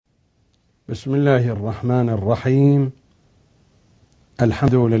بسم الله الرحمن الرحيم.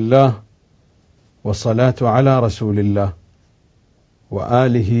 الحمد لله والصلاة على رسول الله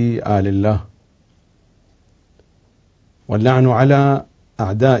وآله آل الله، واللعن على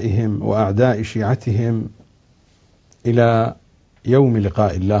أعدائهم وأعداء شيعتهم إلى يوم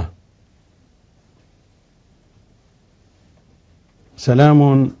لقاء الله.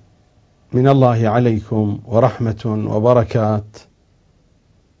 سلام من الله عليكم ورحمة وبركات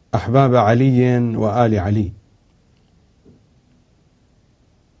أحباب علي وآل علي،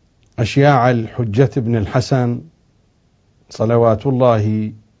 أشياع الحجة بن الحسن صلوات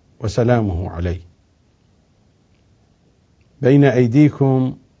الله وسلامه عليه. بين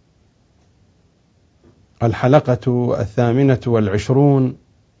أيديكم الحلقة 28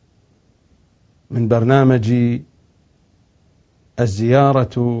 من برنامج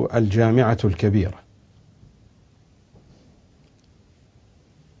الزيارة الجامعة الكبيرة.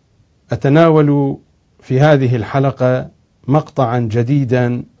 أتناول في هذه الحلقة مقطعا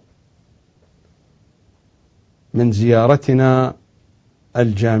جديدا من زيارتنا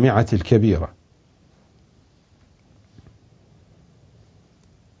الجامعة الكبيرة.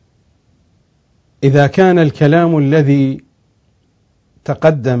 إذا كان الكلام الذي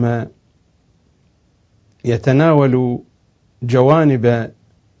تقدم يتناول جوانب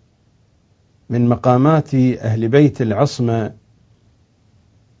من مقامات أهل بيت العصمة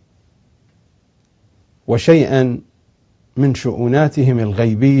وشيئا من شؤوناتهم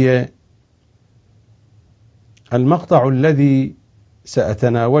الغيبية، المقطع الذي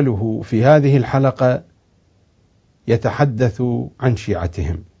سأتناوله في هذه الحلقة يتحدث عن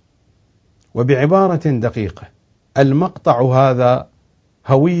شيعتهم، وبعبارة دقيقة المقطع هذا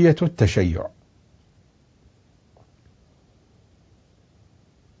هوية التشيع.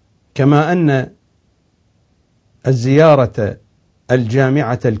 كما أن الزيارة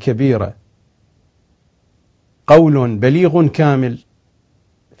الجامعة الكبيرة قول بليغ كامل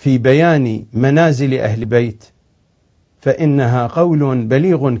في بيان منازل أهل بيت، فإنها قول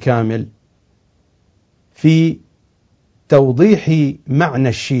بليغ كامل في توضيح معنى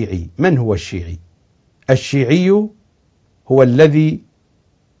الشيعي. من هو الشيعي؟ الشيعي هو الذي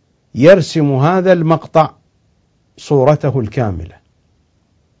يرسم هذا المقطع صورته الكاملة.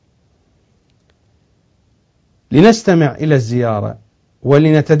 لنستمع إلى الزيارة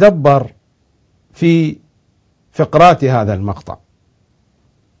ولنتدبر في فقرات هذا المقطع.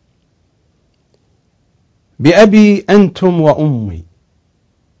 بأبي أنتم وأمي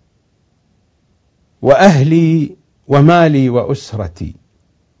وأهلي ومالي وأسرتي،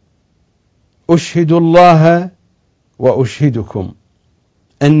 أشهد الله وأشهدكم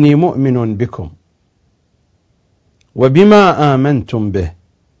أني مؤمن بكم وبما آمنتم به،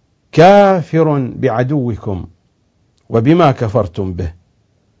 كافر بعدوكم وبما كفرتم به،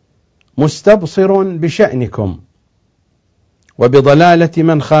 مستبصر بشأنكم وبضلالة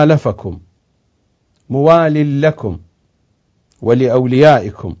من خالفكم، موال لكم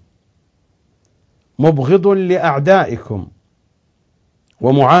ولأوليائكم، مبغض لأعدائكم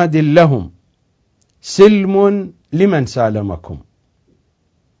ومعاد لهم، سلم لمن سالمكم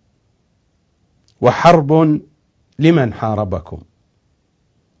وحرب لمن حاربكم،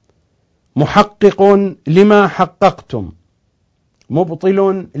 محقق لما حققتم،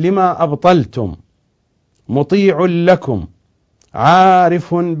 مبطل لما أبطلتم، مطيع لكم،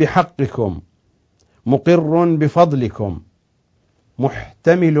 عارف بحقكم، مقر بفضلكم،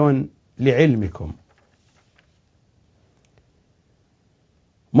 محتمل لعلمكم،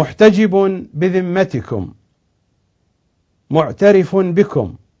 محتجب بذمتكم، معترف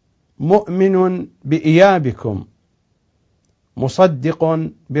بكم، مؤمن بإيابكم، مصدق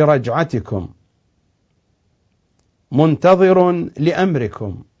برجعتكم، منتظر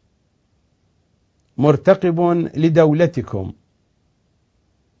لأمركم، مرتقب لدولتكم،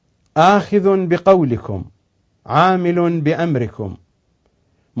 آخذ بقولكم، عامل بأمركم،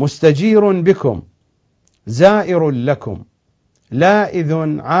 مستجير بكم، زائر لكم،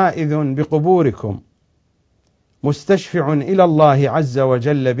 لائذ عائذ بقبوركم، مستشفع إلى الله عز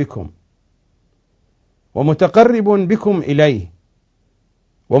وجل بكم، ومتقرب بكم إليه،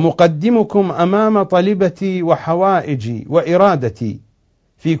 ومقدمكم أمام طلبتي وحوائجي وإرادتي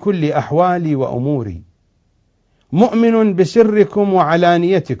في كل أحوالي وأموري، مؤمن بسركم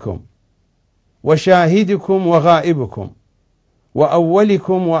وعلانيتكم، وشاهدكم وغائبكم،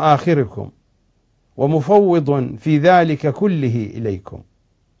 وأولكم وآخركم، ومفوض في ذلك كله إليكم،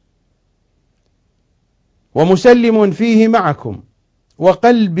 ومسلم فيه معكم،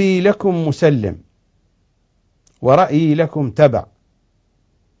 وقلبي لكم مسلم، ورأيي لكم تبع،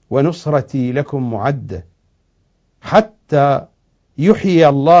 ونصرتي لكم معدة، حتى يحيي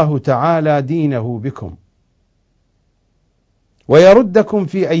الله تعالى دينه بكم ويردكم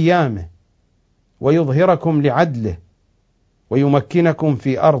في أيامه ويظهركم لعدله ويمكنكم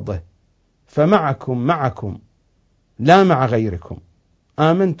في أرضه، فمعكم لا مع غيركم.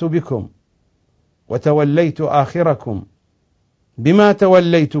 آمنت بكم وتوليت آخركم بما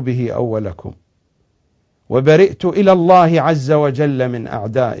توليت به أولكم، وبرئت إلى الله عز وجل من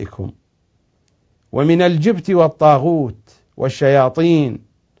أعدائكم ومن الجبت والطاغوت والشياطين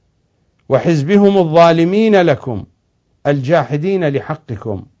وحزبهم الظالمين لكم الجاحدين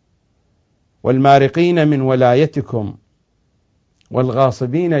لحقكم والمارقين من ولايتكم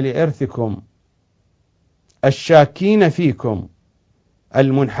والغاصبين لإرثكم الشاكين فيكم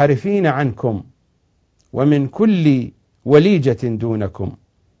المنحرفين عنكم، ومن كل وليجة دونكم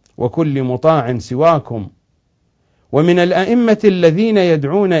وكل مطاع سواكم، ومن الأئمة الذين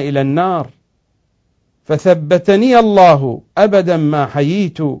يدعون إلى النار، فثبتني الله أبدا ما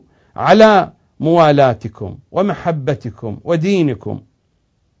حييت على موالاتكم ومحبتكم ودينكم،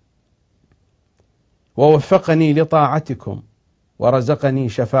 ووفقني لطاعتكم ورزقني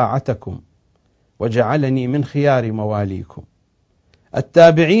شفاعتكم وجعلني من خيار مواليكم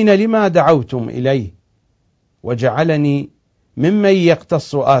التابعين لما دعوتم إليه، وجعلني ممن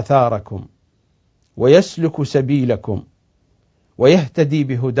يقتص آثاركم ويسلك سبيلكم ويهتدي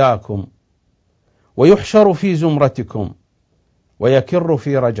بهداكم ويحشر في زمرتكم ويكر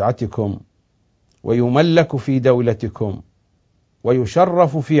في رجعتكم ويملك في دولتكم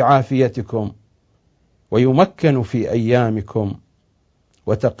ويشرف في عافيتكم ويمكن في أيامكم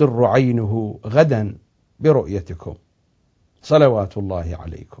وتقر عينه غدا برؤيتكم، صلوات الله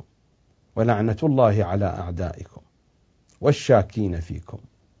عليكم ولعنة الله على أعدائكم والشاكين فيكم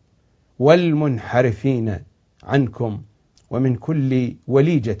والمنحرفين عنكم ومن كل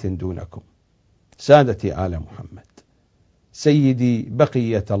وليجة دونكم. سادتي آل محمد، سيدي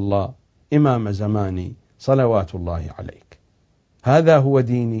بقية الله إمام زماني، صلوات الله عليك، هذا هو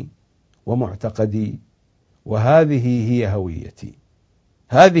ديني ومعتقدي، وهذه هي هويتي،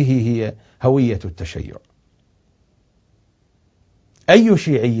 هذه هي هوية التشيع. أي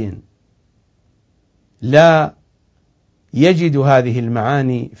شيعي لا يجد هذه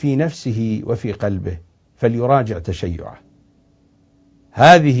المعاني في نفسه وفي قلبه فليراجع تشيعه.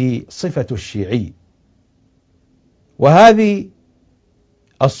 هذه صفة الشيعي، وهذه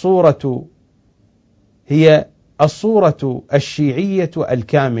الصورة هي الصورة الشيعية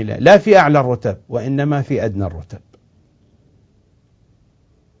الكاملة، لا في أعلى الرتب وإنما في أدنى الرتب.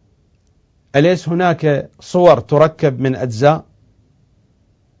 أليس هناك صور تركب من أجزاء؟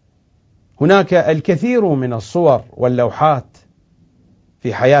 هناك الكثير من الصور واللوحات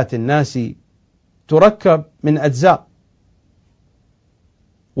في حياة الناس تركب من أجزاء،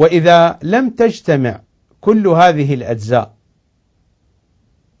 وإذا لم تجتمع كل هذه الأجزاء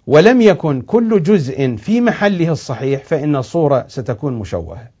ولم يكن كل جزء في محله الصحيح فإن الصورة ستكون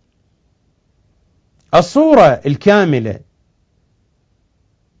مشوهة. الصورة الكاملة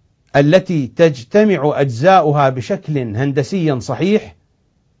التي تجتمع أجزاؤها بشكل هندسي صحيح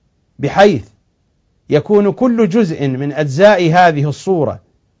بحيث يكون كل جزء من أجزاء هذه الصورة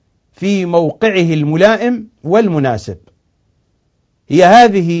في موقعه الملائم والمناسب، هي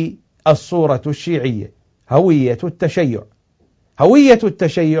هذه الصورة الشيعية، هوية التشيع. هوية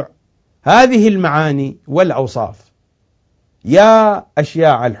التشيع هذه المعاني والأوصاف. يا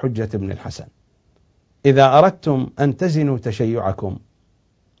أشياع الحجة بن الحسن، إذا أردتم أن تزنوا تشيعكم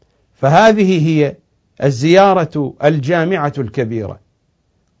فهذه هي الزيارة الجامعة الكبيرة،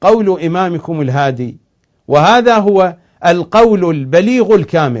 قول إمامكم الهادي، وهذا هو القول البليغ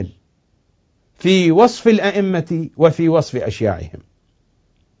الكامل في وصف الأئمة وفي وصف أشياعهم.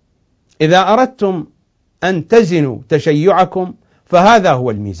 إذا أردتم أن تزنوا تشيعكم فهذا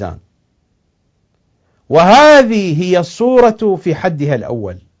هو الميزان، وهذه هي الصورة في حدها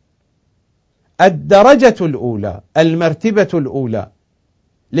الأول، الدرجة الأولى، المرتبة الأولى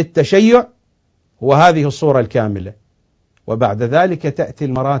للتشيع وهذه الصورة الكاملة. وبعد ذلك تأتي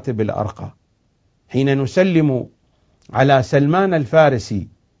المراتب الأرقى، حين نسلم على سلمان الفارسي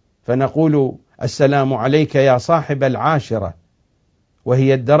فنقول السلام عليك يا صاحب العاشرة،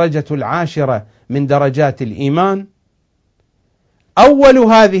 وهي الدرجة العاشرة من درجات الإيمان. أول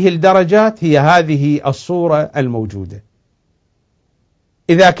هذه الدرجات هي هذه الصورة الموجودة.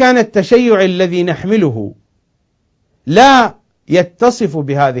 إذا كان التشيع الذي نحمله لا يتصف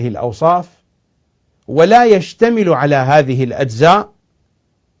بهذه الأوصاف ولا يشتمل على هذه الأجزاء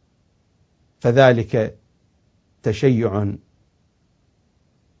فذلك تشيع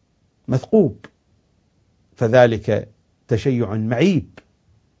مثقوب، فذلك تشيع معيب،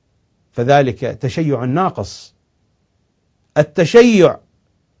 فذلك تشيع ناقص. التشيع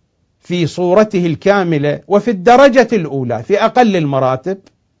في صورته الكاملة وفي الدرجة الأولى في أقل المراتب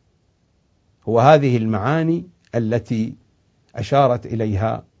هو هذه المعاني التي أشارت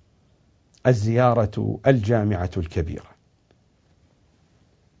إليها الزيارة الجامعة الكبيرة.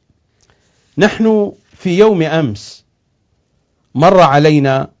 نحن في يوم أمس مر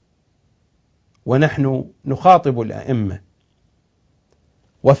علينا ونحن نخاطب الأئمة: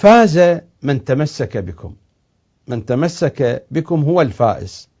 وفاز من تمسك بكم، من تمسك بكم هو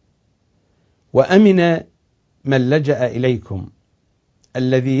الفائز، وأمن من لجأ إليكم،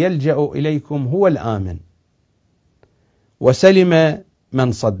 الذي يلجأ إليكم هو الآمن، وسلم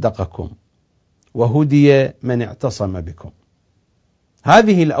من صدقكم، وهدي من اعتصم بكم.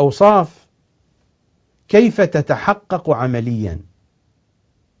 هذه الأوصاف كيف تتحقق عمليا؟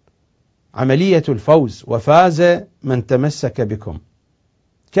 عملية الفوز وفاز من تمسك بكم،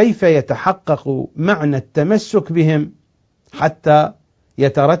 كيف يتحقق معنى التمسك بهم حتى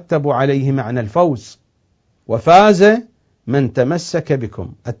يترتب عليه معنى الفوز؟ وفاز من تمسك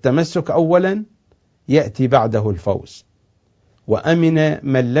بكم، التمسك أولا يأتي بعده الفوز. وأمن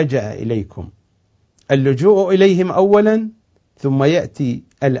من لجأ إليكم، اللجوء إليهم أولا ثم يأتي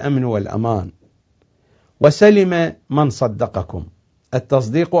الأمن والأمان. وسلم من صدقكم،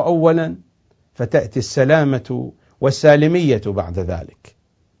 التصديق أولا فتأتي السلامة والسالمية بعد ذلك.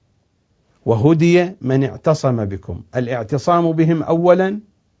 وهدي من اعتصم بكم، الاعتصام بهم أولا.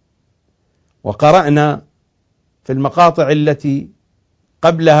 وقرأنا في المقاطع التي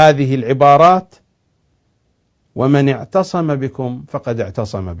قبل هذه العبارات: ومن اعتصم بكم فقد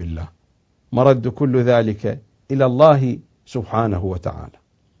اعتصم بالله. مرد كل ذلك إلى الله سبحانه وتعالى.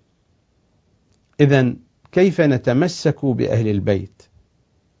 إذن كيف نتمسك بأهل البيت،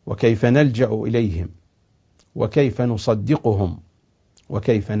 وكيف نلجأ إليهم، وكيف نصدقهم،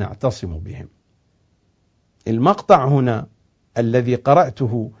 وكيف نعتصم بهم؟ المقطع هنا الذي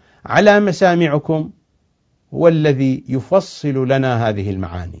قرأته على مسامعكم هو الذي يفصل لنا هذه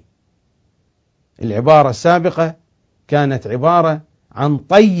المعاني. العبارة السابقة كانت عبارة عن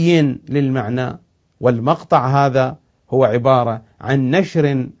طي للمعنى، والمقطع هذا هو عبارة عن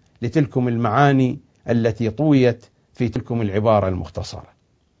نشر لتلكم المعاني التي طويت في تلكم العبارة المختصرة.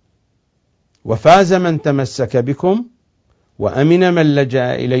 وفاز من تمسك بكم، وأمن من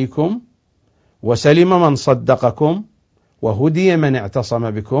لجأ إليكم، وسلم من صدقكم، وهدي من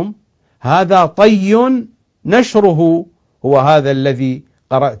اعتصم بكم. هذا طي نشره هو هذا الذي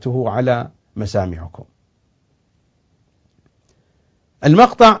قرأته على مسامعكم.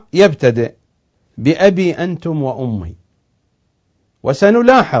 المقطع يبتدئ بأبي أنتم وأمي،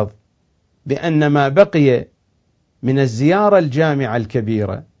 وسنلاحظ بأن ما بقي من الزيارة الجامعة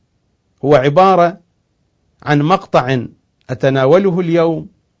الكبيرة هو عبارة عن مقطع أتناوله اليوم،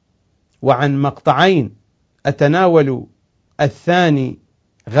 وعن مقطعين أتناول الثاني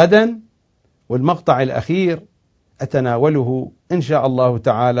غدا، والمقطع الأخير أتناوله إن شاء الله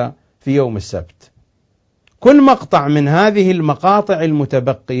تعالى في يوم السبت. كل مقطع من هذه المقاطع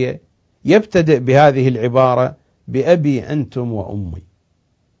المتبقية يبتدئ بهذه العبارة: بأبي أنتم وأمي.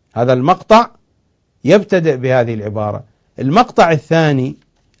 هذا المقطع يبتدئ بهذه العبارة. المقطع الثاني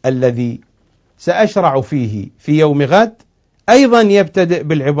الذي سأشرع فيه في يوم غد أيضا يبتدئ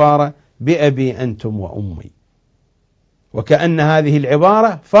بالعبارة: بأبي أنتم وأمي. وكأن هذه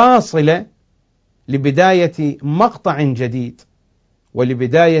العبارة فاصلة لبداية مقطع جديد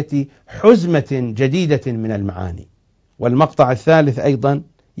ولبداية حزمة جديدة من المعاني. والمقطع الثالث أيضا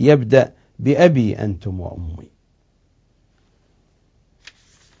يبدأ بأبي أنتم وأمي.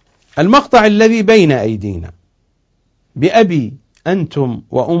 المقطع الذي بين أيدينا: بأبي أنتم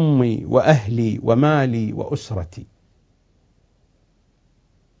وأمي وأهلي ومالي وأسرتي.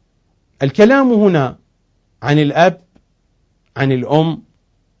 الكلام هنا عن الأب، عن الأم،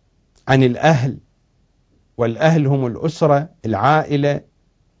 عن الأهل، والأهل هم الأسرة العائلة.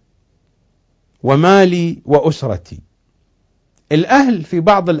 ومالي وأسرتي. الأهل في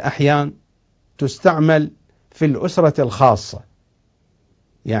بعض الأحيان تستعمل في الأسرة الخاصة،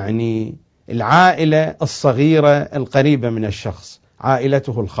 يعني العائلة الصغيرة القريبة من الشخص،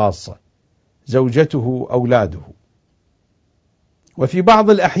 عائلته الخاصة، زوجته، أولاده. وفي بعض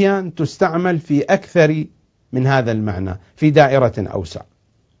الأحيان تستعمل في أكثر من هذا المعنى في دائرة أوسع.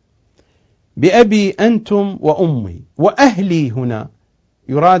 بأبي أنتم وأمي. وأهلي هنا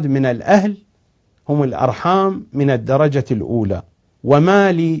يراد من الأهل هم الأرحام من الدرجة الأولى.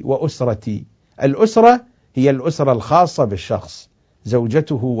 ومالي وأسرتي. الأسرة هي الأسرة الخاصة بالشخص،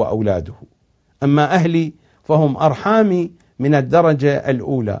 زوجته وأولاده. أما أهلي فهم أرحامي من الدرجة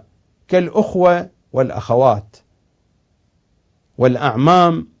الأولى، كالأخوة والأخوات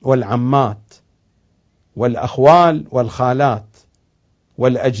والأعمام والعمات والأخوال والخالات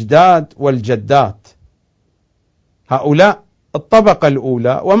والأجداد والجدات، هؤلاء الطبقة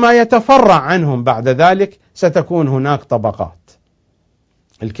الأولى، وما يتفرع عنهم بعد ذلك ستكون هناك طبقات.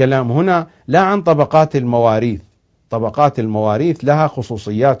 الكلام هنا لا عن طبقات المواريث، طبقات المواريث لها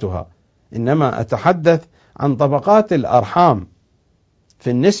خصوصياتها، إنما أتحدث عن طبقات الأرحام في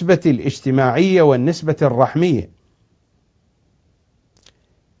النسبة الاجتماعية والنسبة الرحمية.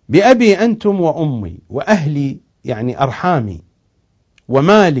 بأبي أنتم وأمي وأهلي، يعني أرحامي،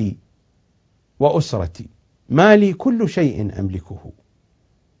 ومالي وأسرتي. مالي كل شيء أملكه.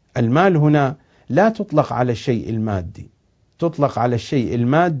 المال هنا لا تطلق على الشيء المادي، تطلق على الشيء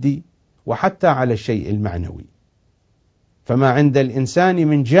المادي وحتى على الشيء المعنوي. فما عند الإنسان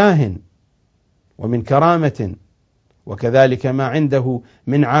من جاه ومن كرامة، وكذلك ما عنده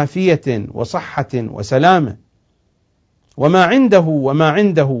من عافية وصحة وسلامة، وما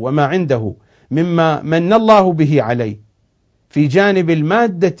عنده مما من الله به عليه في جانب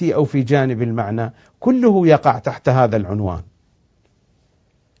المادة أو في جانب المعنى، كله يقع تحت هذا العنوان.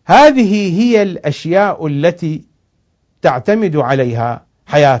 هذه هي الأشياء التي تعتمد عليها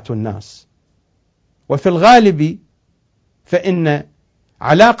حياة الناس. وفي الغالب فإن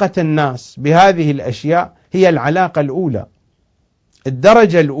علاقة الناس بهذه الأشياء هي العلاقة الأولى،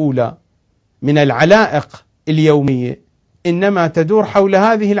 الدرجة الأولى من العلائق اليومية، إنما تدور حول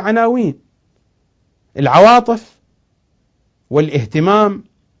هذه العناوين: العواطف والاهتمام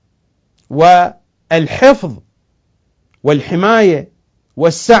والحفظ والحماية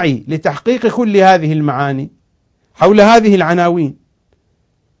والسعي لتحقيق كل هذه المعاني حول هذه العناوين: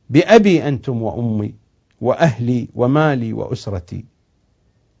 بأبي أنتم وأمي وأهلي ومالي وأسرتي.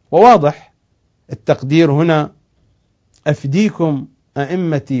 وواضح التقدير هنا: أفديكم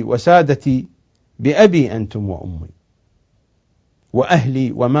أئمتي وسادتي بأبي أنتم وأمي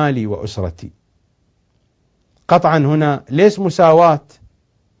وأهلي ومالي وأسرتي. قطعا هنا ليس مساواة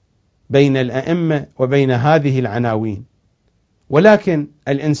بين الأئمة وبين هذه العناوين، ولكن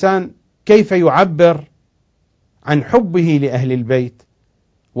الإنسان كيف يعبر عن حبه لأهل البيت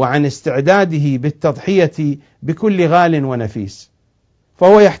وعن استعداده بالتضحية بكل غال ونفيس.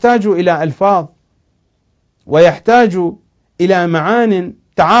 فهو يحتاج إلى ألفاظ ويحتاج إلى معان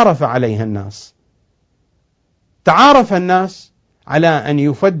تعارف عليها الناس. تعارف الناس على أن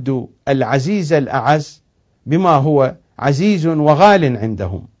يفدوا العزيز الأعز بما هو عزيز وغال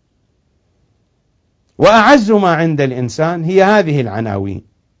عندهم، وأعز ما عند الإنسان هي هذه العناوين: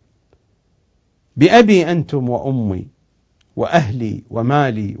 بأبي أنتم وأمي وأهلي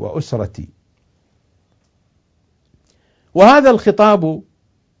ومالي وأسرتي. وهذا الخطاب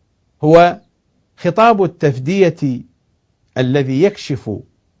هو خطاب التفدية الذي يكشف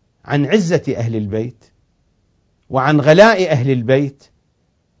عن عزة أهل البيت وعن غلاء أهل البيت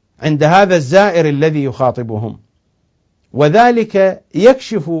عند هذا الزائر الذي يخاطبهم، وذلك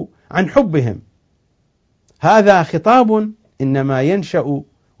يكشف عن حبهم. هذا خطاب إنما ينشأ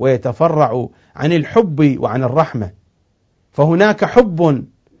ويتفرع عن الحب وعن الرحمة. فهناك حب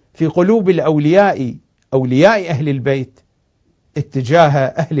في قلوب الأولياء، أولياء أهل البيت، اتجاه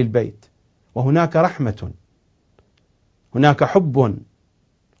أهل البيت، وهناك رحمة، هناك حب،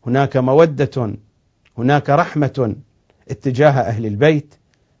 هناك مودة، هناك رحمة اتجاه أهل البيت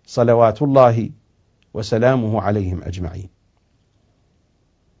صلوات الله وسلامه عليهم أجمعين.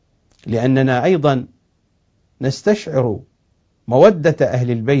 لأننا أيضا نستشعر مودة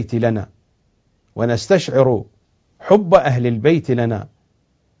أهل البيت لنا، ونستشعر حب أهل البيت لنا،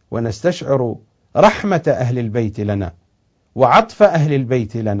 ونستشعر رحمة أهل البيت لنا، وعطف أهل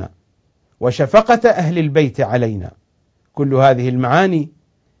البيت لنا، وشفقة أهل البيت علينا. كل هذه المعاني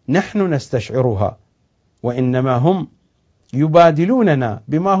نحن نستشعرها، وإنما هم يبادلوننا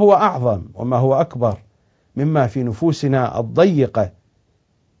بما هو أعظم وما هو أكبر مما في نفوسنا الضيقة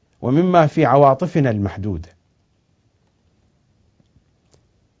ومما في عواطفنا المحدودة.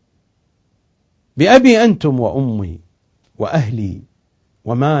 بأبي أنتم وأمي وأهلي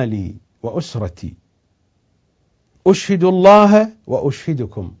ومالي وأسرتي أشهد الله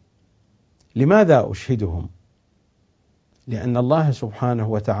وأشهدكم. لماذا أشهدهم؟ لأن الله سبحانه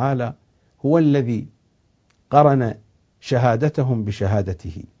وتعالى هو الذي قرن شهادتهم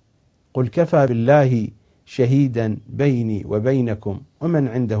بشهادته. قل كفى بالله شهيدا بيني وبينكم ومن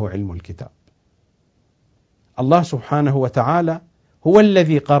عنده علم الكتاب. الله سبحانه وتعالى هو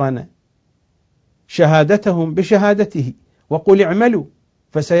الذي قرن شهادتهم بشهادته. وقل اعملوا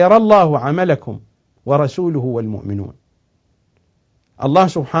فسيرى الله عملكم ورسوله والمؤمنون. الله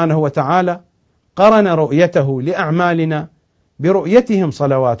سبحانه وتعالى قرن رؤيته لأعمالنا برؤيتهم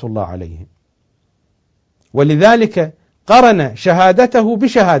صلوات الله عليهم، ولذلك قرن شهادته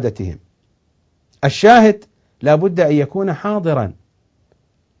بشهادتهم. الشاهد لا بد أن يكون حاضرا،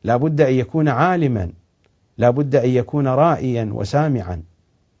 لا بد أن يكون عالما، لا بد أن يكون رائيا وسامعا.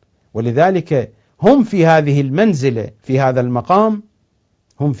 ولذلك هم في هذه المنزلة، في هذا المقام،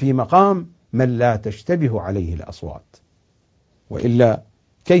 هم في مقام من لا تشتبه عليه الأصوات، وإلا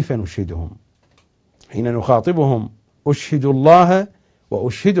كيف نشهدهم؟ حين نخاطبهم أشهد الله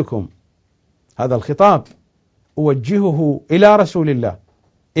وأشهدكم، هذا الخطاب أوجهه إلى رسول الله،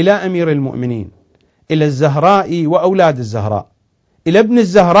 إلى أمير المؤمنين، إلى الزهراء وأولاد الزهراء، إلى ابن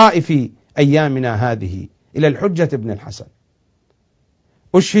الزهراء في أيامنا هذه، إلى الحجة ابن الحسن.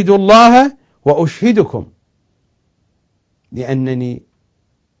 أشهد الله وأشهدكم، لأنني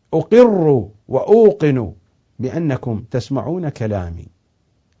أقر وأوقن بأنكم تسمعون كلامي،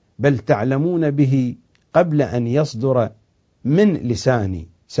 بل تعلمون به قبل أن يصدر من لساني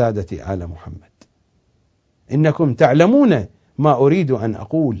سادة آل محمد. إنكم تعلمون ما أريد أن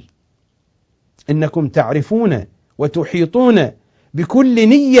أقول، إنكم تعرفون وتحيطون بكل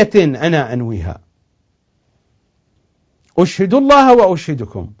نية أنا أنويها. أشهد الله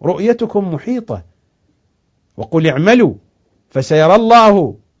وأشهدكم، رؤيتكم محيطة، وقل اعملوا فسيرى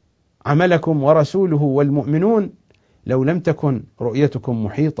الله عملكم ورسوله والمؤمنون. لو لم تكن رؤيتكم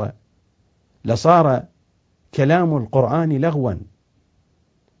محيطة لصار كلام القرآن لغوا.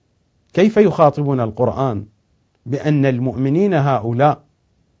 كيف يخاطبون القرآن بأن المؤمنين هؤلاء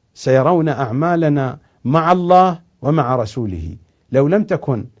سيرون أعمالنا مع الله ومع رسوله، لو لم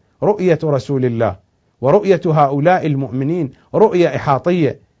تكن رؤية رسول الله ورؤية هؤلاء المؤمنين رؤية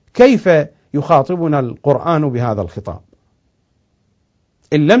إحاطية؟ كيف يخاطبنا القرآن بهذا الخطاب؟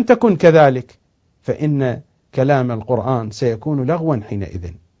 إن لم تكن كذلك فإن كلام القرآن سيكون لغوا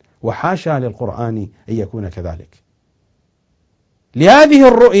حينئذ، وحاشا للقرآن أن يكون كذلك. لهذه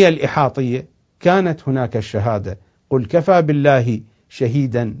الرؤية الإحاطية كانت هناك الشهادة: قل كفى بالله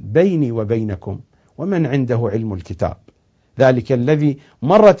شهيدا بيني وبينكم ومن عنده علم الكتاب. ذلك الذي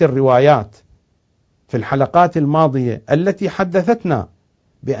مرت الروايات في الحلقات الماضية التي حدثتنا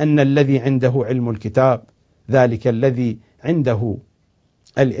بأن الذي عنده علم الكتاب ذلك الذي عنده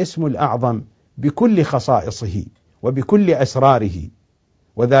الاسم الأعظم بكل خصائصه وبكل أسراره،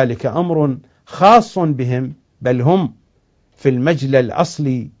 وذلك أمر خاص بهم، بل هم في المجلى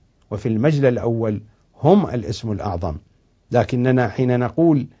الأصلي وفي المجلى الأول هم الاسم الأعظم. لكننا حين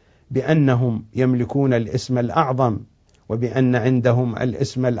نقول بأنهم يملكون الاسم الأعظم وبأن عندهم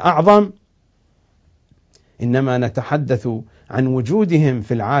الاسم الأعظم، إنما نتحدث عن وجودهم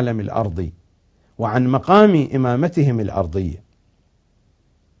في العالم الأرضي وعن مقام إمامتهم الأرضية.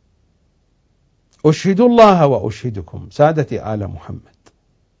 أشهد الله وأشهدكم سادة آل محمد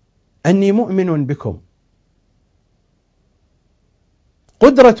أني مؤمن بكم.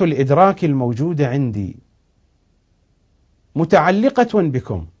 قدرة الإدراك الموجودة عندي متعلقة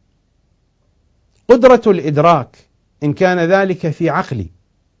بكم. قدرة الإدراك إن كان ذلك في عقلي،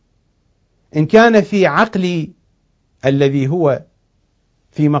 إن كان في عقلي الذي هو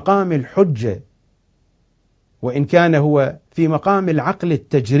في مقام الحجة، وإن كان هو في مقام العقل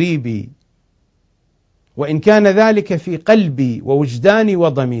التجريبي، وإن كان ذلك في قلبي ووجداني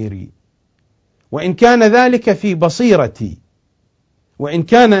وضميري، وإن كان ذلك في بصيرتي، وإن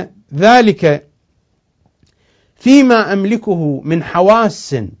كان ذلك فيما أملكه من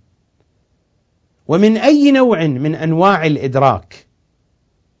حواس ومن أي نوع من أنواع الإدراك،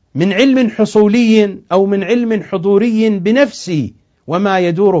 من علم حصولي أو من علم حضوري بنفسي وما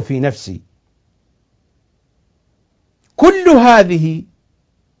يدور في نفسي، كل هذه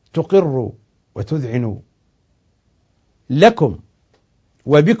تقر وتذعن لكم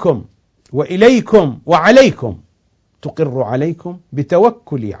وبكم وإليكم وعليكم، تقر عليكم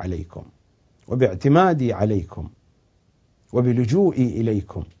بتوكلي عليكم وباعتمادي عليكم وبلجوئي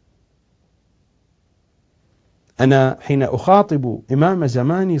إليكم. أنا حين أخاطب إمام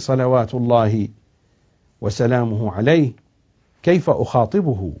زماني صلوات الله وسلامه عليه كيف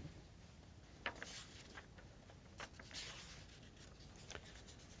أخاطبه؟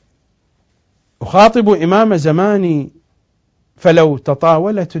 أخاطب إمام زماني فلو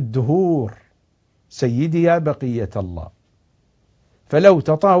تطاولت الدهور، سيدي يا بقية الله، فلو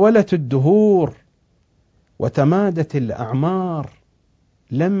تطاولت الدهور وتمادت الأعمار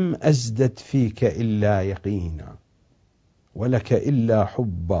لم أزدد فيك إلا يقينا، ولك إلا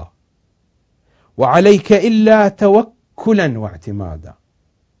حبا، وعليك إلا توكلا واعتمادا،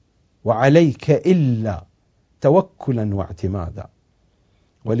 وعليك إلا توكلا واعتمادا،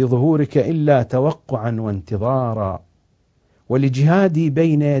 ولظهورك إلا توقعا وانتظارا، ولجهادي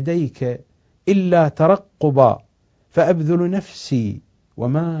بين يديك إلا ترقبا، فأبذل نفسي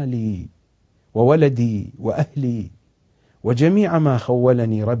ومالي وولدي وأهلي وجميع ما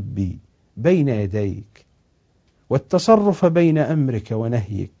خولني ربي بين يديك والتصرف بين أمرك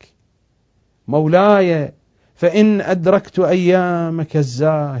ونهيك. مولاي فإن أدركت أيامك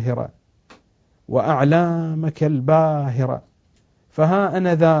الزاهرة وأعلامك الباهرة فها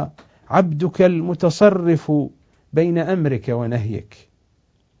أنا ذا عبدك المتصرف بين أمرك ونهيك،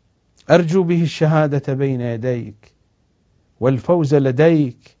 أرجو به الشهادة بين يديك والفوز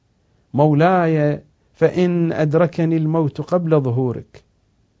لديك. مولاي فإن أدركني الموت قبل ظهورك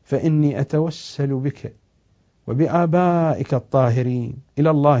فإني أتوسل بك وبآبائك الطاهرين إلى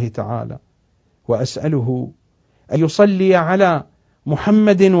الله تعالى، وأسأله أن يصلي على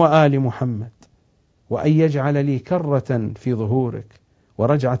محمد وآل محمد، وأن يجعل لي كرة في ظهورك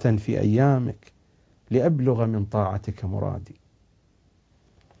ورجعة في أيامك لأبلغ من طاعتك مرادي.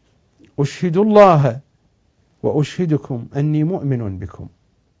 أشهد الله وأشهدكم أني مؤمن بكم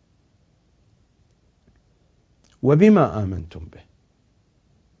وبما آمنتم به.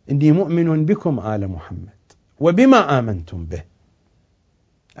 إني مؤمن بكم آل محمد وبما آمنتم به.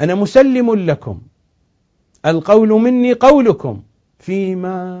 أنا مسلم لكم، القول مني قولكم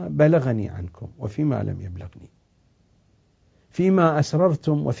فيما بلغني عنكم وفيما لم يبلغني، فيما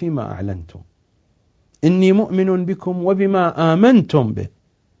أسررتم وفيما أعلنتم. إني مؤمن بكم وبما آمنتم به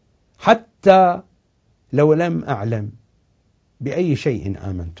حتى لو لم أعلم بأي شيء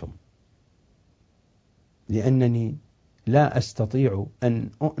آمنتم، لأنني لا أستطيع أن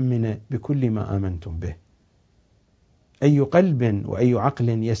أؤمن بكل ما آمنتم به. أي قلب وأي عقل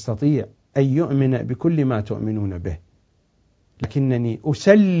يستطيع أن يؤمن بكل ما تؤمنون به؟ لكنني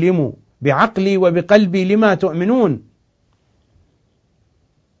أسلم بعقلي وبقلبي لما تؤمنون.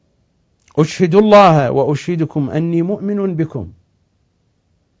 أشهد الله وأشهدكم أني مؤمن بكم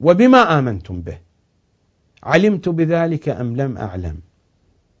وبما آمنتم به، علمت بذلك أم لم أعلم،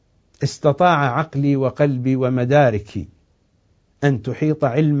 استطاع عقلي وقلبي ومداركي أن تحيط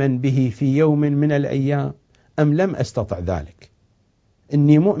علما به في يوم من الأيام أم لم أستطع ذلك.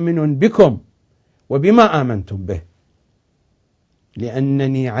 إني مؤمن بكم وبما آمنتم به،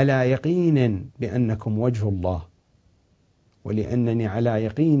 لأنني على يقين بأنكم وجه الله، ولأنني على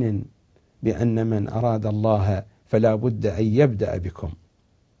يقين بأن من أراد الله فلا بد أن يبدأ بكم،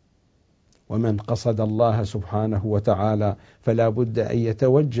 ومن قصد الله سبحانه وتعالى فلا بد أن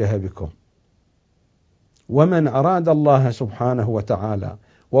يتوجه بكم، ومن أراد الله سبحانه وتعالى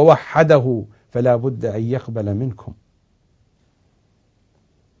ووحده فلا بد أن يقبل منكم.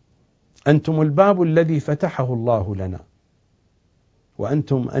 أنتم الباب الذي فتحه الله لنا،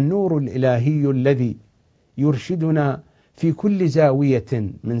 وأنتم النور الإلهي الذي يرشدنا في كل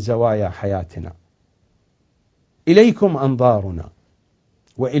زاوية من زوايا حياتنا. إليكم أنظارنا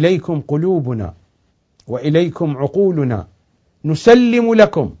وإليكم قلوبنا وإليكم عقولنا، نسلم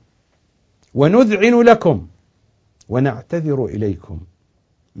لكم ونذعن لكم ونعتذر إليكم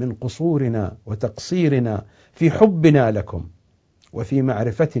من قصورنا وتقصيرنا في حبنا لكم وفي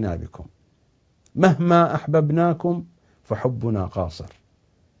معرفتنا بكم. مهما أحببناكم فحبنا قاصر،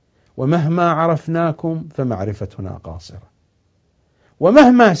 ومهما عرفناكم فمعرفتنا قاصرة،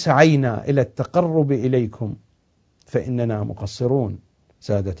 ومهما سعينا إلى التقرب إليكم فإننا مقصرون.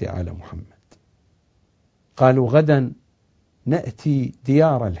 سادة آل محمد، قالوا غدا نأتي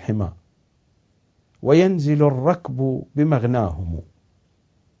ديار الحمى وينزل الركب بمغناهم.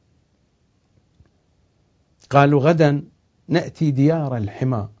 قالوا غدا نأتي ديار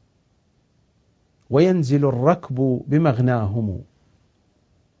الحمى وينزل الركب بمغناهم،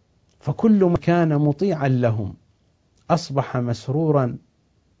 فكل من كان مطيعا لهم أصبح مسرورا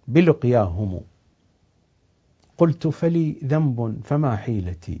بلقياهم. قلت فلي ذنب فما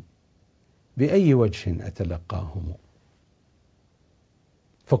حيلتي، بأي وجه أتلقاهم.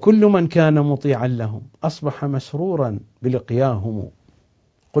 فكل من كان مطيعا لهم أصبح مسرورا بلقياهم.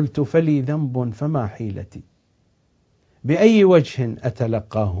 قلت فلي ذنب فما حيلتي، بأي وجه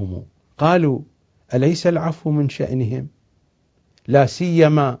أتلقاهم. قالوا أليس العفو من شأنهم، لا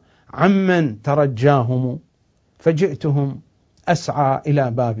سيما عمن ترجاهم. فجئتهم أسعى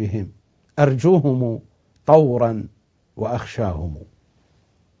إلى بابهم، أرجوهم طورا وأخشاهم.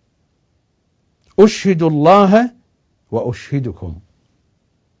 أشهد الله وأشهدكم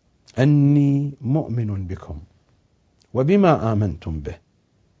أني مؤمن بكم وبما آمنتم به،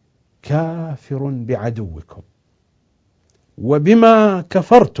 كافر بعدوكم وبما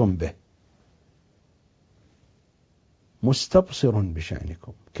كفرتم به، مستبصر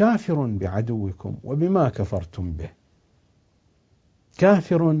بشأنكم. كافر بعدوكم وبما كفرتم به،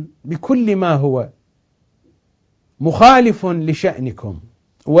 كافر بكل ما هو مخالف لشأنكم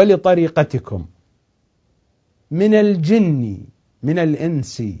ولطريقتكم من الجن من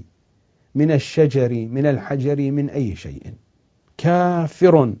الإنس من الشجر من الحجر من أي شيء.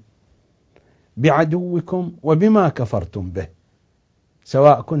 كافر بعدوكم وبما كفرتم به،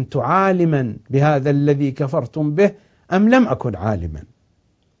 سواء كنت عالما بهذا الذي كفرتم به أم لم أكن عالما،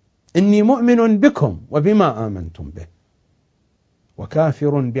 إني مؤمن بكم وبما آمنتم به،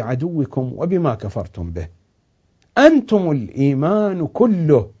 وكافر بعدوكم وبما كفرتم به، أنتم الإيمان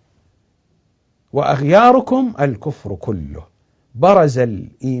كله وأغياركم الكفر كله. برز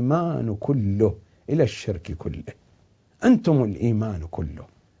الإيمان كله إلى الشرك كله. أنتم الإيمان كله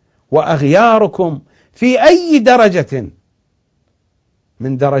وأغياركم في أي درجة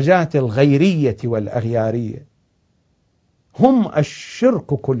من درجات الغيرية والأغيارية هم الشرك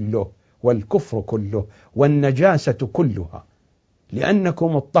كله والكفر كله والنجاسة كلها،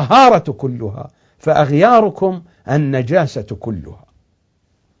 لأنكم الطهارة كلها، فأغياركم النجاسة كلها.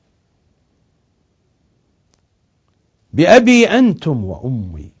 بأبي أنتم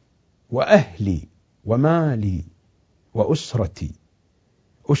وأمي وأهلي ومالي وأسرتي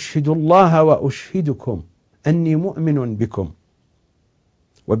أشهد الله وأشهدكم أني مؤمن بكم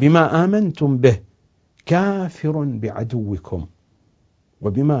وبما آمنتم به، كافر بعدوكم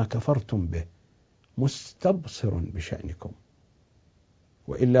وبما كفرتم به، مستبصر بشأنكم.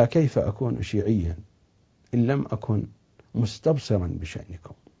 وإلا كيف أكون شيعيا إن لم أكن مستبصرا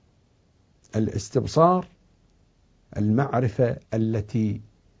بشأنكم؟ الاستبصار المعرفة التي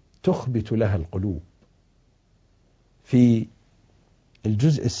تخبت لها القلوب. في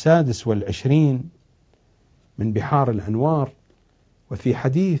الجزء 26 من بحار الأنوار، وفي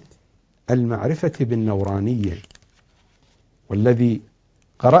حديث المعرفة بالنورانية، والذي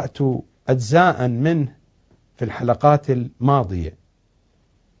قرأت أجزاء منه في الحلقات الماضية،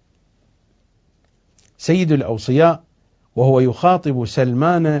 سيد الأوصياء وهو يخاطب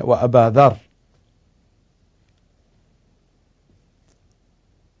سلمان وأبا ذر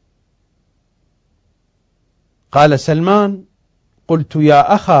قال سلمان: قلت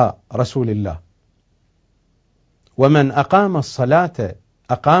يا أخا رسول الله، ومن أقام الصلاة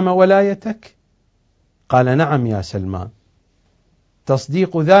أقام ولايتك؟ قال: نعم يا سلمان.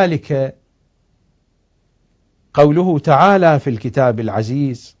 تصديق ذلك قوله تعالى في الكتاب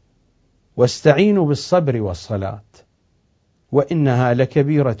العزيز: واستعينوا بالصبر والصلاة وإنها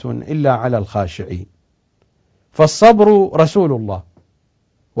لكبيرة إلا على الخاشعين. فالصبر رسول الله،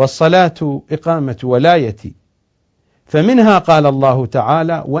 والصلاة إقامة ولايتي، فمنها قال الله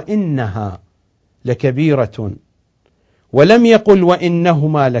تعالى: وإنها لكبيرة، ولم يقل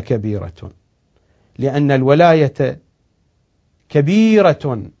وإنهما لكبيرة، لأن الولاية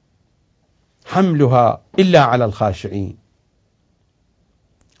كبيرة حملها إلا على الخاشعين،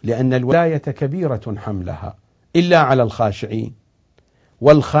 لأن الولاية كبيرة حملها إلا على الخاشعين،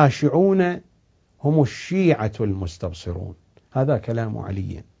 والخاشعون هم الشيعة المستبصرون. هذا كلام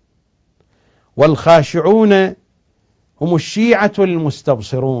علي. والخاشعون هم الشيعة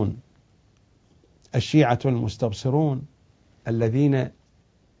المستبصرون. الشيعة المستبصرون الذين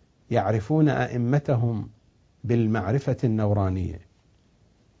يعرفون أئمتهم بالمعرفة النورانية.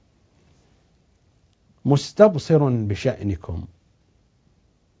 مستبصر بشأنكم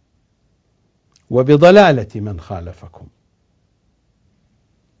وبضلالة من خالفكم،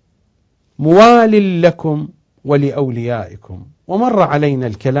 موال لكم ولأوليائكم. ومر علينا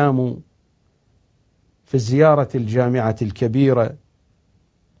الكلام في الزيارة الجامعة الكبيرة: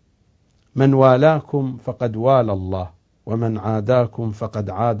 من والاكم فقد والى الله، ومن عاداكم فقد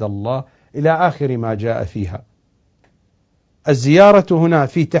عاد الله، إلى آخر ما جاء فيها. الزيارة هنا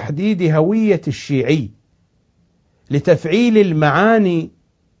في تحديد هوية الشيعي لتفعيل المعاني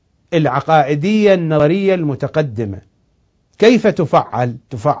العقائدية النظرية المتقدمة. كيف تفعل؟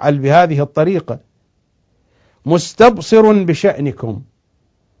 تفعل بهذه الطريقة: مستبصر بشأنكم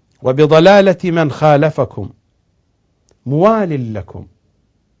وبضلالة من خالفكم، موال لكم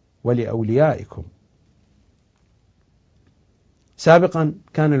ولأوليائكم. سابقا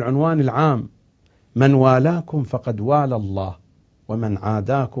كان العنوان العام: من والاكم فقد والى الله، ومن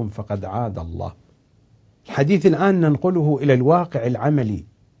عاداكم فقد عاد الله. الحديث الآن ننقله إلى الواقع العملي،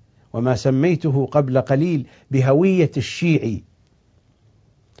 وما سميته قبل قليل بهوية الشيعي: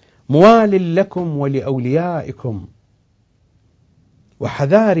 موال لكم ولأوليائكم.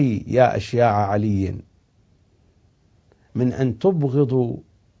 وحذاري يا أشياع علي من أن تبغضوا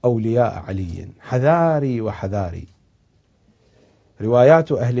أولياء علي، حذاري وحذاري.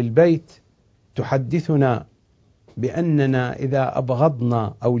 روايات أهل البيت تحدثنا بأننا إذا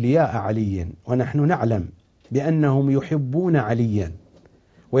أبغضنا أولياء علي، ونحن نعلم بأنهم يحبون عليا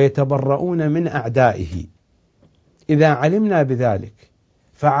ويتبرؤون من أعدائه، إذا علمنا بذلك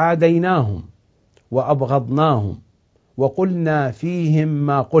فعاديناهم وأبغضناهم وقلنا فيهم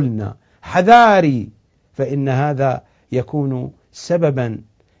ما قلنا، حذاري، فإن هذا يكون سببا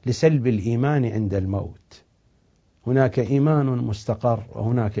لسلب الإيمان عند الموت. هناك إيمان مستقر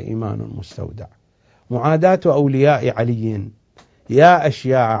وهناك إيمان مستودع. معاداة أولياء علي يا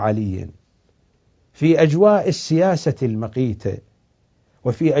أشياع علي في أجواء السياسة المقيتة،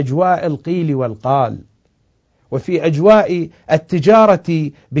 وفي أجواء القيل والقال، وفي أجواء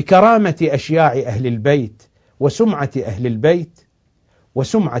التجارة بكرامة أشياع أهل البيت وسمعة أهل البيت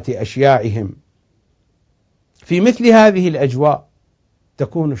وسمعة أشياعهم، في مثل هذه الأجواء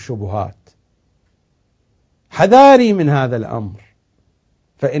تكون الشبهات. حذاري من هذا الأمر،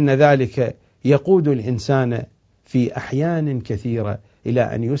 فإن ذلك يقود الإنسان في أحيان كثيرة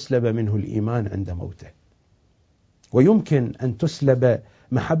إلى أن يسلب منه الإيمان عند موته، ويمكن أن تسلب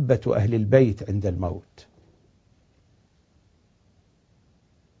محبة أهل البيت عند الموت.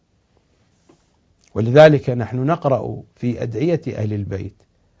 ولذلك نحن نقرأ في أدعية أهل البيت: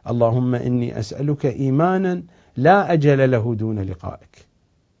 اللهم إني أسألك إيمانا لا أجل له دون لقائك،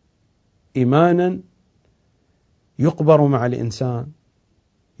 إيمانا يقبر مع الإنسان،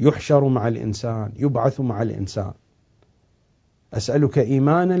 يحشر مع الإنسان، يبعث مع الإنسان. أسألك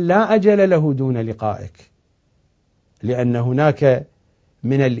إيمانا لا أجل له دون لقائك، لأن هناك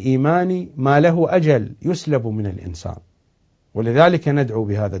من الإيمان ما له أجل يسلب من الإنسان، ولذلك ندعو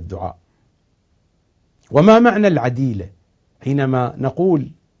بهذا الدعاء. وما معنى العديلة حينما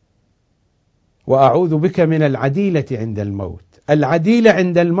نقول وأعوذ بك من العديلة عند الموت؟ العديلة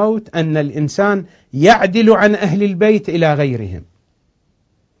عند الموت أن الإنسان يعدل عن أهل البيت إلى غيرهم.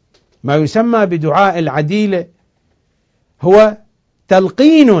 ما يسمى بدعاء العديلة هو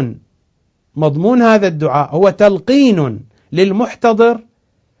تلقين، مضمون هذا الدعاء هو تلقين للمحتضر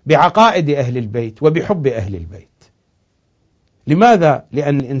بعقائد أهل البيت وبحب أهل البيت. لماذا؟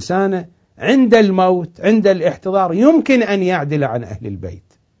 لأن الإنسان عند الموت، عند الاحتضار، يمكن أن يعدل عن أهل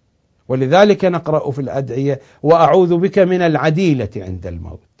البيت، ولذلك نقرأ في الأدعية وأعوذ بك من العديلة عند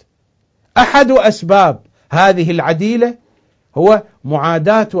الموت. أحد أسباب هذه العديلة هو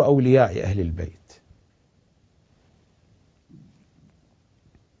معاداة أولياء أهل البيت.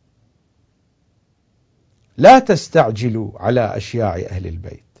 لا تستعجلوا على أشياع أهل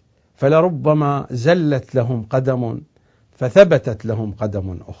البيت، فلربما زلت لهم قدم فثبتت لهم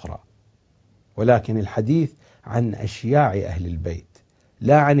قدم أخرى، ولكن الحديث عن أشياع أهل البيت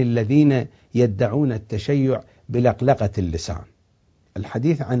لا عن الذين يدعون التشيع بلقلقة اللسان.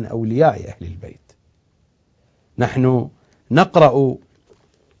 الحديث عن أولياء أهل البيت. نحن نقرأ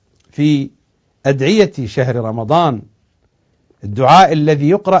في أدعية شهر رمضان الدعاء الذي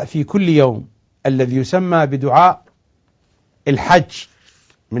يقرأ في كل يوم، الذي يسمى بدعاء الحج،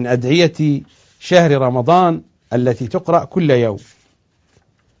 من أدعية شهر رمضان التي تقرأ كل يوم.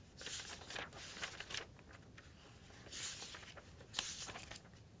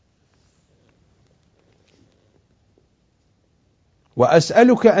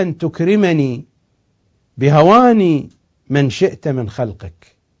 وأسألك أن تكرمني بهوان من شئت من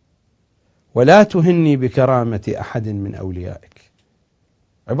خلقك، ولا تهني بكرامة أحد من أوليائك.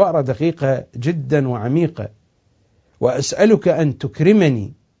 عبارة دقيقة جدا وعميقة. وأسألك أن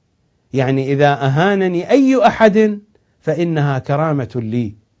تكرمني، يعني إذا أهانني أي أحد فإنها كرامة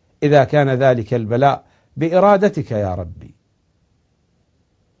لي، إذا كان ذلك البلاء بإرادتك يا ربي،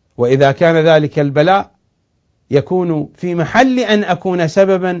 وإذا كان ذلك البلاء يكون في محل أن أكون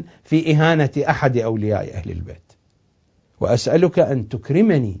سببا في إهانة أحد أولياء أهل البيت. وأسألك أن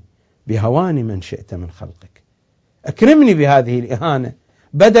تكرمني بهوان من شئت من خلقك، أكرمني بهذه الإهانة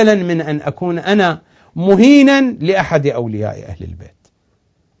بدلا من أن أكون أنا مهينا لأحد أولياء أهل البيت.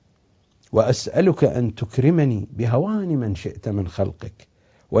 وأسألك أن تكرمني بهوان من شئت من خلقك،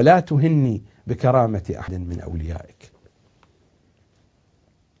 ولا تهني بكرامة أحد من أوليائك.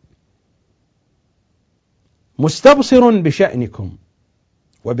 مستبصر بشأنكم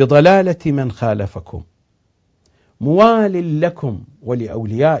وبضلالة من خالفكم، موال لكم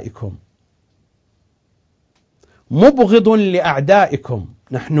ولأوليائكم، مبغض لأعدائكم.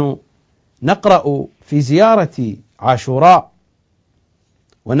 نحن نقرأ في زيارة عاشوراء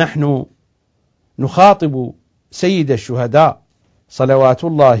ونحن نخاطب سيد الشهداء صلوات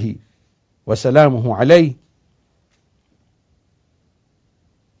الله وسلامه عليه: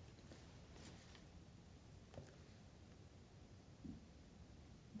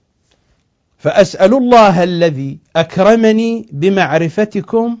 فأسأل الله الذي أكرمني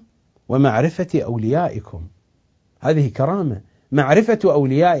بمعرفتكم ومعرفة أوليائكم. هذه كرامة، معرفة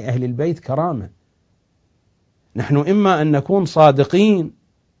أولياء أهل البيت كرامة. نحن إما أن نكون صادقين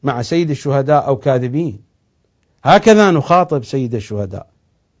مع سيد الشهداء أو كاذبين. هكذا نخاطب سيد الشهداء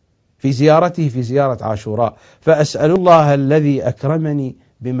في زيارته في زيارة عاشوراء: فأسأل الله الذي أكرمني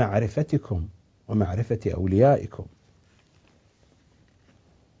بمعرفتكم ومعرفة أوليائكم.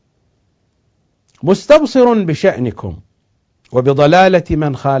 مستبصر بشأنكم وبضلالة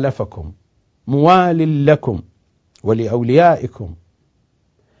من خالفكم، موال لكم ولأوليائكم،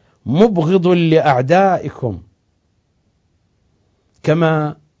 مبغض لأعدائكم،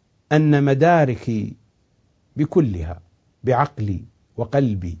 كما أن مداركي بكلها بعقلي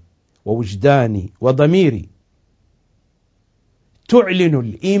وقلبي ووجداني وضميري تعلن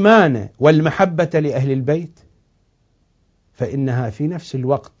الإيمان والمحبة لأهل البيت، فإنها في نفس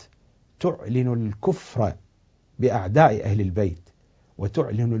الوقت تعلن الكفر بأعداء أهل البيت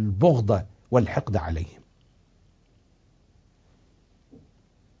وتعلن البغض والحقد عليهم.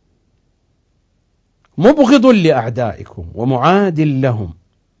 مبغض لأعدائكم ومعاد لهم،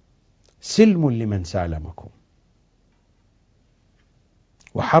 سلم لمن سالمكم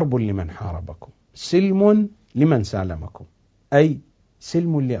وحرب لمن حاربكم. سلم لمن سالمكم أي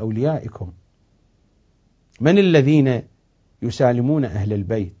سلم لأوليائكم. من الذين يسالمون أهل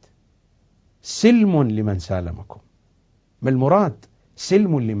البيت؟ سلم لمن سالمكم. ما المراد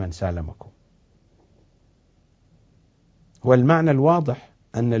سلم لمن سالمكم؟ والمعنى الواضح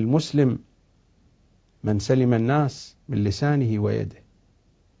أن المسلم من سلم الناس من لسانه ويده،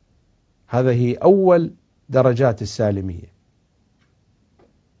 هذه أول درجات السالمية.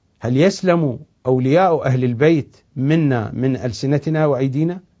 هل يسلم أولياء أهل البيت منا من ألسنتنا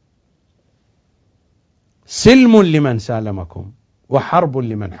وأيدينا؟ سلم لمن سالمكم وحرب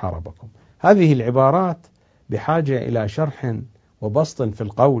لمن حاربكم. هذه العبارات بحاجة إلى شرح وبسط في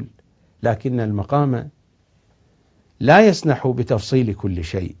القول، لكن المقام لا يسنح بتفصيل كل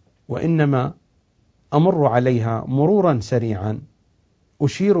شيء، وإنما أمر عليها مرورا سريعا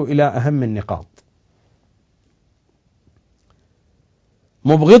أشير إلى أهم النقاط.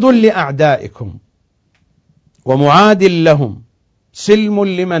 مبغض لأعدائكم ومعاد لهم، سلم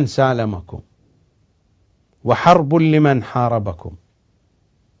لمن سالمكم وحرب لمن حاربكم،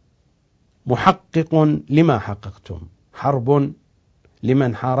 محقق لما حققتم. حرب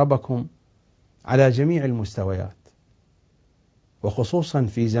لمن حاربكم على جميع المستويات، وخصوصا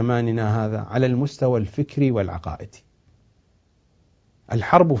في زماننا هذا على المستوى الفكري والعقائدي.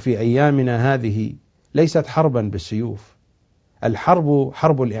 الحرب في أيامنا هذه ليست حربا بالسيوف، الحرب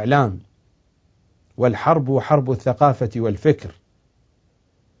حرب الإعلام، والحرب حرب الثقافة والفكر،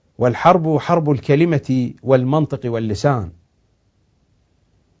 والحرب حرب الكلمة والمنطق واللسان.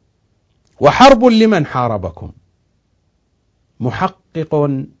 وحرب لمن حاربكم،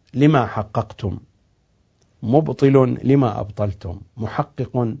 محقق لما حققتم، مبطل لما أبطلتم،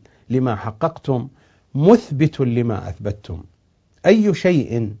 محقق لما حققتم، مثبت لما أثبتتم. أي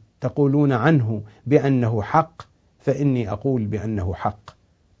شيء تقولون عنه بأنه حق فإني أقول بأنه حق،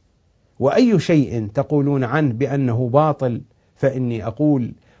 وأي شيء تقولون عنه بأنه باطل فإني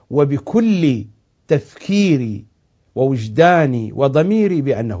أقول وبكل تفكيري ووجداني وضميري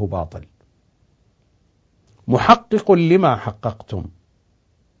بأنه باطل. محقق لما حققتم،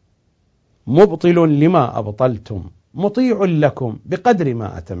 مبطل لما أبطلتم، مطيع لكم بقدر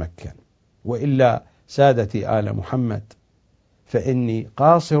ما أتمكن، وإلا سادتي آل محمد فإني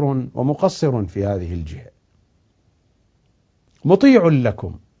قاصر ومقصر في هذه الجهة. مطيع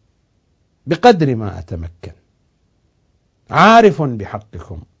لكم بقدر ما أتمكن، عارف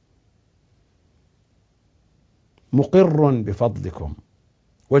بحقكم، مقر بفضلكم.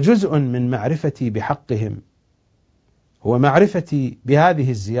 وجزء من معرفتي بحقهم هو معرفتي بهذه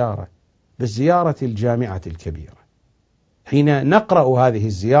الزيارة، بالزيارة الجامعة الكبيرة. حين نقرأ هذه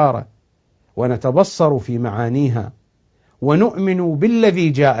الزيارة ونتبصر في معانيها ونؤمن بالذي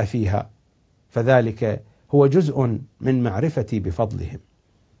جاء فيها، فذلك هو جزء من معرفتي بفضلهم.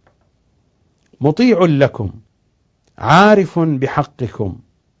 مطيع لكم، عارف بحقكم،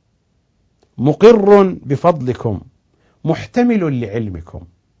 مقر بفضلكم، محتمل لعلمكم.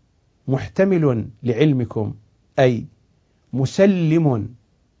 محتمل لعلمكم أي مسلم،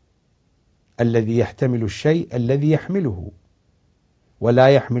 الذي يحتمل الشيء الذي يحمله، ولا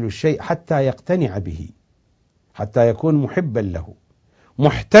يحمل الشيء حتى يقتنع به، حتى يكون محبا له.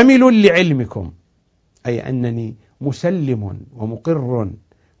 محتمل لعلمكم أي أنني مسلم ومقر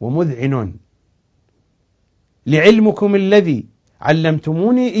ومذعن لعلمكم الذي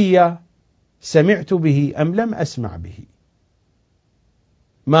علمتموني إياه، سمعت به أم لم أسمع به،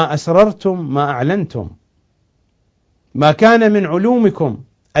 ما أسررتم ما أعلنتم، ما كان من علومكم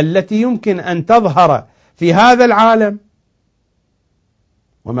التي يمكن أن تظهر في هذا العالم،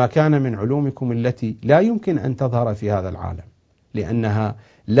 وما كان من علومكم التي لا يمكن أن تظهر في هذا العالم، لأنها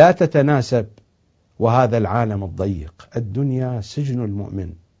لا تتناسب. وهذا العالم الضيق، الدنيا سجن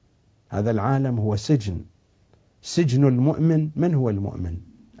المؤمن، هذا العالم هو سجن. سجن المؤمن، من هو المؤمن؟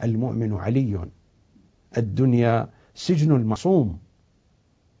 المؤمن علي. الدنيا سجن المعصوم.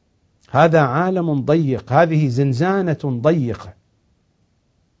 هذا عالم ضيق، هذه زنزانة ضيقة،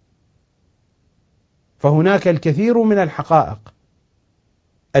 فهناك الكثير من الحقائق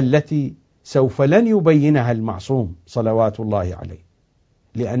التي سوف لن يبينها المعصوم صلوات الله عليه،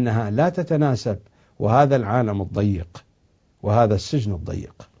 لأنها لا تتناسب وهذا العالم الضيق وهذا السجن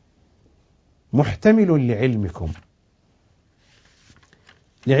الضيق. محتمل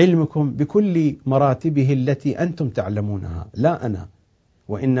لعلمكم بكل مراتبه التي أنتم تعلمونها، لا أنا،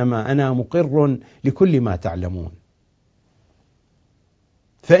 وإنما أنا مقر لكل ما تعلمون.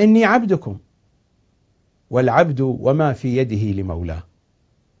 فإني عبدكم، والعبد وما في يده لمولاه،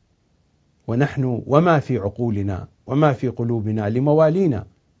 ونحن وما في عقولنا وما في قلوبنا لموالينا،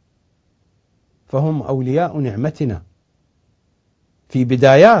 فهم أولياء نعمتنا. في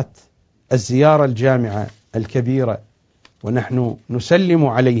بدايات الزيارة الجامعة الكبيرة ونحن نسلم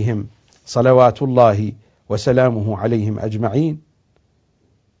عليهم صلوات الله وسلامه عليهم أجمعين،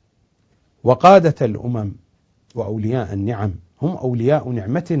 وقادة الأمم وأولياء النعم هم أولياء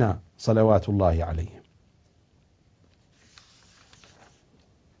نعمتنا صلوات الله عليهم.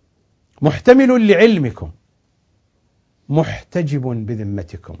 محتمل لعلمكم، محتجب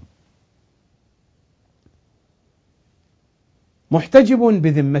بذمتكم. محتجب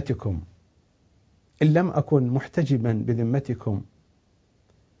بذمتكم، إن لم أكن محتجبا بذمتكم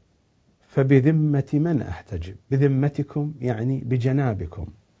فبذمة من أحتجب؟ بذمتكم يعني بجنابكم،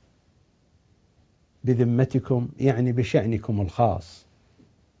 بذمتكم يعني بشأنكم الخاص،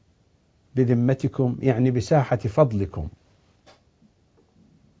 بذمتكم يعني بساحة فضلكم.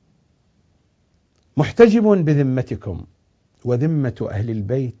 محتجب بذمتكم، وذمة أهل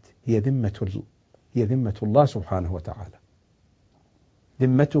البيت هي ذمة الله سبحانه وتعالى.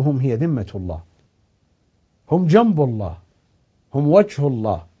 ذمتهم هي ذمة الله، هم جنب الله، هم وجه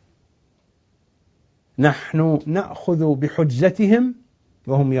الله. نحن نأخذ بحجتهم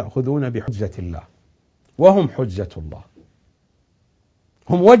وهم يأخذون بحجة الله، وهم حجة الله،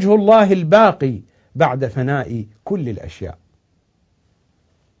 هم وجه الله الباقي بعد فناء كل الأشياء.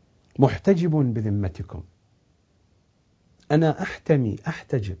 محتجب بذمتكم، أنا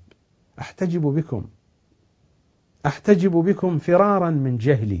أحتجب بكم، أحتجب بكم فرارا من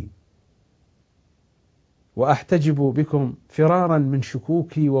جهلي، وأحتجب بكم فرارا من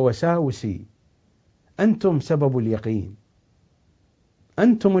شكوكي ووساوسي. أنتم سبب اليقين،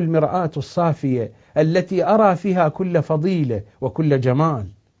 أنتم المرآة الصافية التي أرى فيها كل فضيلة وكل جمال.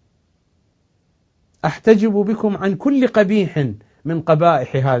 أحتجب بكم عن كل قبيح من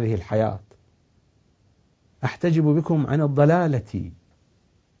قبائح هذه الحياة. أحتجب بكم عن الضلالة،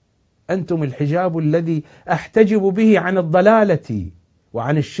 أنتم الحجاب الذي أحتجب به عن الضلالة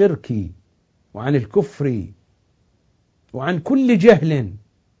وعن الشرك وعن الكفر وعن كل جهل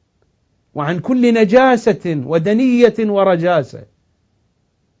وعن كل نجاسة ودنية ورجاسة.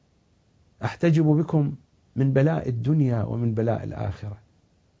 أحتجب بكم من بلاء الدنيا ومن بلاء الآخرة.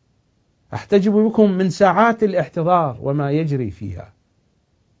 أحتجب بكم من ساعات الاحتضار وما يجري فيها.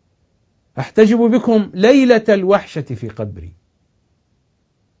 أحتجب بكم ليلة الوحشة في قبري.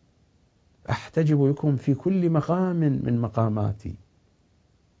 أحتجب بكم في كل مقام من مقاماتي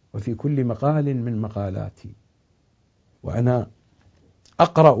وفي كل مقال من مقالاتي. وأنا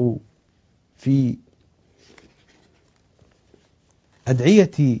أقرأ في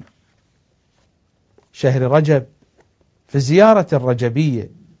أدعية شهر رجب في الزيارة الرجبية،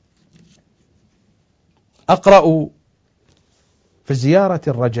 أقرأ في الزيارة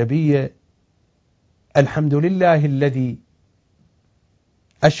الرجبية: الحمد لله الذي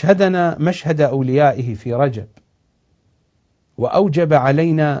أشهدنا مشهد أوليائه في رجب، وأوجب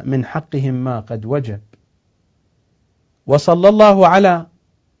علينا من حقهم ما قد وجب، وصلى الله على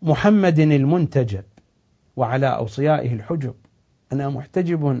محمد المنتجب وعلى أوصيائه الحجب. أنا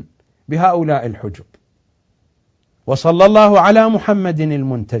محتجب بهؤلاء الحجب. وصلى الله على محمد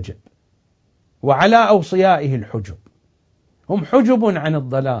المنتجب وعلى أوصيائه الحجب، هم حجب عن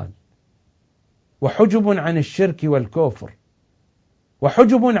الضلال، وحجب عن الشرك والكفر،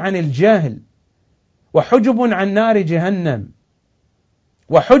 وحجب عن الجهل، وحجب عن نار جهنم،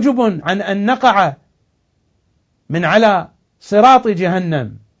 وحجب عن أن نقع من على صراط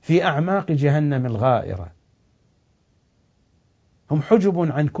جهنم في أعماق جهنم الغائرة. هم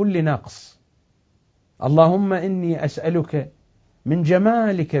حجب عن كل نقص. اللهم إني أسألك من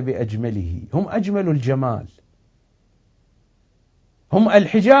جمالك بأجمله، هم أجمل الجمال، هم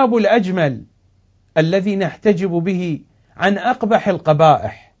الحجاب الأجمل الذي نحتجب به عن أقبح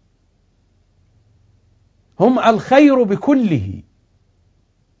القبائح، هم الخير بكله.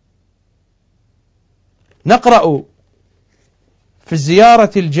 نقرأ في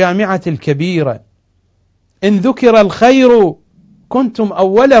الزيارة الجامعة الكبيرة: إن ذكر الخير كنتم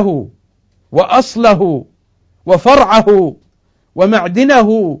أوله، وأصله وفرعه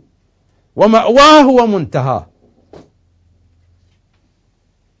ومعدنه ومأواه ومنتهاه.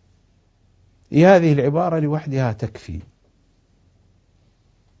 هذه العبارة لوحدها تكفي.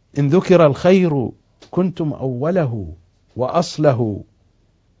 إن ذكر الخير كنتم أوله وأصله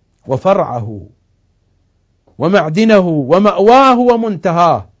وفرعه ومعدنه ومأواه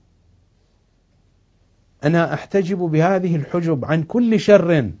ومنتهاه. أنا أحتجب بهذه الحجب عن كل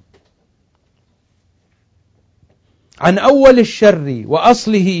شر، عن أول الشر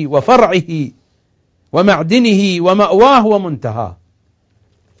وأصله وفرعه ومعدنه ومأواه ومنتهاه.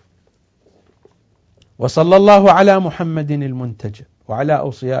 وصلى الله على محمد المنتجب وعلى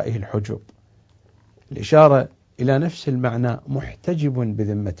أوصيائه الحجب. الإشارة إلى نفس المعنى: محتجب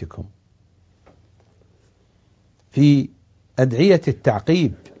بذمتكم. في أدعية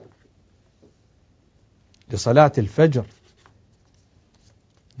التعقيب لصلاة الفجر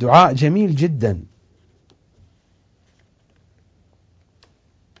دعاء جميل جدا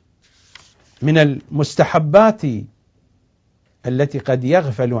من المستحبات التي قد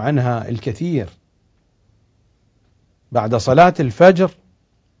يغفل عنها الكثير بعد صلاة الفجر،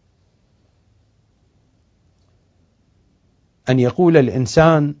 أن يقول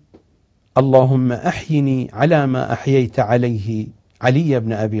الإنسان: اللهم أحيني على ما أحييت عليه علي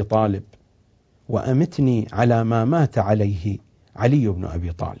بن أبي طالب، وأمتني على ما مات عليه علي بن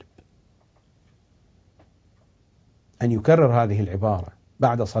أبي طالب. أن يكرر هذه العبارة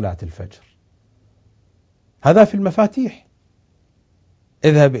بعد صلاة الفجر. هذا في المفاتيح.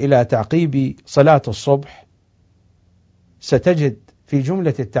 اذهب إلى تعقيب صلاة الصبح، ستجد في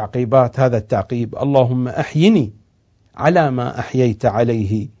جملة التعقيبات هذا التعقيب: اللهم أحيني على ما أحييت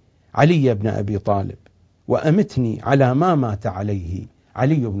عليه علي بن أبي طالب، وأمتني على ما مات عليه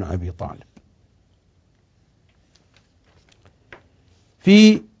علي بن أبي طالب.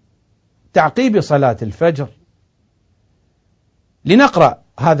 في تعقيب صلاة الفجر لنقرأ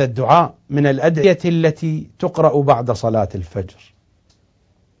هذا الدعاء من الأدعية التي تقرأ بعد صلاة الفجر: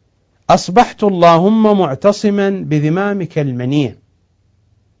 أصبحت اللهم معتصما بذمامك المنيع.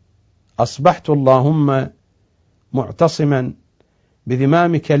 أصبحت اللهم معتصما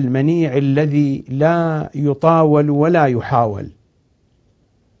بذمامك المنيع الذي لا يطاول ولا يحاول،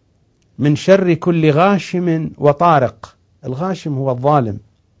 من شر كل غاشم وطارق. الغاشم هو الظالم،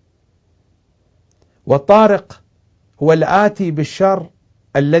 والطارق هو الآتي بالشر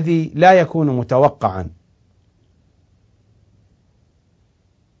الذي لا يكون متوقعا.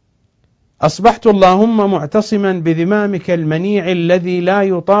 أصبحت اللهم معتصما بذمامك المنيع الذي لا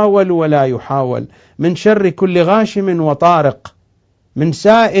يطاول ولا يحاول، من شر كل غاشم وطارق، من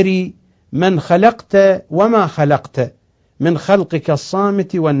سائر من خلقت وما خلقت، من خلقك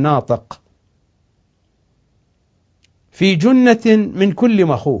الصامت والناطق، في جنة من كل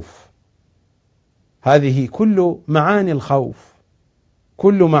مخوف. هذه كل معاني الخوف،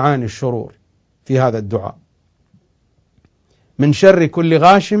 كل معاني الشرور في هذا الدعاء. من شر كل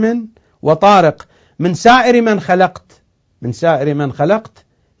غاشم وطارق، من سائر من خلقت. من سائر من خلقت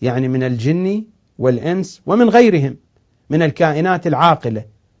يعني من الجن والإنس ومن غيرهم من الكائنات العاقلة.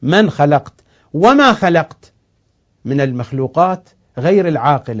 من خلقت، وما خلقت من المخلوقات غير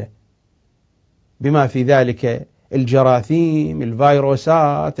العاقلة، بما في ذلك الجراثيم،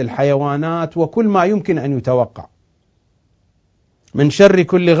 الفيروسات، الحيوانات، وكل ما يمكن أن يتوقع. من شر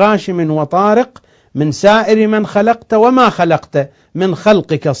كل غاشم وطارق، من سائر من خلقت وما خلقت، من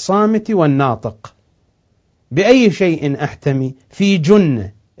خلقك الصامت والناطق. بأي شيء أحتمي؟ في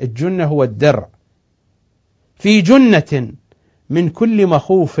جنة، الجنة هو الدرع، في جنة من كل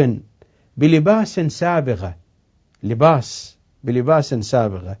مخوف، بلباس سابغة، بلباس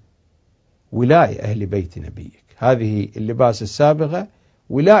سابغة، ولاء أهل بيت نبيك. هذه اللباس السابغة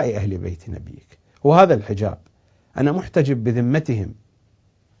ولاء أهل بيت نبيك، وهذا الحجاب. أنا محتجب بذمتهم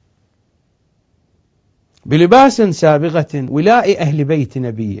بلباس سابغة ولاء أهل بيت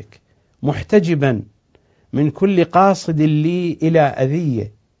نبيك، محتجبا من كل قاصد لي إلى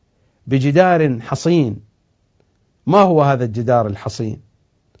أذية، بجدار حصين. ما هو هذا الجدار الحصين؟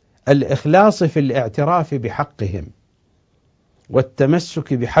 الإخلاص في الاعتراف بحقهم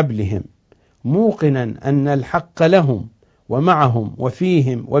والتمسك بحبلهم، موقنا أن الحق لهم ومعهم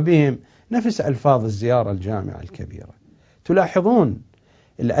وفيهم وبهم. نفس ألفاظ الزيارة الجامعة الكبيرة. تلاحظون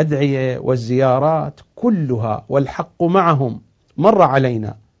الأدعية والزيارات كلها والحق معهم مر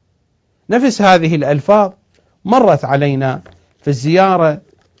علينا، نفس هذه الألفاظ مرت علينا في الزيارة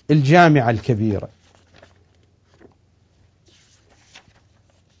الجامعة الكبيرة.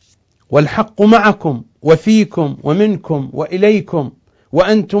 والحق معكم وفيكم ومنكم وإليكم،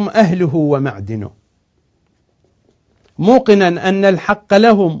 وأنتم أهله ومعدنه. موقنا أن الحق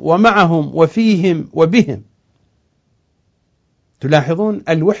لهم ومعهم وفيهم وبهم. تلاحظون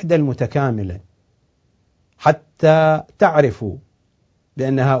الوحدة المتكاملة حتى تعرفوا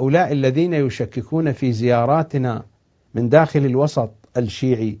بأن هؤلاء الذين يشككون في زياراتنا من داخل الوسط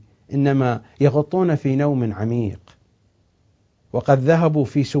الشيعي إنما يغطون في نوم عميق، وقد ذهبوا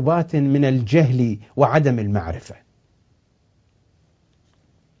في سبات من الجهل وعدم المعرفة.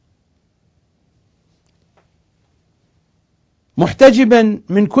 محتجبا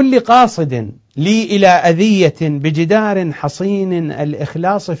من كل قاصد لي إلى أذية بجدار حصين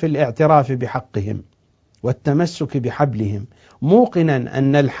الإخلاص في الاعتراف بحقهم والتمسك بحبلهم، موقنا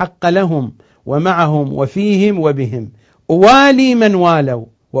أن الحق لهم ومعهم وفيهم وبهم، أوالي من والوا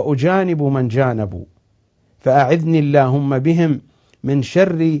وأجانب من جانبوا، فأعذني اللهم بهم من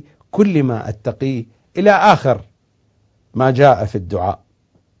شر كل ما أتقيه، إلى آخر ما جاء في الدعاء.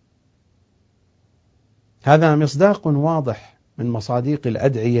 هذا مصداق واضح من مصاديق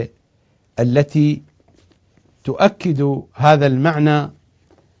الأدعية التي تؤكد هذا المعنى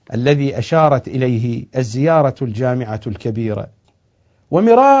الذي أشارت إليه الزيارة الجامعة الكبيرة.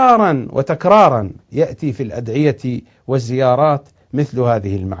 ومرارا وتكرارا يأتي في الأدعية والزيارات مثل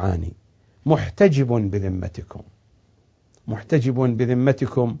هذه المعاني: محتجب بذمتكم، محتجب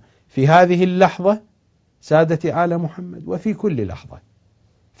بذمتكم في هذه اللحظة سادة آل محمد، وفي كل لحظة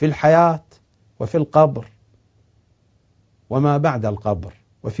في الحياة وفي القبر وما بعد القبر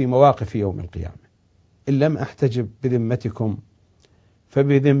وفي مواقف يوم القيامة. إن لم أحتجب بذمتكم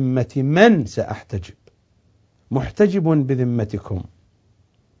فبذمة من سأحتجب؟ محتجب بذمتكم،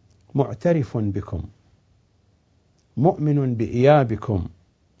 معترف بكم، مؤمن بإيابكم،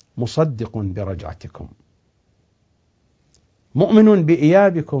 مصدق برجعتكم. مؤمن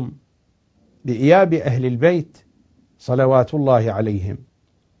بإيابكم، بإياب أهل البيت صلوات الله عليهم.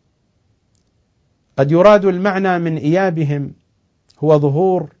 قد يراد المعنى من إيابهم هو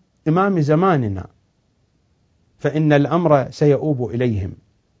ظهور إمام زماننا، فإن الأمر سيؤوب إليهم.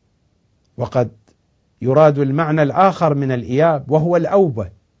 وقد يراد المعنى الآخر من الإياب وهو الأوبة،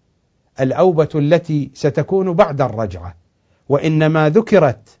 الأوبة التي ستكون بعد الرجعة، وإنما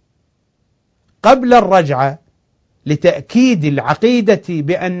ذكرت قبل الرجعة لتأكيد العقيدة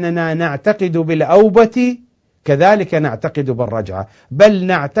بأننا نعتقد بالأوبة كذلك نعتقد بالرجعة، بل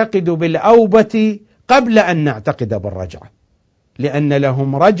نعتقد بالأوبة قبل أن نعتقد بالرجعة، لأن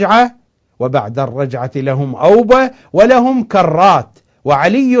لهم رجعة وبعد الرجعة لهم أوبة ولهم كرات،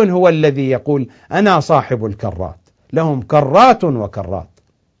 وعلي هو الذي يقول أنا صاحب الكرات، لهم كرات وكرات،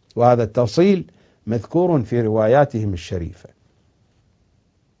 وهذا التفصيل مذكور في رواياتهم الشريفة.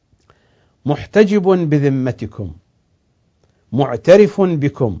 محتجب بذمتكم، معترف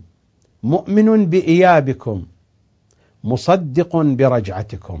بكم، مؤمن بإيابكم، مصدق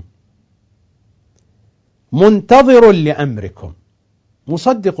برجعتكم، منتظر لأمركم.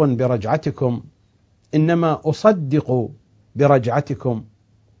 مصدق برجعتكم، إنما أصدق برجعتكم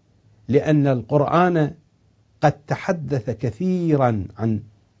لأن القرآن قد تحدث كثيرا عن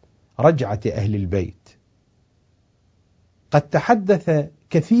رجعة أهل البيت، قد تحدث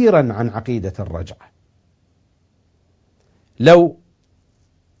كثيرا عن عقيدة الرجعة. لو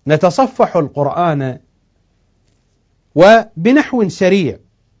نتصفح القرآن وبنحو سريع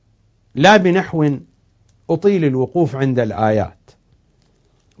لا بنحو أطيل الوقوف عند الآيات،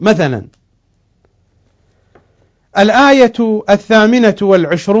 مثلا الآية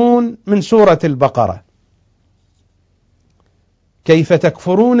 28 من سورة البقرة: كيف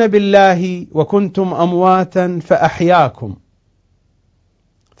تكفرون بالله وكنتم أمواتا فأحياكم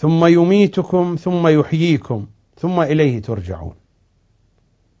ثم يميتكم ثم يحييكم ثم إليه ترجعون.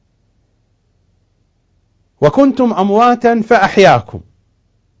 وكنتم أمواتا فأحياكم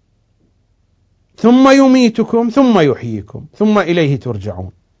ثم يميتكم ثم يحييكم ثم إليه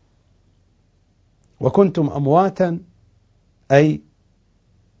ترجعون. وكنتم أمواتا أي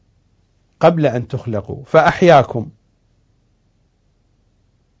قبل أن تخلقوا، فأحياكم،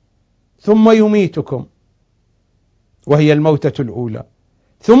 ثم يميتكم وهي الموتة الأولى،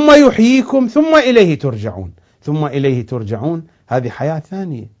 ثم يحييكم ثم إليه ترجعون. ثم إليه ترجعون هذه حياة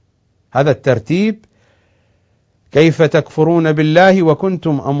ثانية. هذا الترتيب: كيف تكفرون بالله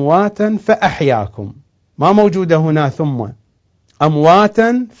وكنتم أمواتا فأحياكم، ما موجودة هنا ثم،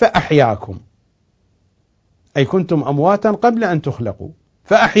 أمواتا فأحياكم أي كنتم أمواتا قبل أن تخلقوا،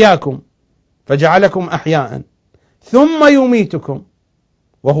 فأحياكم فجعلكم أحياء، ثم يميتكم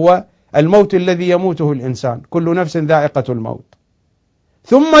وهو الموت الذي يموته الإنسان، كل نفس ذائقة الموت،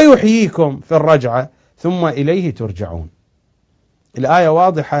 ثم يحييكم في الرجعة، ثم إليه ترجعون. الآية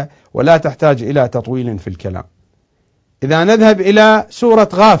واضحة ولا تحتاج إلى تطويل في الكلام. إذا نذهب إلى سورة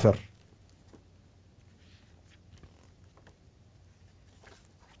غافر،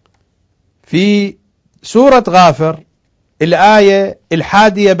 في سورة غافر الآية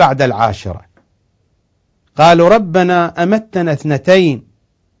 11 قالوا ربنا أمتنا 2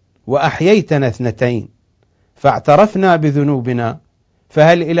 وأحييتنا 2 فاعترفنا بذنوبنا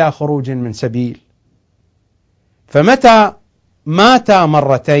فهل إلى خروج من سبيل. فمتى ماتا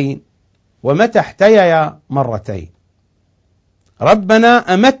مرتين ومتى احتيا مرتين؟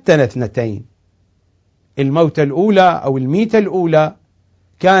 ربنا أمتنا 2، الموتة الأولى أو الميتة الأولى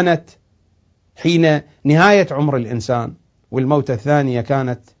كانت حين نهاية عمر الإنسان، والموتة الثانية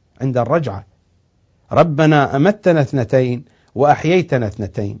كانت عند الرجعة. ربنا أمتنا 2 وأحييتنا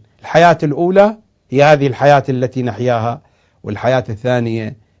 2. الحياة الأولى هي هذه الحياة التي نحياها، والحياة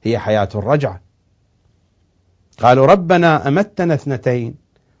الثانية هي حياة الرجعة. قالوا ربنا أمتنا 2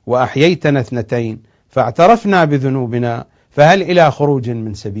 وأحييتنا 2 فاعترفنا بذنوبنا فهل إلى خروج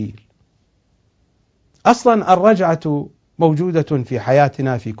من سبيل. أصلا الرجعة موجودة في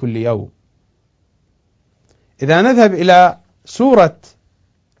حياتنا في كل يوم. إذا نذهب إلى سورة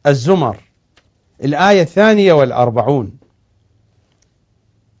الزمر الآية 42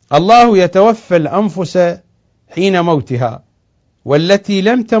 الله يتوفى الأنفس حين موتها والتي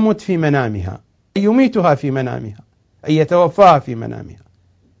لم تمت في منامها، يميتها في منامها أي يتوفاها في منامها.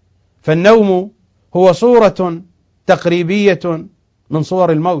 فالنوم هو صورة تقريبية من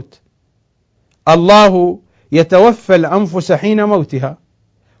صور الموت. الله يتوفى الأنفس حين موتها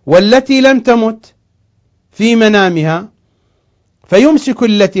والتي لم تمت في منامها فيمسك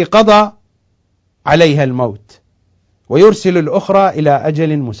التي قضى عليها الموت ويرسل الأخرى إلى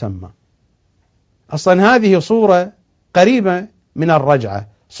أجل مسمى. أصلا هذه صورة قريبة من الرجعة،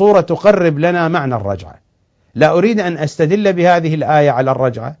 صورة تقرب لنا معنى الرجعة. لا أريد أن أستدل بهذه الآية على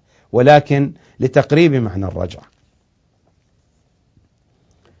الرجعة، ولكن لتقريب معنى الرجعة.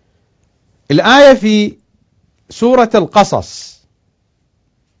 الآية في سورة القصص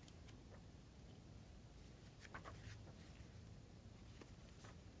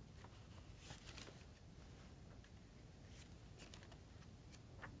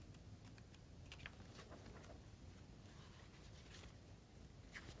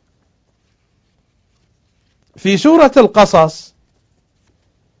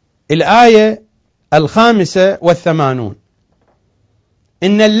الآية 85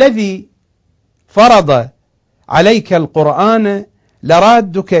 إن الذي فرض عليك القرآن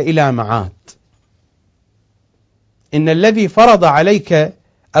لرادك إلى معاد. إن الذي فرض عليك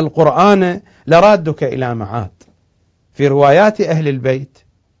القرآن لرادك إلى معاد. في روايات أهل البيت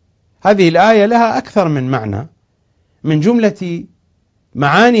هذه الآية لها أكثر من معنى. من جملة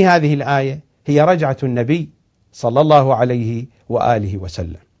معاني هذه الآية هي رجعة النبي صلى الله عليه وآله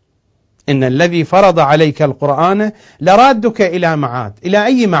وسلم. إن الذي فرض عليك القرآن لرادك إلى معاد. إلى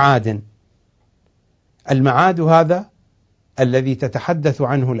أي معاد؟ المعاد هذا الذي تتحدث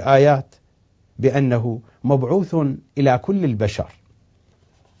عنه الآيات بأنه مبعوث إلى كل البشر.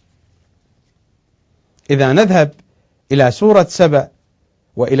 إذا نذهب إلى سورة سبأ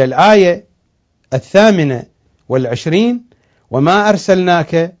وإلى الآية 28 وما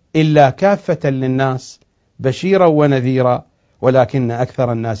أرسلناك إلا كافة للناس بشيرا ونذيرا ولكن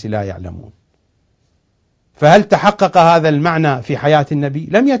أكثر الناس لا يعلمون. فهل تحقق هذا المعنى في حياة النبي؟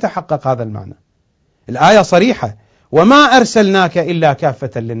 لم يتحقق هذا المعنى. الآية صريحة وما أرسلناك إلا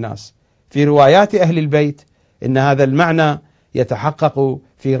كافة للناس. في روايات أهل البيت إن هذا المعنى يتحقق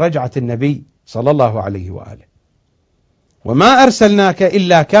في رجعة النبي صلى الله عليه وآله. وما أرسلناك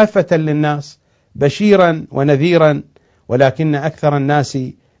إلا كافة للناس بشيرا ونذيرا ولكن أكثر الناس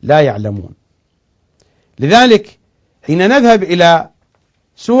لا يعلمون. لذلك حين نذهب إلى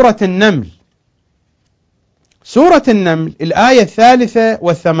سورة النمل، سورة النمل الآية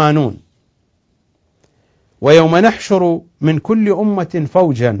 83 ويوم نحشر من كل أمة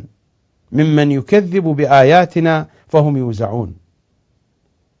فوجا ممن يكذب بآياتنا فهم يوزعون.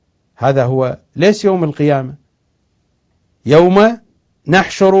 هذا هو ليس يوم القيامة. يوم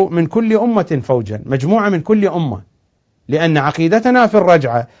نحشر من كل أمة فوجا، مجموعة من كل أمة، لأن عقيدتنا في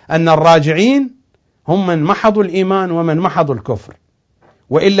الرجعة أن الراجعين هم من محضوا الإيمان ومن محضوا الكفر.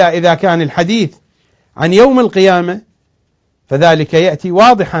 وإلا إذا كان الحديث عن يوم القيامة فذلك يأتي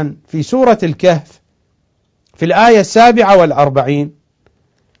واضحا في سورة الكهف في الآية 47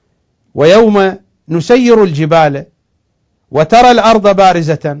 ويوم نسير الجبال وترى الأرض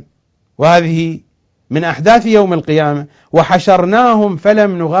بارزة، وهذه من أحداث يوم القيامة، وحشرناهم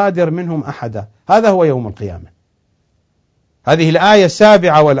فلم نغادر منهم أحدا. هذا هو يوم القيامة. هذه الآية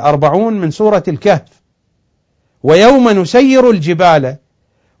 47 من سورة الكهف. ويوم نسير الجبال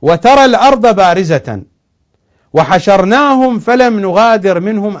وترى الأرض بارزة وحشرناهم فلم نغادر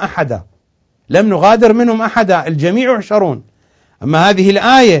منهم أحدا. لم نغادر منهم أحدا، الجميع يحشرون. أما هذه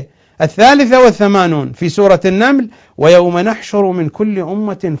الآية 83 في سورة النمل: ويوم نحشر من كل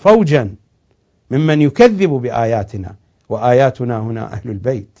أمة فوجا ممن يكذب بآياتنا وآياتنا هنا أهل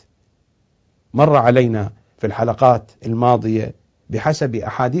البيت. مر علينا في الحلقات الماضية بحسب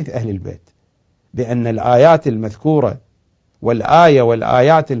أحاديث أهل البيت بأن الآيات المذكورة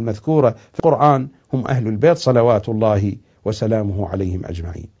والآيات المذكورة في القرآن هم أهل البيت صلوات الله وسلامه عليهم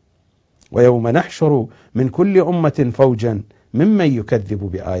أجمعين. ويوم نحشر من كل أمة فوجا ممن يكذب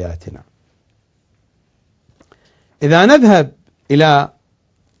بآياتنا. إذا نذهب إلى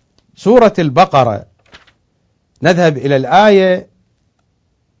سورة البقرة نذهب إلى الآية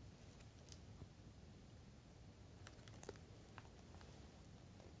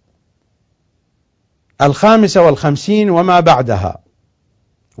 55 وما بعدها: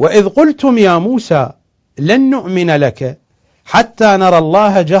 وإذ قلتم يا موسى لن نؤمن لك حتى نرى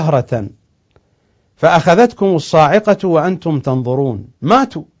الله جهرة فأخذتكم الصاعقة وأنتم تنظرون.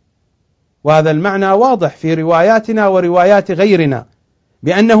 ماتوا، وهذا المعنى واضح في رواياتنا وروايات غيرنا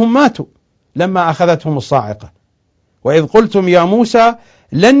بأنهم ماتوا لما أخذتهم الصاعقة. وإذ قلتم يا موسى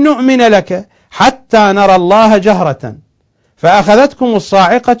لن نؤمن لك حتى نرى الله جهرة فأخذتكم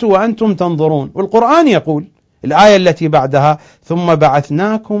الصاعقة وأنتم تنظرون. والقرآن يقول الآية التي بعدها: ثم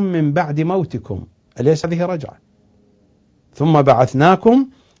بعثناكم من بعد موتكم. أليس هذه رجعة؟ ثم بعثناكم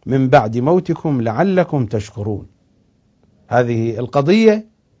من بعد موتكم لعلكم تشكرون. هذه القضية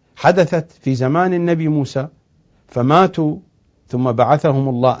حدثت في زمان النبي موسى فماتوا ثم بعثهم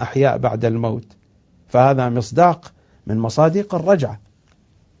الله أحياء بعد الموت، فهذا مصداق من مصادق الرجعة.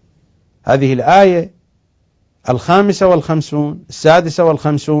 هذه الآية 55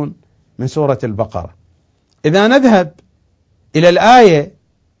 56 من سورة البقرة. إذا نذهب إلى الآية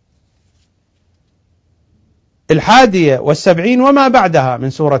 71 وما بعدها من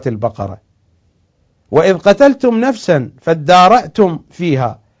سورة البقرة: وإذ قتلتم نفسا فادارأتم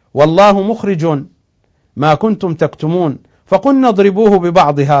فيها والله مخرج ما كنتم تكتمون فقلنا اضربوه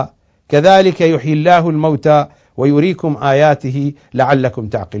ببعضها كذلك يحيي الله الموتى ويريكم آياته لعلكم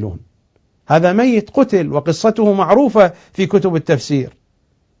تعقلون. هذا ميت قتل وقصته معروفة في كتب التفسير،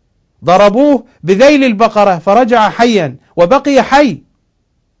 ضربوه بذيل البقرة فرجع حيا وبقي حي.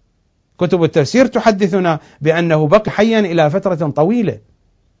 كتب التفسير تحدثنا بأنه بقي حيا إلى فترة طويلة،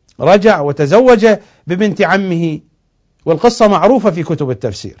 رجع وتزوج ببنت عمه، والقصة معروفة في كتب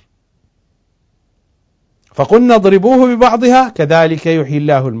التفسير. فقلنا اضربوه ببعضها كذلك يحيي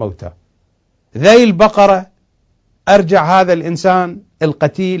الله الموتى. ذيل بقرة أرجع هذا الإنسان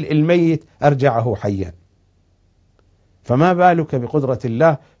القتيل الميت أرجعه حيا، فما بالك بقدرة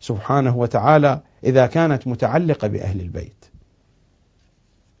الله سبحانه وتعالى إذا كانت متعلقة بأهل البيت.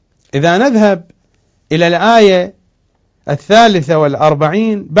 إذا نذهب إلى الآية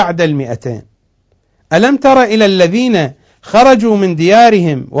 43 بعد 200: ألم تر إلى الذين خرجوا من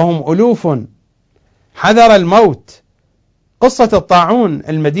ديارهم وهم ألوف حذر الموت. قصة الطاعون،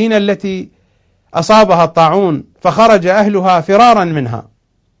 المدينة التي أصابها الطاعون فخرج أهلها فرارا منها.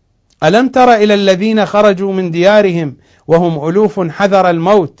 ألم تر إلى الذين خرجوا من ديارهم وهم ألوف حذر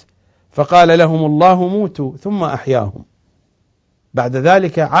الموت فقال لهم الله موتوا ثم أحياهم. بعد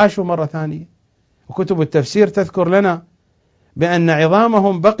ذلك عاشوا مرة ثانية. وكتب التفسير تذكر لنا بأن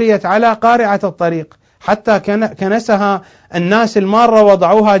عظامهم بقيت على قارعة الطريق حتى كنسها الناس المارة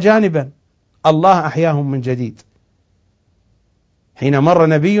وضعوها جانبا. الله أحياهم من جديد حين مر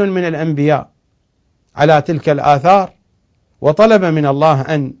نبي من الأنبياء على تلك الآثار وطلب من الله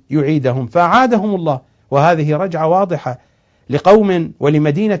أن يعيدهم فأعادهم الله. وهذه رجعة واضحة لقوم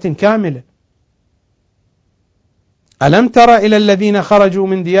ولمدينة كاملة. ألم تر إلى الذين خرجوا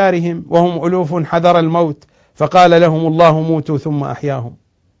من ديارهم وهم ألوف حذر الموت فقال لهم الله موتوا ثم أحياهم.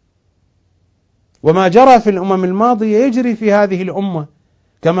 وما جرى في الأمم الماضية يجري في هذه الأمة،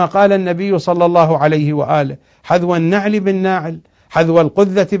 كما قال النبي صلى الله عليه وآله: حذو النعل بالناعل، حذو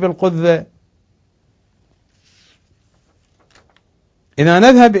القذة بالقذة. إذا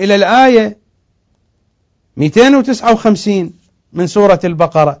نذهب إلى الآية 259 من سورة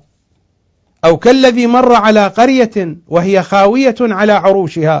البقرة: أو كالذي مر على قرية وهي خاوية على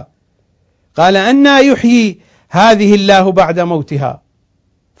عروشها قال أنى يحيي هذه الله بعد موتها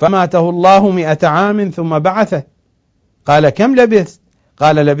فماته الله 100 عام ثم بعثه قال كم لبثت؟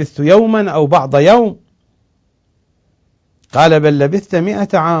 قال لبثت يوما أو بعض يوم قال بل لبثت 100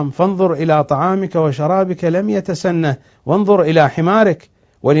 عام فانظر إلى طعامك وشرابك لم يتسنه وانظر إلى حمارك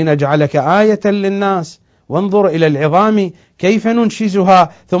ولنجعلك آية للناس وانظر إلى العظام كيف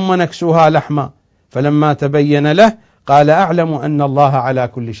ننشزها ثم نكسوها لحما فلما تبين له قال أعلم أن الله على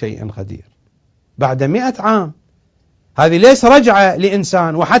كل شيء قدير. بعد 100 عام. هذه ليس رجعة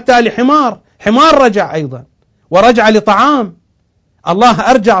لإنسان، وحتى لحمار، حمار رجع أيضا، ورجع لطعام.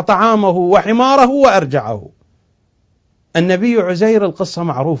 الله أرجع طعامه وحماره وأرجعه. النبي عزير القصة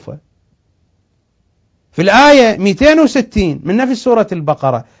معروفة في الآية 260 من نفس سورة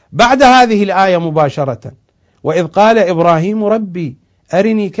البقرة بعد هذه الآية مباشرة: وإذ قال إبراهيم ربي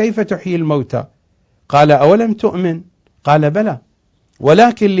أرني كيف تحيي الموتى قال أولم تؤمن قال بلى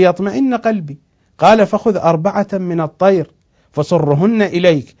ولكن ليطمئن قلبي قال فخذ 4 من الطير فصرهن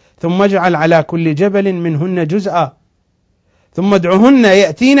إليك ثم اجعل على كل جبل منهن جزءا ثم ادعهن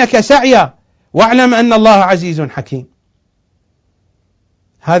يأتينك سعيا واعلم أن الله عزيز حكيم.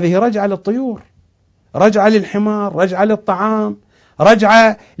 هذه رجعة للطيور، رجعة للحمار، رجعة للطعام،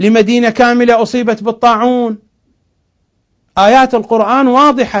 رجعة لمدينة كاملة أصيبت بالطاعون. آيات القرآن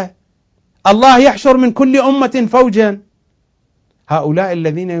واضحة. الله يحشر من كل أمة فوجا. هؤلاء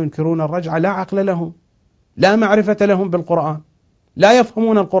الذين ينكرون الرجعة لا عقل لهم، لا معرفة لهم بالقرآن، لا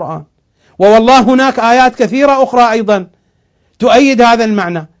يفهمون القرآن. والله هناك آيات كثيرة أخرى أيضا تؤيد هذا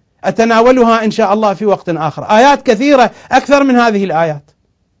المعنى، أتناولها إن شاء الله في وقت آخر. آيات كثيرة أكثر من هذه الآيات.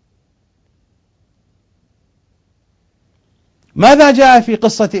 ماذا جاء في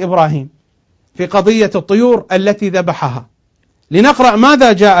قصة إبراهيم في قضية الطيور التي ذبحها؟ لنقرأ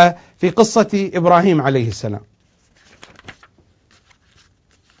ماذا جاء في قصة إبراهيم عليه السلام.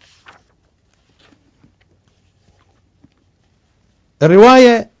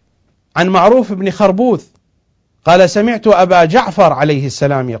 الرواية عن معروف بن خربوث قال: سمعت أبا جعفر عليه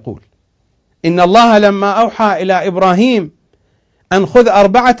السلام يقول: إن الله لما أوحى إلى إبراهيم أن خذ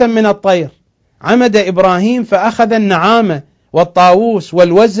 4 من الطير عمد إبراهيم فأخذ النعامة والطاووس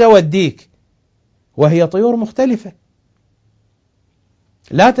والوز والديك، وهي طيور مختلفة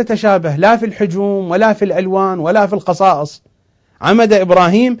لا تتشابه لا في الحجوم ولا في الألوان ولا في الخصائص. عمد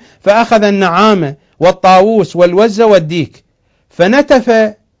إبراهيم فأخذ النعامة والطاووس والوز والديك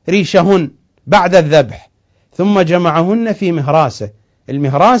فنتف ريشهن بعد الذبح ثم جمعهن في مهراسة.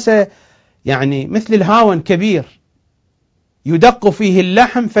 المهراسة يعني مثل الهاون كبير يدق فيه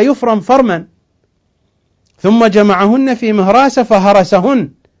اللحم فيفرم فرما، ثم جمعهن في مهراسة فهرسهن.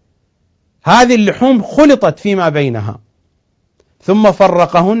 هذه اللحوم خلطت فيما بينها، ثم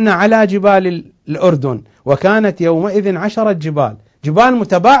فرقهن على جبال الأردن، وكانت يومئذ 10 جبال، جبال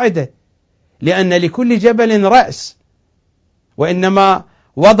متباعدة لأن لكل جبل رأس، وإنما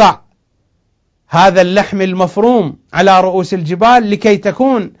وضع هذا اللحم المفروم على رؤوس الجبال لكي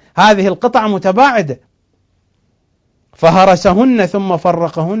تكون هذه القطع متباعدة. فهرسهن ثم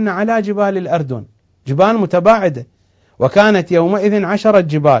فرقهن على جبال الأردن، جبال متباعدة، وكانت يومئذ 10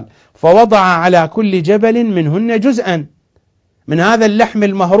 جبال، فوضع على كل جبل منهن جزءا من هذا اللحم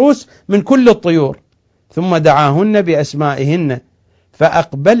المهروس من كل الطيور، ثم دعاهن بأسمائهن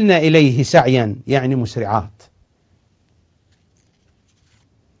فأقبلن إليه سعيا يعني مسرعات.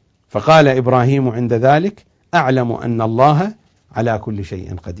 فقال إبراهيم عند ذلك: أعلم أن الله على كل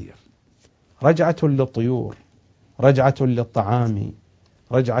شيء قدير. رجعة للطيور، رجعة للطعام،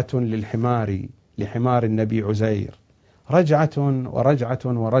 رجعة للحمار لحمار النبي عزير، رجعة ورجعة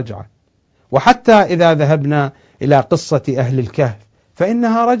ورجعة. وحتى إذا ذهبنا إلى قصة أهل الكهف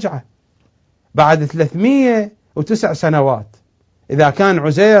فإنها رجعة بعد 309 سنوات. إذا كان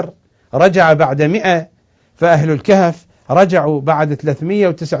عزير رجع بعد 100، فأهل الكهف رجعوا بعد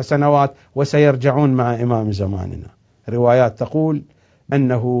 309 سنوات وسيرجعون مع إمام زماننا. روايات تقول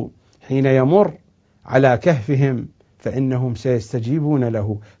أنه حين يمر على كهفهم فإنهم سيستجيبون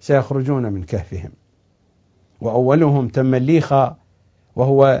له، سيخرجون من كهفهم، وأولهم تمليخا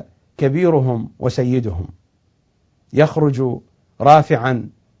وهو كبيرهم وسيدهم، يخرج رافعا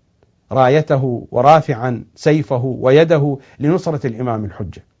رايته ورافعا سيفه ويده لنصرة الإمام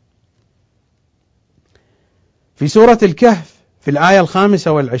الحجة. في سورة الكهف في الآية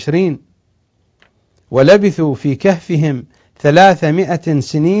 25: ولبثوا في كهفهم 300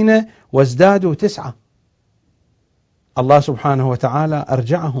 سنين وازدادوا 9. الله سبحانه وتعالى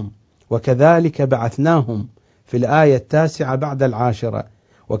أرجعهم: وكذلك بعثناهم في الآية 9 بعد 10: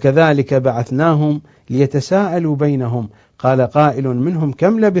 وكذلك بعثناهم ليتساءلوا بينهم قال قائل منهم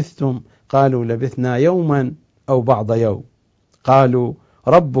كم لبثتم قالوا لبثنا يوما أو بعض يوم قالوا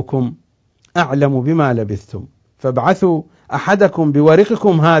ربكم أعلم بما لبثتم فابعثوا أحدكم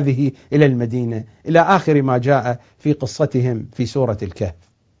بورقكم هذه إلى المدينة، إلى آخر ما جاء في قصتهم في سورة الكهف.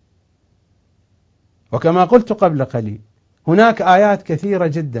 وكما قلت قبل قليل هناك آيات كثيرة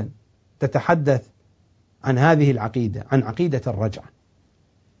جدا تتحدث عن هذه العقيدة، عن عقيدة الرجعة.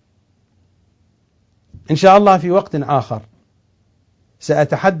 إن شاء الله في وقت آخر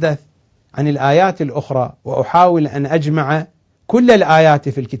سأتحدث عن الآيات الأخرى وأحاول أن أجمع كل الآيات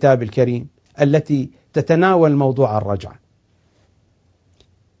في الكتاب الكريم التي تتناول موضوع الرجعة.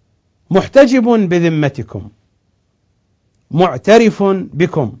 محتجب بذمتكم معترف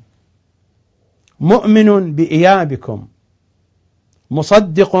بكم، مؤمن بإيابكم،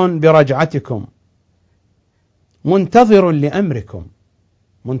 مصدق برجعتكم، منتظر لأمركم،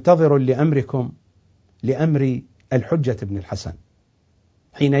 منتظر لأمركم، لأمر الحجة بن الحسن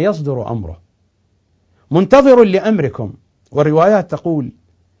حين يصدر أمره، منتظر لأمركم. والروايات تقول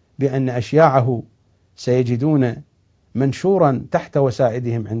بأن أشياعه سيجدون منشورا تحت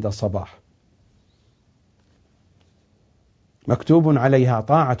وسائدهم عند الصباح مكتوب عليها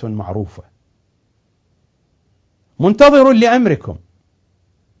طاعة معروفة. منتظر لأمركم،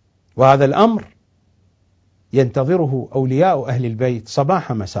 وهذا الأمر ينتظره أولياء أهل البيت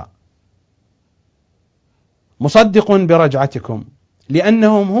صباح مساء. مصدق برجعتكم،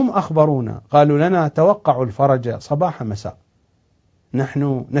 لأنهم هم أخبرونا، قالوا لنا توقعوا الفرج صباح مساء،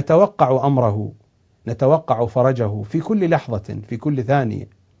 نحن نتوقع أمره، نتوقع فرجه في كل لحظة، في كل ثانية.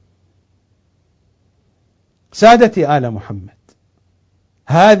 سادتي آل محمد،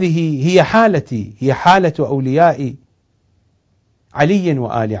 هذه هي حالتي، هي حالة أولياء علي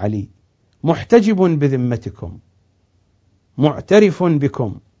وآل علي. محتجب بذمتكم، معترف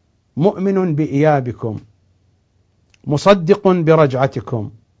بكم، مؤمن بإيابكم، مصدق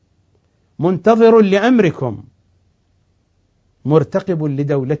برجعتكم، منتظر لأمركم، مرتقب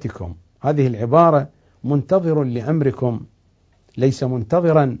لدولتكم. هذه العبارة منتظر لأمركم ليس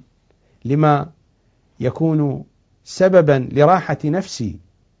منتظرا لما يكون سببا لراحة نفسي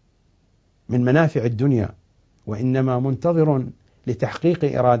من منافع الدنيا، وإنما منتظر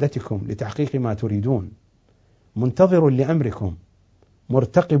لتحقيق إرادتكم، لتحقيق ما تريدون. منتظر لأمركم،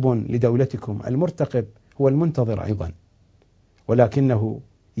 مرتقب لدولتكم. المرتقب هو المنتظر أيضا، ولكنه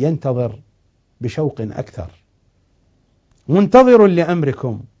ينتظر بشوق أكثر. منتظر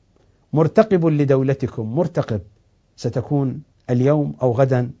لأمركم، مرتقب لدولتكم. مرتقب ستكون اليوم أو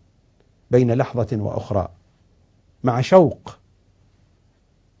غدا بين لحظة وأخرى مع شوق.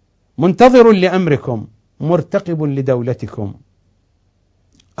 منتظر لأمركم، مرتقب لدولتكم،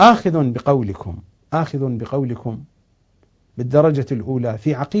 آخذ بقولكم، آخذ بقولكم بالدرجة الأولى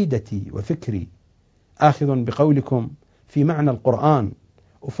في عقيدتي وفكري، آخذ بقولكم في معنى القرآن.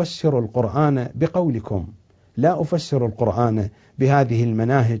 أفسر القرآن بقولكم، لا أفسر القرآن بهذه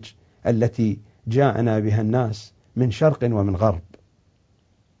المناهج التي جاءنا بها الناس من شرق ومن غرب.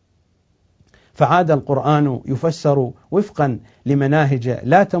 فعاد القرآن يفسر وفقا لمناهج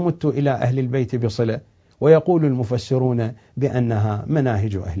لا تمت إلى أهل البيت بصلة، ويقول المفسرون بأنها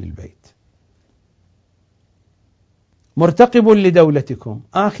مناهج أهل البيت. مرتقب لدولتكم،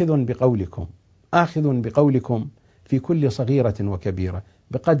 آخذ بقولكم، آخذ بقولكم في كل صغيرة وكبيرة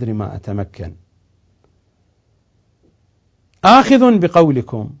بقدر ما أتمكن. آخذ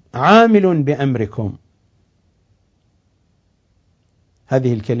بقولكم، عامل بأمركم.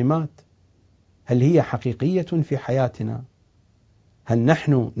 هذه الكلمات هل هي حقيقية في حياتنا؟ هل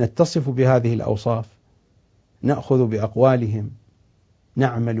نحن نتصف بهذه الأوصاف؟ نأخذ بأقوالهم،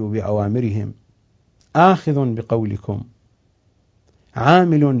 نعمل بأوامرهم. آخذ بقولكم،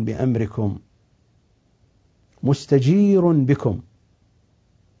 عامل بأمركم، مستجير بكم،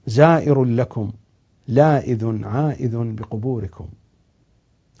 زائر لكم، لائذ عائذ بقبوركم.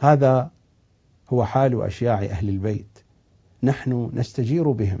 هذا هو حال أشياع أهل البيت، نحن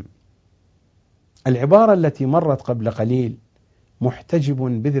نستجير بهم. العبارة التي مرت قبل قليل محتجب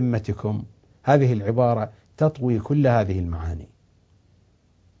بذمتكم، هذه العبارة تطوي كل هذه المعاني.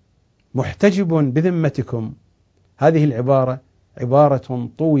 محتجب بذمتكم، هذه العبارة عبارة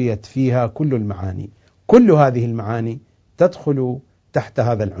طويت فيها كل المعاني، كل هذه المعاني تدخل تحت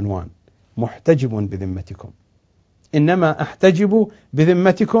هذا العنوان، محتجب بذمتكم. إنما أحتجب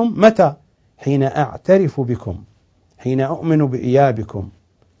بذمتكم متى؟ حين أعترف بكم، حين أؤمن بإيابكم،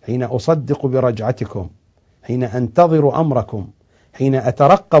 حين أصدق برجعتكم، حين أنتظر أمركم، حين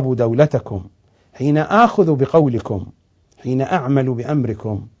أترقب دولتكم، حين آخذ بقولكم، حين أعمل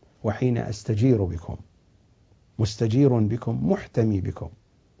بأمركم، وحين أستجير بكم. مستجير بكم، محتمي بكم.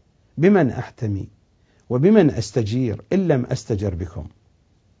 بمن أحتمي وبمن أستجير إن لم أستجر بكم؟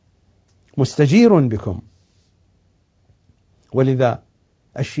 مستجير بكم. ولذا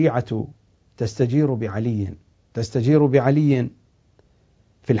الشيعة تستجير بعلي، تستجير بعلي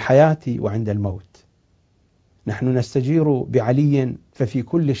في الحياة وعند الموت. نحن نستجير بعلي ففي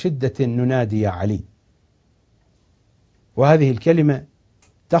كل شدة ننادي يا علي. وهذه الكلمة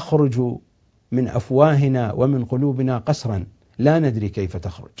تخرج من أفواهنا ومن قلوبنا قسرا، لا ندري كيف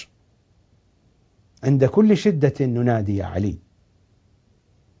تخرج. عند كل شدة ننادي يا علي،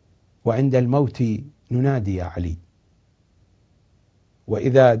 وعند الموت ننادي يا علي.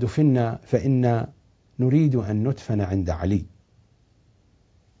 وإذا دفنا فإنا نريد أن ندفن عند علي،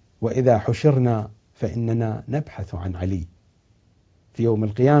 وإذا حشرنا فإننا نبحث عن علي. في يوم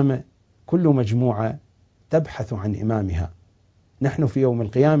القيامة كل مجموعة تبحث عن إمامها، نحن في يوم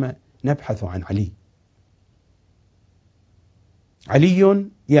القيامة نبحث عن علي. علي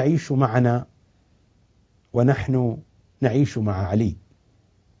يعيش معنا ونحن نعيش مع علي،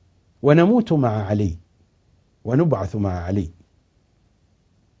 ونموت مع علي، ونبعث مع علي.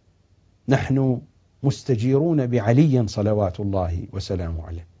 نحن مستجيرون بعلي صلوات الله وسلامه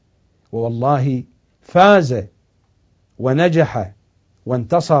عليه، والله فاز ونجح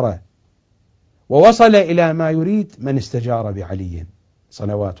وانتصر ووصل إلى ما يريد من استجار بعلي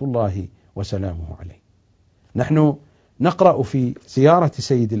صلوات الله وسلامه عليه. نحن نقرأ في زيارة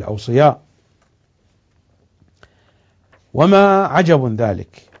سيد الأوصياء، وما عجب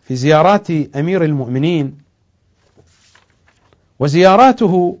ذلك في زيارات أمير المؤمنين،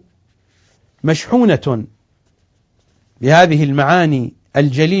 وزياراته مشحونة بهذه المعاني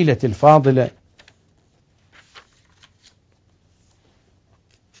الجليلة الفاضلة.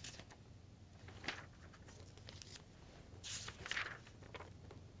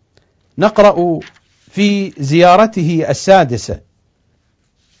 نقرأ في زيارته السادسة: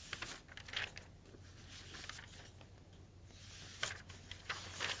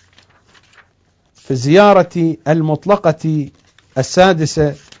 في الزيارة المطلقة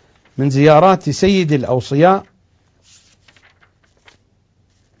السادسة من زيارات سيد الأوصياء: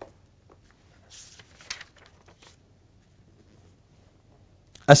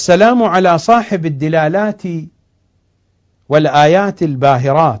 السلام على صاحب الدلالات والآيات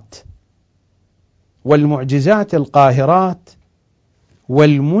الباهرات والمعجزات القاهرات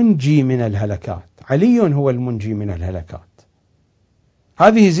والمنجي من الهلكات. علي هو المنجي من الهلكات.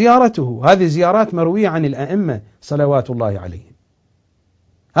 هذه زيارته، هذه زيارات مروية عن الأئمة صلوات الله عليهم.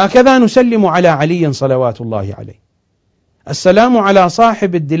 هكذا نسلم على علي صلوات الله عليه: السلام على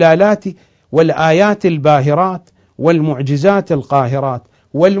صاحب الدلالات والآيات الباهرات والمعجزات القاهرات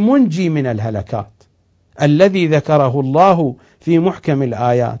والمنجي من الهلكات، الذي ذكره الله في محكم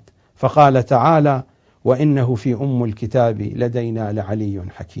الآيات فقال تعالى: وإنه في أم الكتاب لدينا لعلي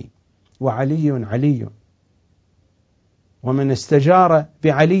حكيم. وعلي علي، ومن استجار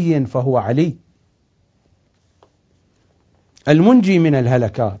بعلي فهو علي. المنجي من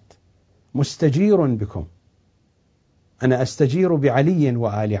الهلكات مستجير بكم، أنا أستجير بعلي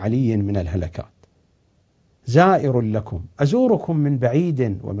وآل علي من الهلكات. زائر لكم، أزوركم من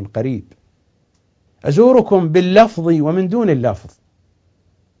بعيد ومن قريب، أزوركم باللفظ ومن دون اللفظ،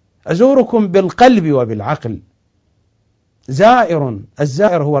 أزوركم بالقلب وبالعقل. زائر،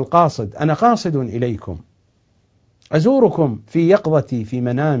 الزائر هو القاصد، أنا قاصد إليكم. أزوركم في يقظتي في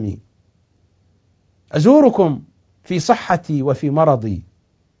منامي، أزوركم في صحتي وفي مرضي،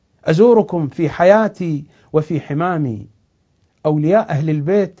 أزوركم في حياتي وفي حمامي. أولياء أهل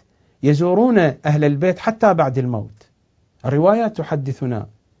البيت يزورون أهل البيت حتى بعد الموت. الروايات تحدثنا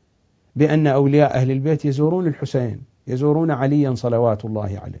بأن أولياء أهل البيت يزورون الحسين، يزورون عليا صلوات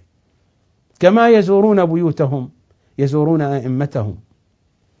الله عليه، كما يزورون بيوتهم، يزورون أئمتهم.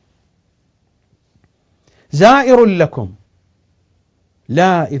 زائر لكم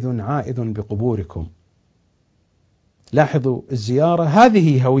لائذ عائذ بقبوركم. لاحظوا الزيارة،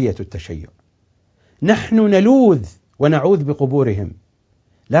 هذه هوية التشيع. نحن نلوذ ونعوذ بقبورهم،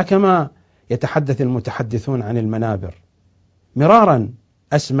 لا كما يتحدث المتحدثون عن المنابر. مرارا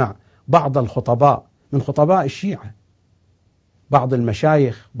أسمع بعض الخطباء من خطباء الشيعة، بعض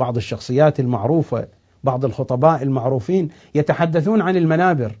المشايخ، بعض الشخصيات المعروفة، بعض الخطباء المعروفين يتحدثون عن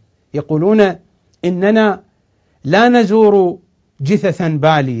المنابر، يقولون إننا لا نزور جثثا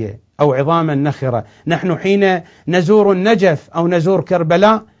بالية أو عظاما نخرة، نحن حين نزور النجف أو نزور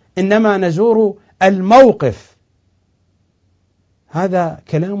كربلاء إنما نزور الموقف. هذا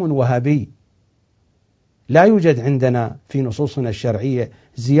كلام وهابي، لا يوجد عندنا في نصوصنا الشرعية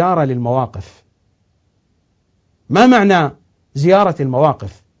زيارة للمواقف. ما معنى زيارة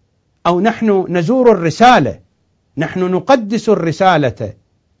المواقف؟ أو نحن نزور الرسالة، نحن نقدس الرسالة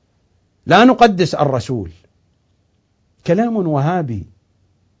لا نقدس الرسول. كلام وهابي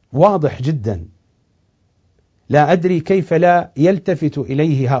واضح جدا، لا أدري كيف لا يلتفت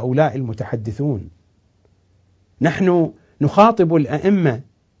إليه هؤلاء المتحدثون. نحن نخاطب الأئمة،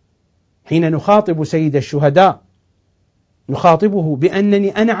 حين نخاطب سيد الشهداء نخاطبه بأنني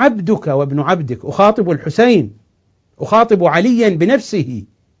أنا عبدك وابن عبدك، أخاطب الحسين، أخاطب عليا بنفسه.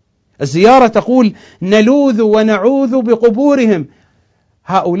 الزيارة تقول نلوذ ونعوذ بقبورهم.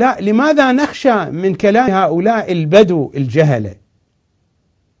 هؤلاء لماذا نخشى من كلام هؤلاء البدو الجهلة؟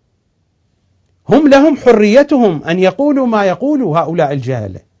 هم لهم حريتهم أن يقولوا ما يقولوا هؤلاء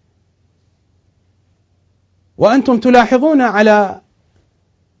الجهلة، وأنتم تلاحظون على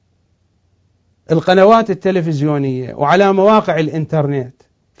القنوات التلفزيونية وعلى مواقع الإنترنت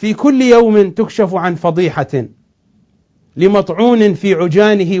في كل يوم تكشف عن فضيحة لمطعون في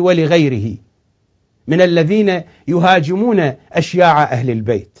عجانه ولغيره من الذين يهاجمون أشياع أهل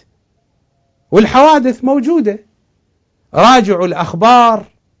البيت، والحوادث موجودة. راجعوا الأخبار،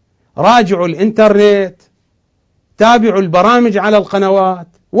 راجعوا الإنترنت، تابعوا البرامج على القنوات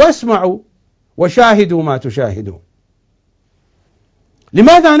واسمعوا وشاهدوا ما تشاهدون.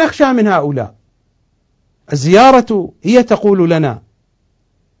 لماذا نخشى من هؤلاء؟ الزيارة هي تقول لنا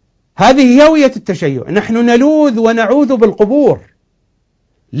هذه هوية التشيع، نحن نلوذ ونعوذ بالقبور،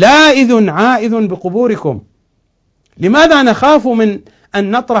 لائذ عائذ بقبوركم. لماذا نخاف من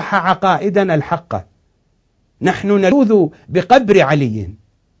أن نطرح عقائدنا الحقة؟ نحن نلوذ بقبر علي،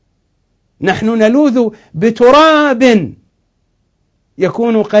 نحن نلوذ بتراب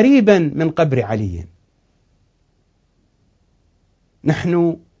يكون قريبا من قبر علي.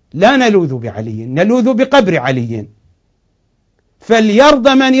 نحن لا نلوذ بعلي، نلوذ بقبر علي.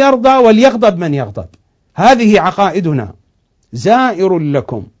 فليرضى من يرضى وليغضب من يغضب، هذه عقائدنا. زائر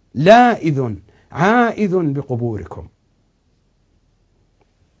لكم لائذ عائذ بقبوركم.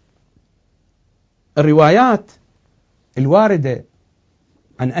 الروايات الواردة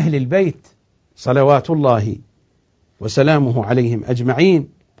عن أهل البيت صلوات الله وسلامه عليهم أجمعين،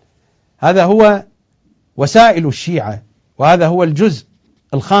 هذا هو وسائل الشيعة، وهذا هو الجزء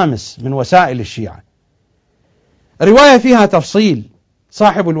الخامس من وسائل الشيعة. رواية فيها تفصيل،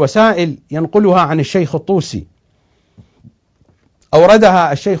 صاحب الوسائل ينقلها عن الشيخ الطوسي،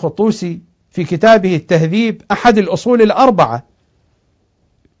 أوردها الشيخ الطوسي في كتابه التهذيب، أحد الأصول الأربعة.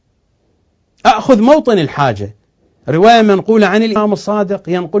 أخذ موطن الحاجة، رواية منقولة عن الإمام الصادق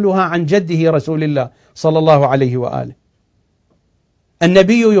ينقلها عن جده رسول الله صلى الله عليه وآله.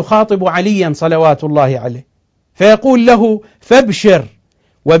 النبي يخاطب عليا صلوات الله عليه فيقول له: فابشر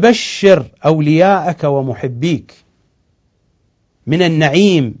وبشر أولياءك ومحبيك من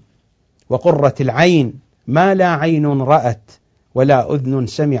النعيم وقرة العين ما لا عين رأت ولا أذن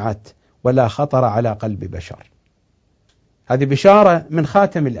سمعت ولا خطر على قلب بشر. هذه بشارة من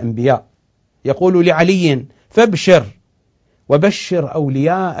خاتم الأنبياء، يقول لعلي: فابشر وبشر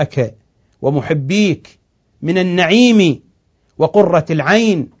أولياءك ومحبيك من النعيم وقرة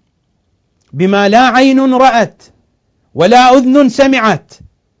العين بما لا عين رأت ولا أذن سمعت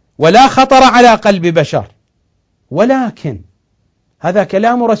ولا خطر على قلب بشر. ولكن هذا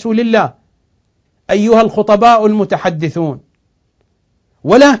كلام رسول الله أيها الخطباء المتحدثون،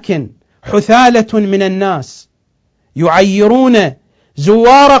 ولكن حثالة من الناس يعيرون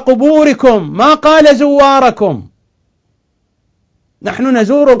زوار قبوركم، ما قال زواركم. نحن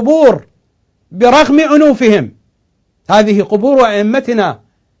نزور القبور برغم أنوفهم، هذه قبور أئمتنا،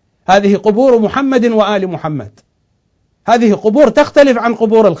 هذه قبور محمد وآل محمد، هذه قبور تختلف عن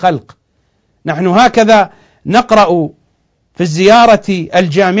قبور الخلق. نحن هكذا نقرأ في الزيارة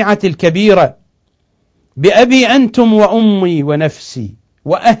الجامعة الكبيرة: بأبي أنتم وأمي ونفسي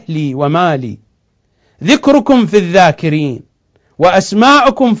وأهلي ومالي، ذكركم في الذاكرين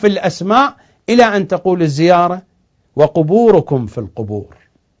وأسماعكم في الأسماء، إلى أن تقول الزيارة: وقبوركم في القبور،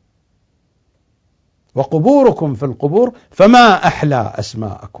 وقبوركم في القبور، فما أحلى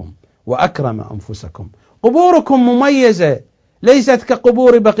أسماءكم وأكرم أنفسكم. قبوركم مميزة، ليست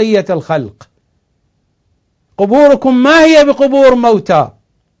كقبور بقية الخلق. قبوركم ما هي بقبور موتى.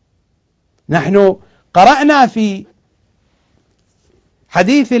 نحن قرأنا في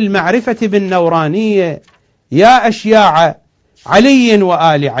حديث المعرفة بالنورانية: يا أشياع علي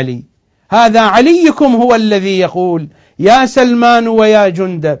وآل علي، هذا عليكم هو الذي يقول: يا سلمان ويا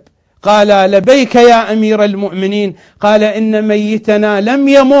جندب، قال: لبيك يا أمير المؤمنين، قال: إن ميتنا لم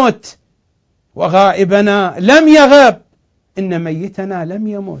يموت وغائبنا لم يغب، إن ميتنا لم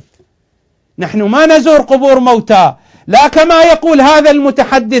يموت. نحن ما نزور قبور موتى، لا كما يقول هذا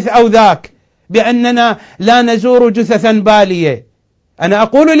المتحدث أو ذاك بأننا لا نزور جثثا بالية. أنا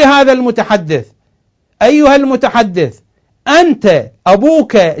أقول لهذا المتحدث: أيها المتحدث، أنت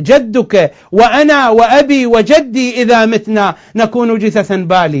أبوك جدك وأنا وأبي وجدي إذا متنا نكون جثثا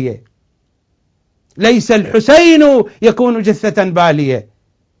بالية، ليس الحسين يكون جثة بالية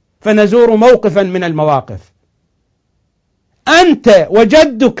فنزور موقفا من المواقف. أنت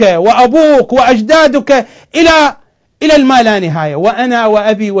وجدك وأبوك وأجدادك إلى الما لا نهاية، وأنا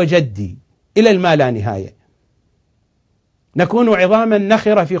وأبي وجدي إلى الما لا نهاية، نكون عظاما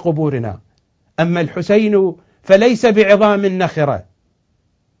نخرة في قبورنا. أما الحسين فليس بعظام نخرة،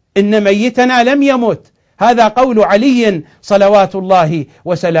 إن ميتنا لم يمت. هذا قول علي صلوات الله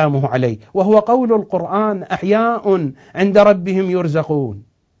وسلامه عليه، وهو قول القرآن: أحياء عند ربهم يرزقون.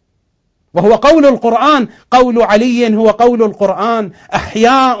 وهو قول القرآن، قول علي هو قول القرآن: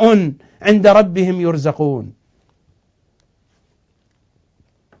 أحياء عند ربهم يرزقون.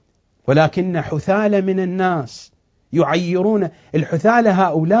 ولكن حثالة من الناس يعيرون، الحثالة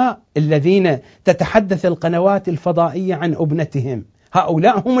هؤلاء الذين تتحدث القنوات الفضائية عن ابنتهم،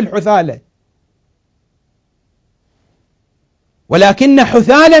 هؤلاء هم الحثالة. ولكن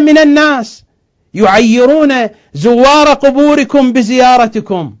حثالة من الناس يعيرون زوار قبوركم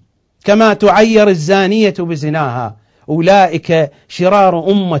بزيارتكم كما تعير الزانية بزناها، أولئك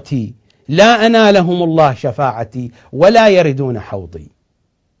شرار أمتي لا أنالهم الله شفاعتي ولا يردون حوضي.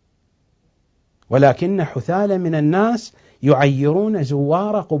 ولكن حثالة من الناس يعيرون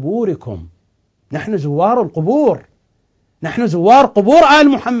زوار قبوركم. نحن زوار القبور، نحن زوار قبور آل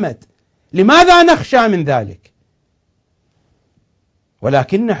محمد، لماذا نخشى من ذلك؟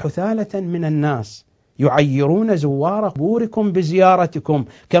 ولكن حثالة من الناس يعيرون زوار قبوركم بزيارتكم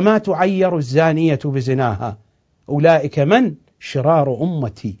كما تعير الزانية بزناها، أولئك من؟ شرار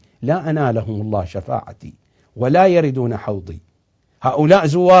أمتي لا أنالهم الله شفاعتي ولا يردون حوضي. هؤلاء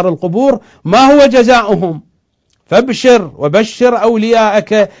زوار القبور ما هو جزاؤهم؟ فابشر وبشر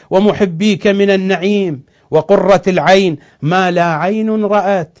أولياءك ومحبيك من النعيم وقرة العين ما لا عين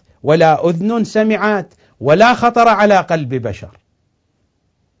رأت ولا أذن سمعت ولا خطر على قلب بشر.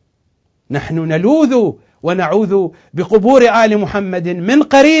 نحن نلوذ ونعوذ بقبور آل محمد من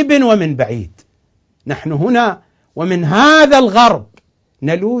قريب ومن بعيد. نحن هنا ومن هذا الغرب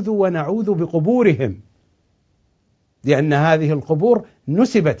نلوذ ونعوذ بقبورهم، لأن هذه القبور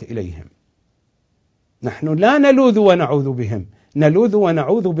نسبت إليهم. نحن لا نلوذ ونعوذ بهم، نلوذ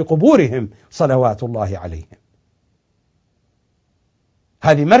ونعوذ بقبورهم صلوات الله عليهم.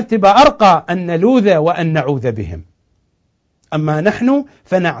 هذه مرتبة أرقى أن نلوذ وأن نعوذ بهم. أما نحن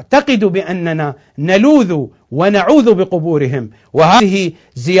فنعتقد بأننا نلوذ ونعوذ بقبورهم، وهذه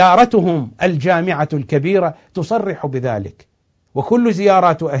زيارتهم الجامعة الكبيرة تصرح بذلك، وكل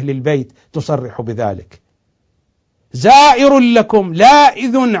زيارات أهل البيت تصرح بذلك. زائر لكم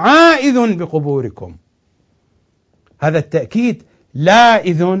لائذ عائذ بقبوركم، هذا التأكيد،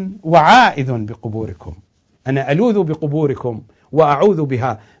 لائذ وعائذ بقبوركم. أنا ألوذ بقبوركم وأعوذ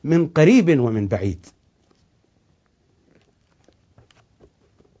بها من قريب ومن بعيد.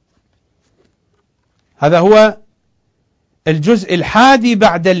 هذا هو الجزء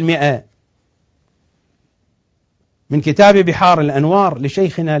 11 من كتاب بحار الأنوار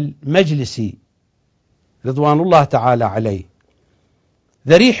لشيخنا المجلسي رضوان الله تعالى عليه.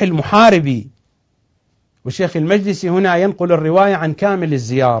 ذريح المحاربي، والشيخ المجلسي هنا ينقل الرواية عن كامل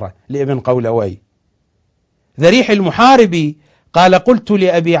الزيارة لابن قولوي. ذريح المحاربي قال: قلت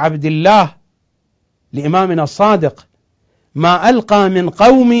لأبي عبد الله لإمامنا الصادق: ما ألقى من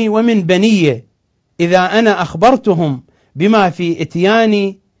قومي ومن بني إذا أنا أخبرتهم بما في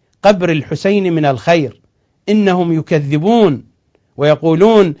إتيان قبر الحسين من الخير، إنهم يكذبون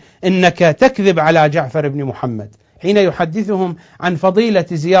ويقولون إنك تكذب على جعفر بن محمد، حين يحدثهم عن فضيلة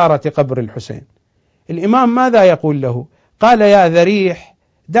زيارة قبر الحسين. الإمام ماذا يقول له؟ قال: يا ذريح،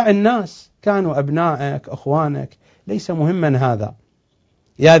 دع الناس، كانوا أبنائك أخوانك، ليس مهما هذا.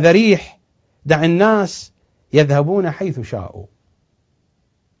 يا ذريح، دع الناس يذهبون حيث شاءوا.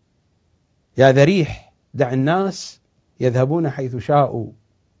 يا ذريح، دع الناس يذهبون حيث شاءوا،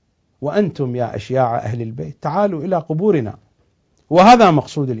 وأنتم يا أشياع أهل البيت تعالوا إلى قبورنا. وهذا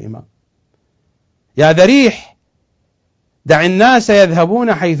مقصود الإمام. يا ذريح، دع الناس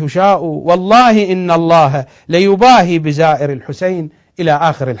يذهبون حيث شاءوا، والله إن الله ليباهي بزائر الحسين، إلى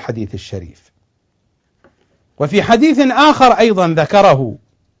آخر الحديث الشريف. وفي حديث آخر أيضا ذكره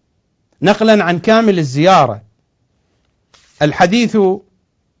نقلا عن كامل الزيارة، الحديث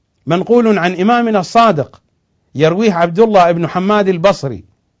منقول عن إمامنا الصادق يرويه عبد الله بن حماد البصري.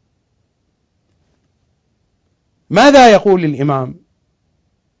 ماذا يقول الإمام؟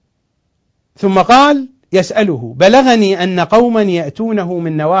 ثم قال يسأله: بلغني أن قوما يأتونه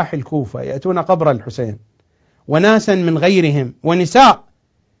من نواحي الكوفة، يأتون قبر الحسين، وناسا من غيرهم، ونساء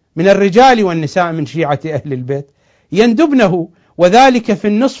من الرجال والنساء من شيعة أهل البيت، يندبنه، وذلك في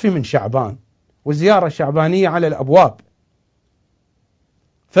النصف من شعبان، والزيارة الشعبانية على الأبواب.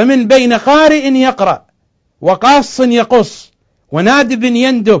 فمن بين قارئ يقرأ وقاص يقص ونادب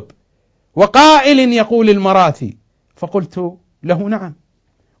يندب وقائل يقول المراثي. فقلت له: نعم.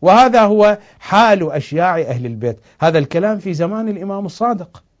 وهذا هو حال أشياع أهل البيت. هذا الكلام في زمان الإمام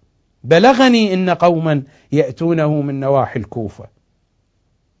الصادق. بلغني إن قوما يأتونه من نواحي الكوفة،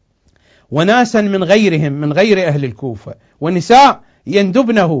 وناسا من غيرهم من غير أهل الكوفة، ونساء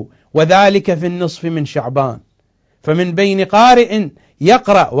يندبنه، وذلك في النصف من شعبان. فمن بين قارئ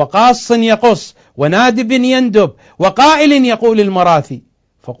يقرأ وقاص يقص ونادب يندب وقائل يقول المراثي.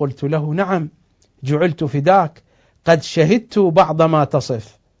 فقلت له: نعم، جعلت فداك، قد شهدت بعض ما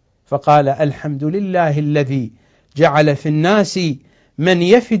تصف، فقال: الحمد لله الذي جعل في الناس من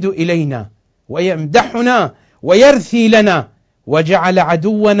يفد إلينا ويمدحنا ويرثي لنا، وجعل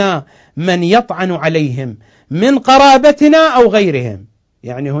عدونا من يطعن عليهم من قرابتنا أو غيرهم.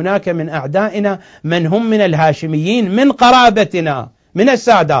 يعني هناك من أعدائنا من هم من الهاشميين من قرابتنا من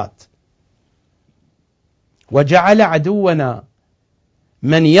السادات، وجعل عدونا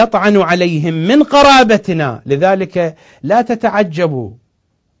من يطعن عليهم من قرابتنا. لذلك لا تتعجبوا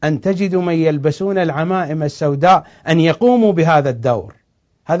أن تجدوا من يلبسون العمائم السوداء أن يقوموا بهذا الدور،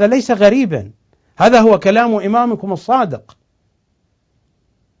 هذا ليس غريبا، هذا هو كلام إمامكم الصادق.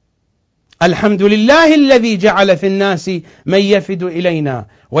 الحمد لله الذي جعل في الناس من يفد إلينا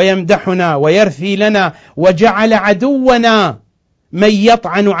ويمدحنا ويرثي لنا، وجعل عدونا من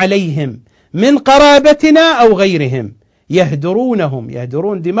يطعن عليهم من قرابتنا أو غيرهم،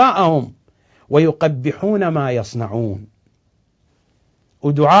 يهدرون دماءهم ويقبحون ما يصنعون.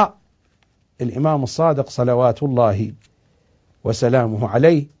 ودعاء الإمام الصادق صلوات الله وسلامه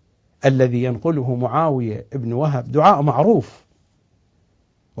عليه الذي ينقله معاوية ابن وهب دعاء معروف،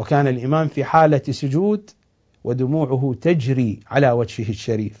 وكان الإمام في حالة سجود ودموعه تجري على وجهه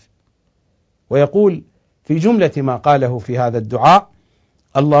الشريف، ويقول في جملة ما قاله في هذا الدعاء: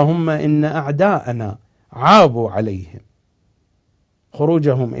 اللهم إن أعداءنا عابوا عليهم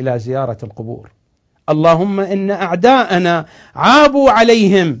خروجهم إلى زيارة القبور، اللهم إن أعداءنا عابوا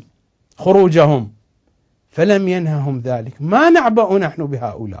عليهم خروجهم فلم ينههم ذلك، ما نعبأ نحن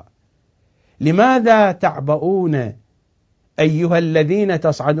بهؤلاء؟ لماذا تعبؤون أيها الذين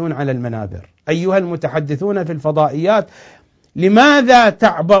تصعدون على المنابر، أيها المتحدثون في الفضائيات، لماذا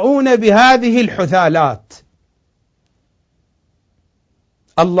تعبؤون بهذه الحثالات؟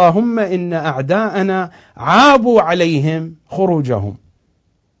 اللهم إن أعداءنا عابوا عليهم خروجهم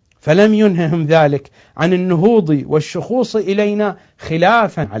فلم ينههم ذلك عن النهوض والشخوص إلينا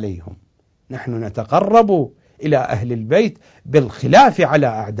خلافا عليهم. نحن نتقرب إلى أهل البيت بالخلاف على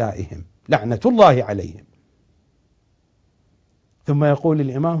أعدائهم لعنة الله عليهم. ثم يقول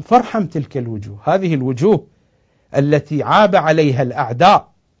الإمام: فارحم تلك الوجوه، هذه الوجوه التي عاب عليها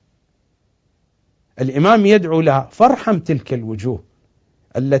الأعداء، الإمام يدعو لها: فارحم تلك الوجوه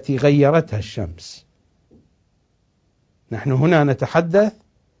التي غيرتها الشمس. نحن هنا نتحدث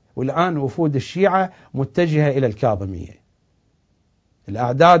والآن وفود الشيعة متجهة إلى الكاظمية،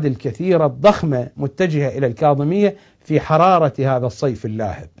 الأعداد الكثيرة الضخمة متجهة إلى الكاظمية في حرارة هذا الصيف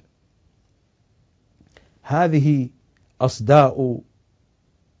اللاهب. هذه أصداء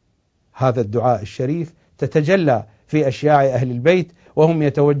هذا الدعاء الشريف تتجلى في أشياع أهل البيت وهم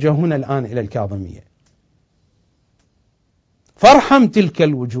يتوجهون الآن إلى الكاظمية. فارحم تلك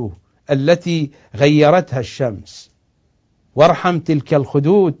الوجوه التي غيرتها الشمس، وارحم تلك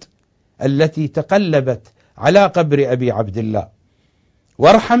الخدود التي تقلبت على قبر أبي عبد الله،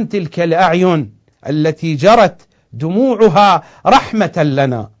 وارحم تلك الأعين التي جرت دموعها رحمة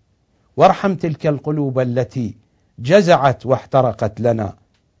لنا، وارحم تلك القلوب التي جزعت واحترقت لنا،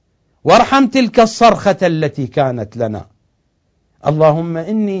 وارحم تلك الصرخة التي كانت لنا. اللهم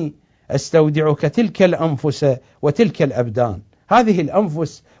إني أستودعك تلك الأنفس وتلك الأبدان، هذه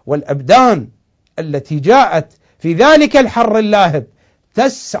الأنفس والأبدان التي جاءت في ذلك الحر اللاهب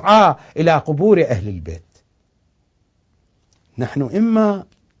تسعى إلى قبور أهل البيت. نحن إما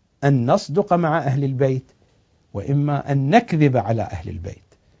أن نصدق مع أهل البيت وإما أن نكذب على أهل البيت.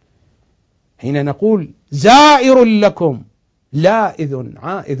 حين نقول زائر لكم لائذ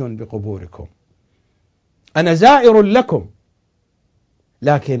عائذ بقبوركم، أنا زائر لكم،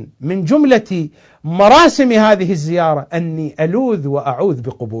 لكن من جملة مراسم هذه الزيارة أني ألوذ وأعوذ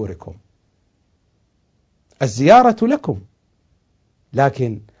بقبوركم. الزيارة لكم،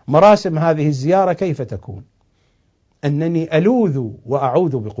 لكن مراسم هذه الزيارة كيف تكون؟ أنني ألوذ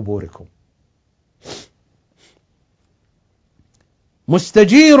وأعوذ بقبوركم،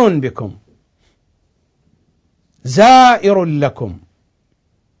 مستجير بكم، زائر لكم،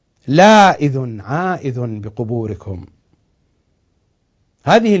 لائذ عائذ بقبوركم.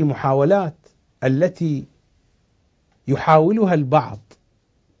 هذه المحاولات التي يحاولها البعض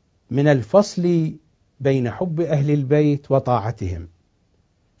من الفصل بين حب أهل البيت وطاعتهم،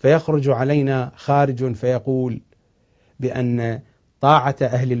 فيخرج علينا خارج فيقول بأن طاعة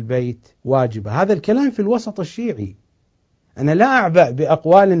أهل البيت واجبة. هذا الكلام في الوسط الشيعي، أنا لا أعبأ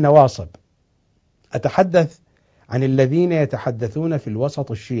بأقوال النواصب، أتحدث عن الذين يتحدثون في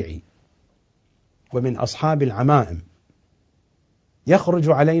الوسط الشيعي ومن أصحاب العمائم. يخرج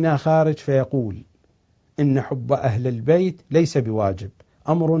علينا خارج فيقول إن حب أهل البيت ليس بواجب،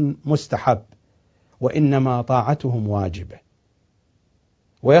 أمر مستحب، وإنما طاعتهم واجبة.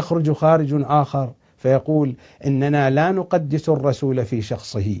 ويخرج خارج آخر فيقول إننا لا نقدس الرسول في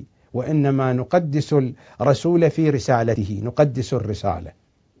شخصه، وإنما نقدس الرسول في رسالته، نقدس الرسالة.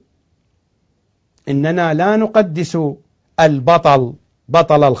 إننا لا نقدس البطل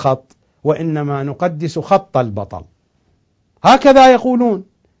بطل الخط، وإنما نقدس خط البطل. هكذا يقولون،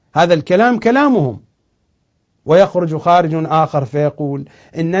 هذا الكلام كلامهم. ويخرج خارج آخر فيقول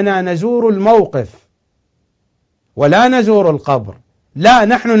إننا نزور الموقف ولا نزور القبر. لا،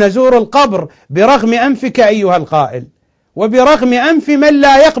 نحن نزور القبر برغم أنفك أيها القائل، وبرغم أنف من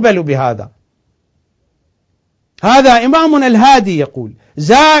لا يقبل بهذا. هذا إمامنا الهادي يقول: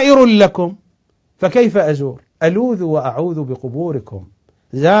 زائر لكم فكيف أزور؟ ألوذ وأعوذ بقبوركم،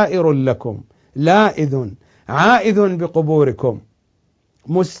 زائر لكم لائذ عائذ بقبوركم،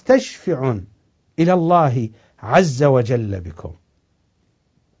 مستشفع إلى الله عز وجل بكم.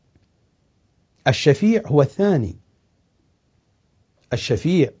 الشفيع هو الثاني.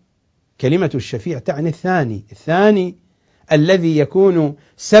 الشفيع، كلمة الشفيع تعني الثاني الذي يكون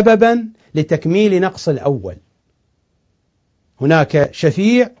سببا لتكميل نقص الأول. هناك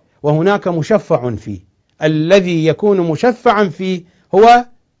شفيع وهناك مشفع فيه. الذي يكون مشفعا فيه هو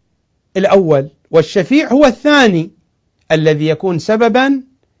الأول، والشفيع هو الثاني الذي يكون سببا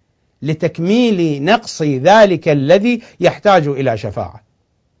لتكميل نقص ذلك الذي يحتاج إلى شفاعة.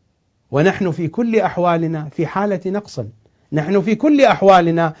 ونحن في كل أحوالنا في حالة نقص، نحن في كل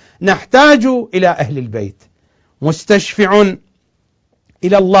أحوالنا نحتاج إلى أهل البيت. مستشفع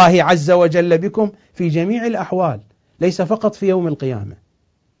إلى الله عز وجل بكم في جميع الأحوال، ليس فقط في يوم القيامة،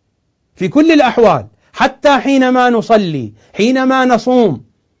 في كل الأحوال، حتى حينما نصلي، حينما نصوم،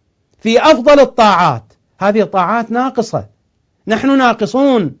 في أفضل الطاعات. هذه طاعات ناقصة، نحن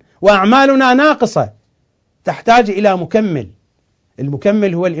ناقصون وأعمالنا ناقصة، تحتاج إلى مكمل.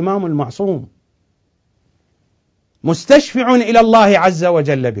 المكمل هو الإمام المعصوم. مستشفع إلى الله عز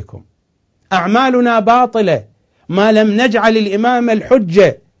وجل بكم. أعمالنا باطلة ما لم نجعل الإمام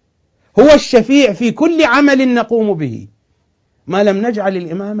الحجة هو الشفيع في كل عمل نقوم به، ما لم نجعل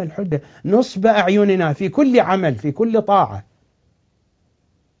الإمام الحجة نصب أعيننا في كل عمل، في كل طاعة.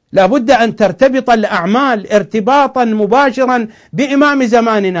 لا بد أن ترتبط الأعمال ارتباطا مباشرا بإمام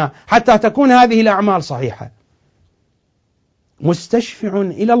زماننا حتى تكون هذه الأعمال صحيحة. مستشفع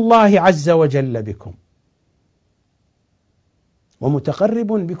إلى الله عز وجل بكم ومتقرب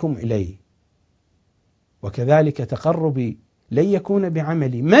بكم إليه، وكذلك تقربي لن يكون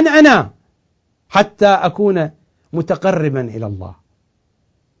بعملي. من أنا حتى أكون متقربا إلى الله؟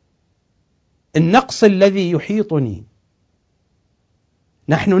 النقص الذي يحيطني.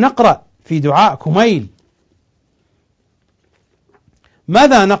 نحن نقرأ في دعاء كميل.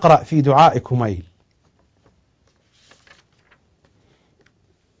 ماذا نقرأ في دعاء كميل؟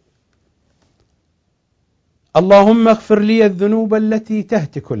 اللهم اغفر لي الذنوب التي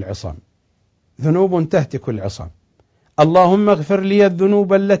تهتك العصم، ذنوب تهتك العصم. اللهم اغفر لي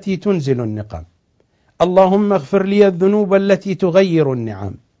الذنوب التي تنزل النقم. اللهم اغفر لي الذنوب التي تغير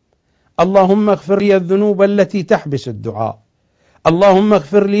النعم. اللهم اغفر لي الذنوب التي تحبس الدعاء. اللهم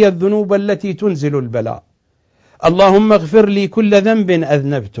اغفر لي الذنوب التي تنزل البلاء. اللهم اغفر لي كل ذنب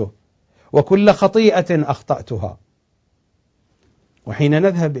أذنبته وكل خطيئة أخطأتها. وحين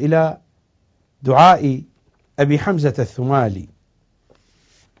نذهب إلى دعاء أبي حمزة الثمالي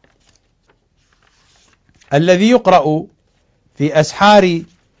الذي يقرأ في أسحار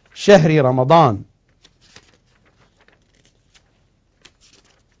شهر رمضان: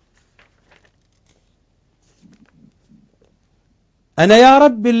 أنا يا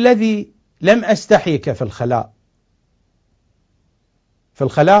رب الذي لم أستحيك في الخلاء. في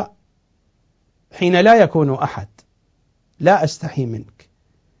الخلاء حين لا يكون أحد لا أستحي منك.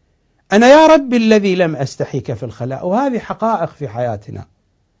 أنا يا رب الذي لم أستحيك في الخلاء، وهذه حقائق في حياتنا.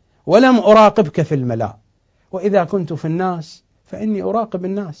 ولم أراقبك في الملاء، وإذا كنت في الناس فإني أراقب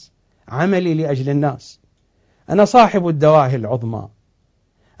الناس، عملي لأجل الناس. أنا صاحب الدواهي العظمى،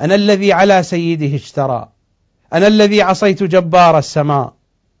 أنا الذي على سيده اشترى، أنا الذي عصيت جبار السماء،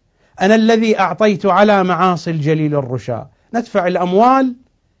 أنا الذي أعطيت على معاصي الجليل الرشا. ندفع الأموال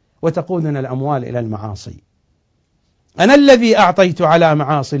وتقودنا الأموال إلى المعاصي. أنا الذي أعطيت على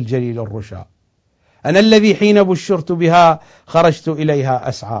معاصي الجليل الرشا، أنا الذي حين بشرت بها خرجت إليها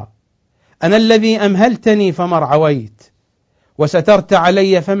أسعى. أنا الذي أمهلتني فما ارعويت، وسترت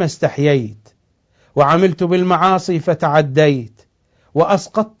علي فما استحييت، وعملت بالمعاصي فتعديت،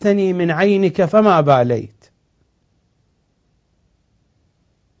 وأسقطتني من عينك فما باليت.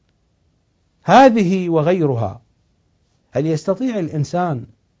 هذه وغيرها. هل يستطيع الإنسان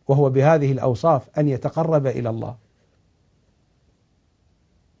وهو بهذه الأوصاف أن يتقرب إلى الله؟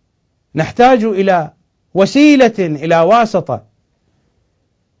 نحتاج إلى وسيلة، إلى واسطة.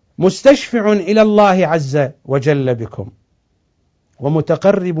 مستشفع إلى الله عز وجل بكم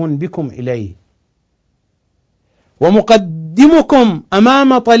ومتقرب بكم إليه، ومقدمكم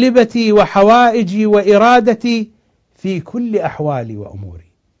أمام طلبتي وحوائجي وإرادتي في كل أحوالي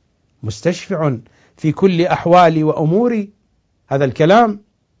وأموري. مستشفع في كل أحوالي وأموري، هذا الكلام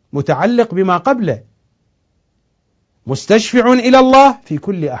متعلق بما قبله. مستشفع إلى الله في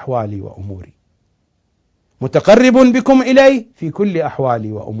كل أحوالي وأموري، متقرب بكم إليه في كل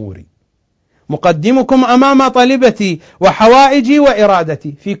أحوالي وأموري، مقدمكم أمام طلبتي وحوائجي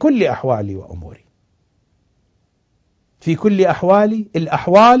وإرادتي في كل أحوالي وأموري. في كل أحوالي،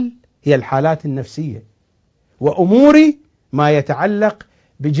 الأحوال هي الحالات النفسية، وأموري ما يتعلق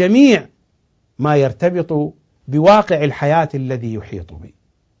بجميع ما يرتبط بواقع الحياة الذي يحيط بي.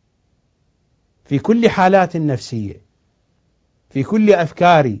 في كل حالات النفسية، في كل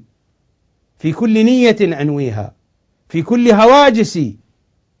أفكاري، في كل نية أنويها، في كل هواجسي،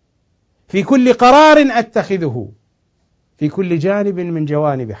 في كل قرار أتخذه، في كل جانب من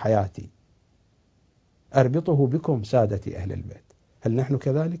جوانب حياتي، أربطه بكم سادة أهل البيت. هل نحن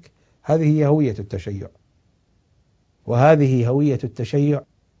كذلك؟ هذه هي هوية التشيع، وهذه هوية التشيع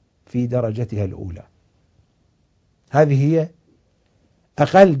في درجتها الأولى. هذه هي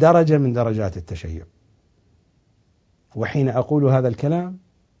أقل درجة من درجات التشيع. وحين أقول هذا الكلام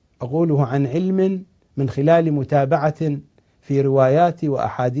أقوله عن علم من خلال متابعة في روايات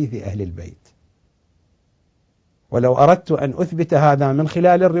وأحاديث أهل البيت. ولو أردت أن أثبت هذا من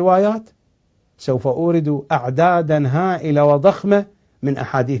خلال الروايات سوف أورد أعدادا هائلة وضخمة من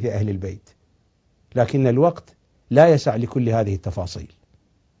أحاديث أهل البيت، لكن الوقت لا يسع لكل هذه التفاصيل.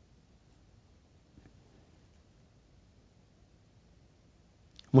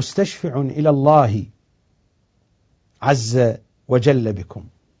 مستشفع إلى الله عز وجل بكم،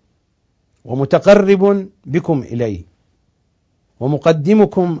 ومتقرب بكم إليه،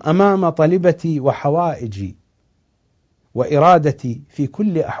 ومقدمكم أمام طلبتي وحوائجي وإرادتي في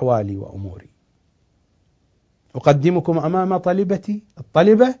كل أحوالي وأموري. أقدمكم أمام طلبتي،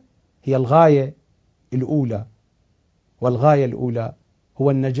 الطلبة هي الغاية الأولى، والغاية الأولى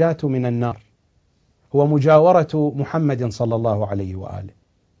هو النجاة من النار، هو مجاورة محمد صلى الله عليه وآله.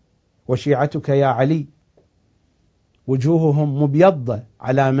 وشيعتك يا علي وجوههم مبيضة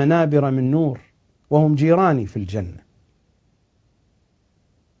على منابر من نور، وهم جيراني في الجنة.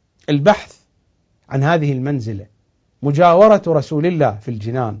 البحث عن هذه المنزلة، مجاورة رسول الله في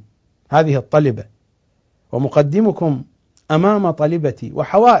الجنان، هذه الطلبة. ومقدمكم أمام طلبتي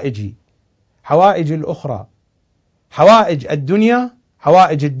وحوائجي، حوائج الأخرى، حوائج الدنيا،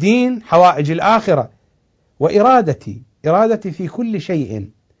 حوائج الدين، حوائج الآخرة، وإرادتي، إرادتي في كل شيء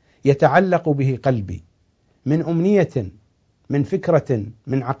يتعلق به قلبي، من أمنية، من فكرة،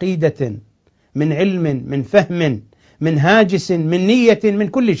 من عقيدة، من علم، من فهم، من هاجس، من نية، من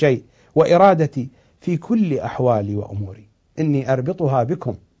كل شيء. وإرادتي في كل أحوالي وأموري، إني أربطها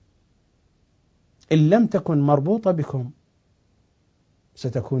بكم. إن لم تكن مربوطة بكم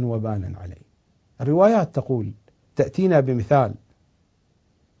ستكون وبالا علي. الروايات تقول، تأتينا بمثال،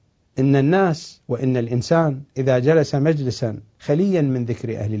 إن الناس وإن الإنسان إذا جلس مجلسا خليا من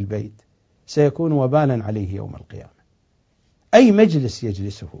ذكر أهل البيت سيكون وبالا عليه يوم القيامة. أي مجلس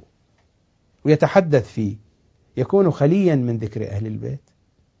يجلسه ويتحدث فيه يكون خليا من ذكر أهل البيت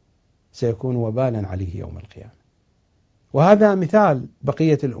سيكون وبالا عليه يوم القيامة. وهذا مثال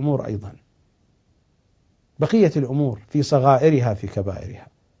بقية الأمور أيضا، بقية الأمور في صغائرها في كبائرها.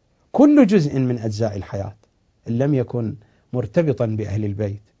 كل جزء من أجزاء الحياة إن لم يكن مرتبطا بأهل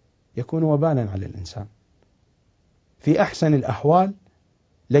البيت يكون وبالا على الإنسان. في أحسن الأحوال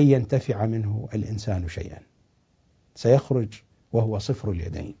لن ينتفع منه الإنسان شيئا، سيخرج وهو صفر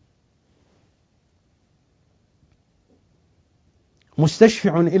اليدين.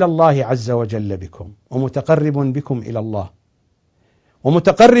 مستشفع إلى الله عز وجل بكم، ومتقرب بكم إلى الله،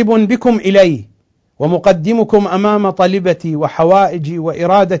 ومتقرب بكم إليه، ومقدمكم أمام طلبتي وحوائجي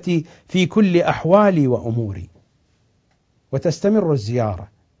وإرادتي في كل أحوالي وأموري. وتستمر الزيارة،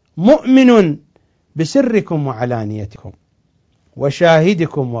 مؤمن بسركم وعلانيتكم،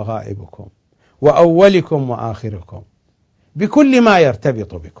 وشاهدكم وغائبكم، وأولكم وآخركم، بكل ما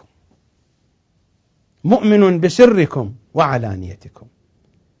يرتبط بكم. مؤمن بسركم وعلانيتكم،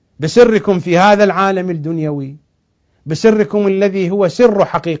 بسركم في هذا العالم الدنيوي، بسركم الذي هو سر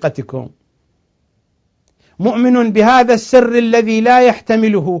حقيقتكم. مؤمن بهذا السر الذي لا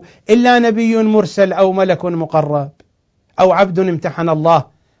يحتمله إلا نبي مرسل أو ملك مقرب أو عبد امتحن الله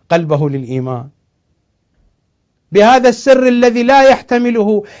قلبه للإيمان. بهذا السر الذي لا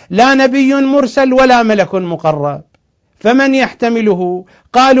يحتمله لا نبي مرسل ولا ملك مقرب، فمن يحتمله؟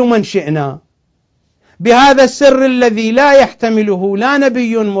 قالوا من شئنا. بهذا السر الذي لا يحتمله لا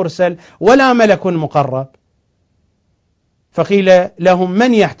نبي مرسل ولا ملك مقرب، فقيل لهم: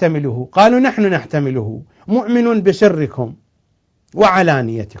 من يحتمله؟ قالوا: نحن نحتمله، مؤمن بسركم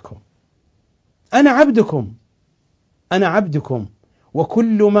وعلانيتكم، أنا عبدكم،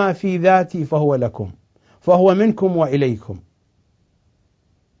 وكل ما في ذاتي فهو لكم، فهو منكم وإليكم،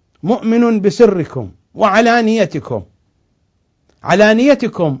 مؤمن بسركم وعلانيتكم.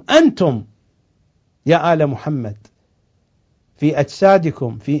 علانيتكم أنتم يا آل محمد في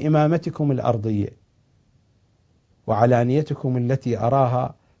أجسادكم في إمامتكم الأرضية، وعلانيتكم التي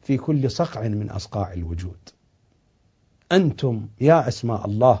أراها في كل صقع من أصقاع الوجود. أنتم يا أسماء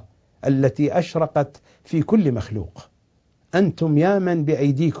الله التي أشرقت في كل مخلوق، أنتم يا من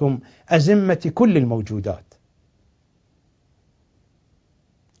بأيديكم أزمة كل الموجودات.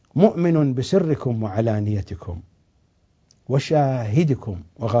 مؤمن بسركم وعلانيتكم، وشاهدكم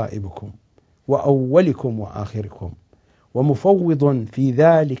وغائبكم، وأولكم وآخركم، ومفوض في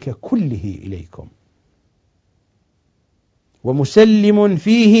ذلك كله إليكم، ومسلم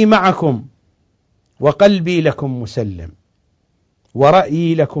فيه معكم، وقلبي لكم مسلم،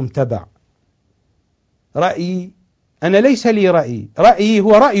 ورأيي لكم تبع. رأيي أنا ليس لي رأي، رأيي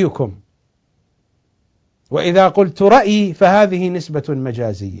هو رأيكم، وإذا قلت رأيي فهذه نسبة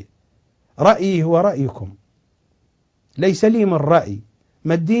مجازية. رأيي هو رأيكم، ليس لي من رأي.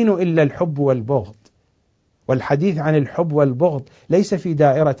 ما الدين إلا الحب والبغض، والحديث عن الحب والبغض ليس في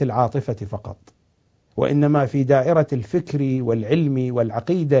دائرة العاطفة فقط، وإنما في دائرة الفكر والعلم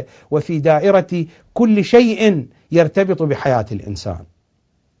والعقيدة، وفي دائرة كل شيء يرتبط بحياة الإنسان.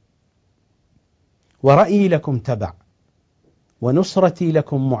 ورأيي لكم تبع، ونصرتي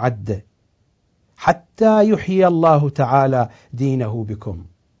لكم معدة، حتى يحيي الله تعالى دينه بكم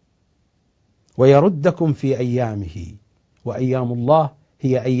ويردكم في أيامه، وأيام الله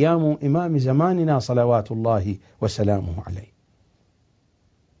هي أيام إمام زماننا صلوات الله وسلامه عليه.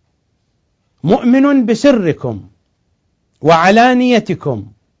 مؤمن بسركم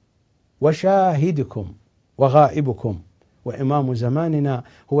وعلانيتكم وشاهدكم وغائبكم، وإمام زماننا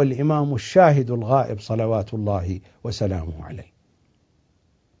هو الإمام الشاهد الغائب صلوات الله وسلامه عليه.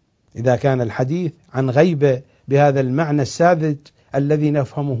 إذا كان الحديث عن غيبة بهذا المعنى الساذج الذي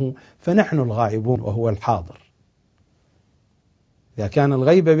نفهمه، فنحن الغائبون وهو الحاضر. إذا كان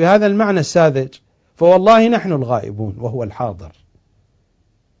الغيبة بهذا المعنى الساذج، فوالله نحن الغائبون وهو الحاضر،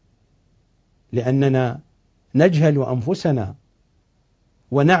 لأننا نجهل أنفسنا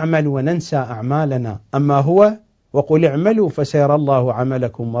ونعمل وننسى أعمالنا. أما هو وقل اعملوا فسيرى الله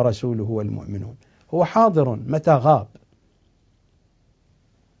عملكم ورسوله والمؤمنون، هو حاضر متى غاب.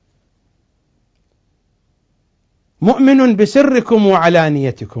 مؤمن بسركم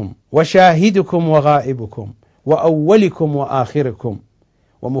وعلانيتكم، وشاهدكم وغائبكم، وأولكم وآخركم،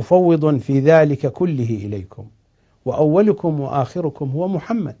 ومفوض في ذلك كله إليكم. وأولكم وآخركم هو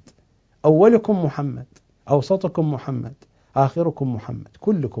محمد، أولكم محمد، أوسطكم محمد، آخركم محمد،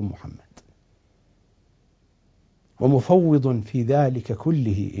 كلكم محمد. ومفوض في ذلك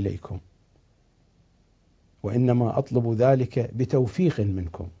كله إليكم، وإنما أطلب ذلك بتوفيق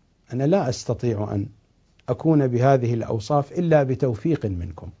منكم. أنا لا أستطيع أن أكون بهذه الأوصاف إلا بتوفيق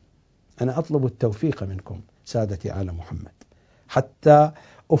منكم. أنا أطلب التوفيق منكم سادتي آل محمد حتى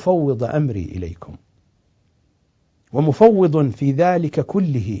أفوض أمري إليكم. ومفوض في ذلك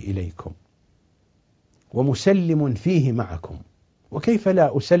كله إليكم، ومسلم فيه معكم. وكيف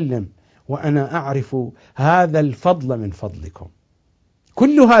لا أسلم وأنا أعرف هذا الفضل من فضلكم؟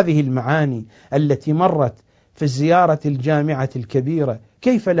 كل هذه المعاني التي مرت في الزيارة الجامعة الكبيرة،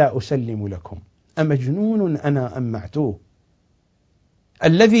 كيف لا أسلم لكم؟ أمجنون أنا أم معتوه؟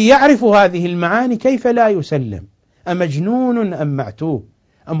 الذي يعرف هذه المعاني كيف لا يسلم؟ أمجنون أم معتوه؟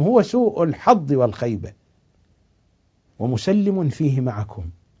 أم هو سوء الحظ والخيبة؟ ومسلم فيه معكم،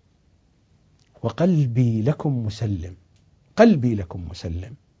 وقلبي لكم مسلم، قلبي لكم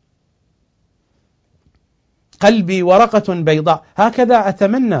مسلم. قلبي ورقة بيضاء، هكذا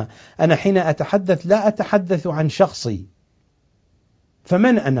أتمنى. أنا حين أتحدث لا أتحدث عن شخصي،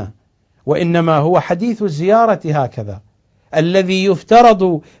 فمن أنا؟ وإنما هو حديث الزيارة هكذا، الذي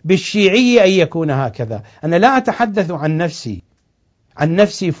يفترض بالشيعي أن يكون هكذا. أنا لا أتحدث عن نفسي، عن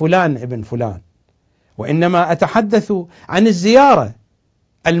نفسي فلان ابن فلان، وإنما أتحدث عن الزيارة،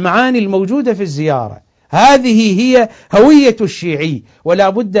 المعاني الموجودة في الزيارة. هذه هي هوية الشيعي، ولا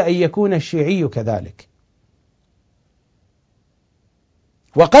بد أن يكون الشيعي كذلك.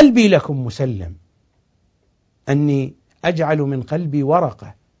 وقلبي لكم مسلم، أني أجعل من قلبي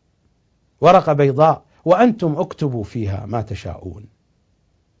ورقة بيضاء، وأنتم اكتبوا فيها ما تشاءون.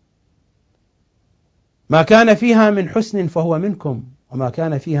 ما كان فيها من حسن فهو منكم، وما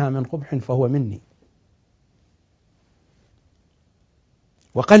كان فيها من قبح فهو مني.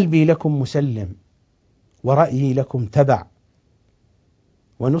 وقلبي لكم مسلم، ورأيي لكم تبع،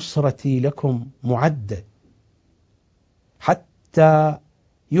 ونصرتي لكم معدة حتى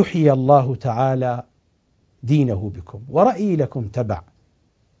يحيي الله تعالى دينه بكم، ورأيي لكم تبع.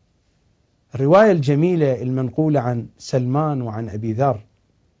 الرواية الجميلة المنقولة عن سلمان وعن أبي ذر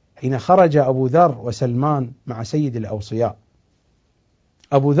حين خرج أبو ذر وسلمان مع سيد الأوصياء،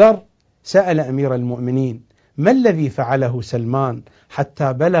 أبو ذر سأل أمير المؤمنين: ما الذي فعله سلمان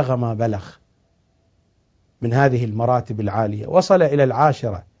حتى بلغ ما بلغ من هذه المراتب العالية؟ وصل إلى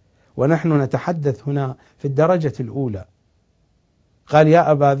 10، ونحن نتحدث هنا في الدرجة الأولى. قال: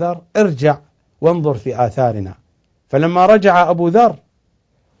 يا أبا ذر ارجع وانظر في آثارنا. فلما رجع أبو ذر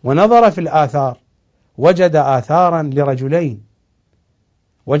ونظر في الآثار وجد آثارا لرجلين،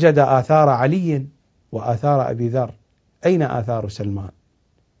 وجد آثار علي وآثار أبي ذر. أين آثار سلمان؟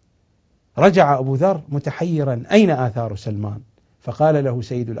 رجع أبو ذر متحيرا: أين آثار سلمان؟ فقال له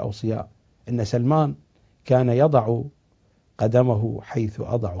سيد الأوصياء: إن سلمان كان يضع قدمه حيث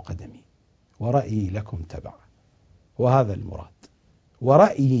أضع قدمي، ورأيي لكم تبع. وهذا المراد،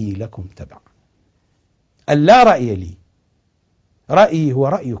 ورأيي لكم تبع، ألا رأي لي، رأيي هو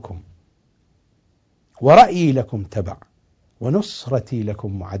رأيكم، ورأيي لكم تبع، ونصرتي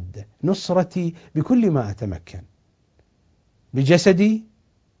لكم معدة. نصرتي بكل ما أتمكن، بجسدي،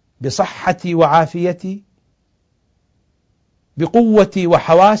 بصحتي وعافيتي، بقوتي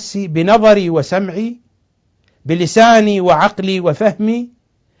وحواسي، بنظري وسمعي، بلساني وعقلي وفهمي،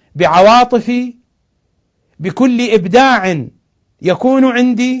 بعواطفي، بكل إبداع يكون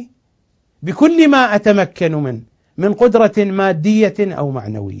عندي، بكل ما أتمكن منه من قدرة مادية أو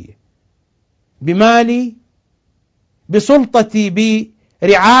معنوية، بمالي، بسلطتي،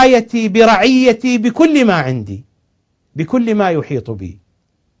 برعايتي، برعيتي، بكل ما عندي، بكل ما يحيط بي،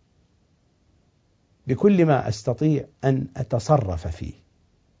 بكل ما أستطيع أن أتصرف فيه.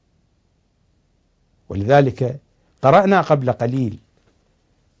 ولذلك قرأنا قبل قليل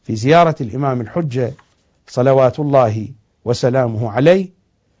في زيارة الإمام الحجة صلوات الله وسلامه عليه: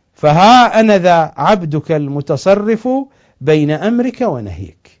 فها أنا ذا عبدك المتصرف بين أمرك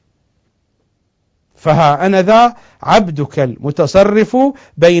ونهيك. فها أنا ذا عبدك المتصرف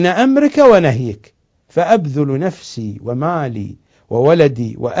بين أمرك ونهيك، فأبذل نفسي ومالي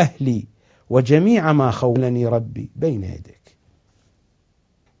وولدي وأهلي وجميع ما خولني ربي بين يديك،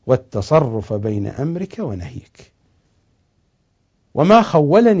 والتصرف بين أمرك ونهيك. وما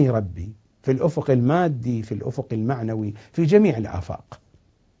خولني ربي في الأفق المادي، في الأفق المعنوي، في جميع الآفاق.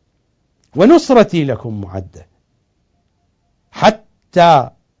 ونصرتي لكم معدة حتى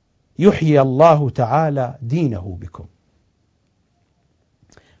يحيي الله تعالى دينه بكم،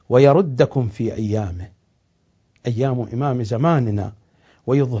 ويردكم في أيامه، أيام إمام زماننا،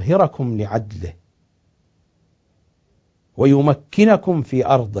 ويظهركم لعدله، ويمكنكم في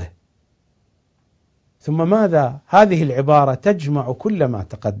أرضه. ثم ماذا؟ هذه العبارة تجمع كل ما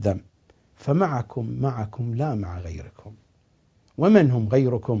تقدم: فمعكم لا مع غيركم. ومن هم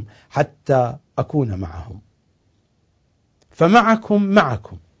غيركم حتى أكون معهم؟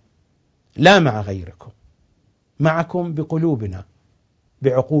 فمعكم لا مع غيركم، معكم بقلوبنا،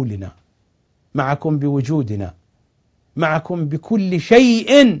 بعقولنا، معكم بوجودنا، معكم بكل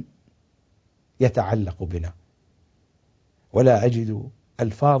شيء يتعلق بنا. ولا أجد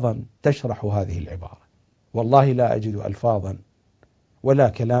ألفاظا تشرح هذه العبارة، والله لا أجد ألفاظا ولا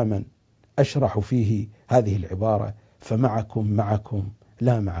كلاما أشرح فيه هذه العبارة: فمعكم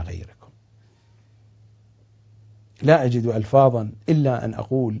لا مع غيركم. لا أجد ألفاظا إلا أن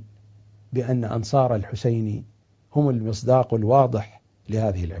أقول بأن أنصار الحسين هم المصداق الواضح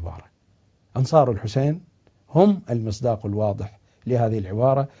لهذه العبارة. أنصار الحسين هم المصداق الواضح لهذه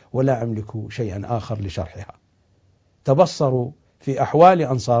العبارة، ولا أملك شيئا آخر لشرحها. تبصروا في أحوال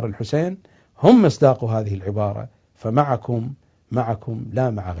أنصار الحسين، هم مصداق هذه العبارة: فمعكم لا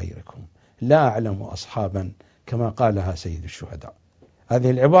مع غيركم. لا أعلم أصحابا كما قالها سيد الشهداء.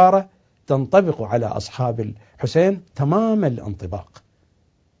 هذه العبارة تنطبق على أصحاب الحسين تمام الانطباق،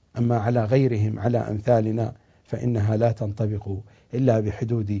 أما على غيرهم، على أمثالنا، فإنها لا تنطبق إلا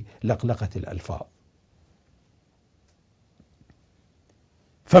بحدود لقلقة الألفاظ.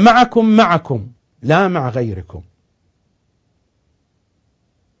 فمعكم لا مع غيركم.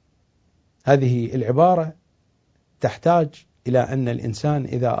 هذه العبارة تحتاج إلى أن الإنسان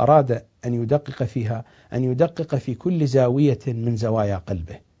إذا أراد أن يدقق فيها أن يدقق في كل زاوية من زوايا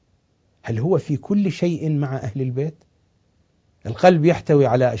قلبه. هل هو في كل شيء مع أهل البيت؟ القلب يحتوي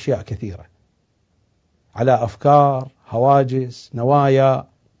على أشياء كثيرة، على أفكار، هواجس، نوايا،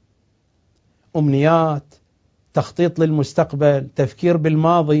 أمنيات، تخطيط للمستقبل، تفكير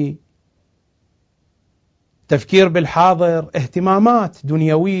بالماضي، تفكير بالحاضر، اهتمامات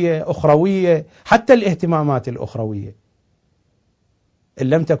دنيوية أخروية، حتى الاهتمامات الأخروية. إن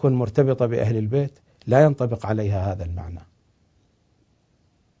لم تكن مرتبطة بأهل البيت لا ينطبق عليها هذا المعنى.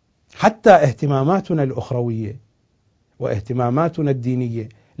 حتى اهتماماتنا الأخروية واهتماماتنا الدينية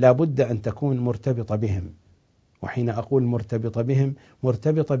لا بد أن تكون مرتبطة بهم، وحين أقول مرتبطة بهم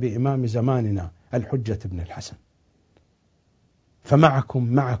مرتبطة بإمام زماننا الحجة بن الحسن،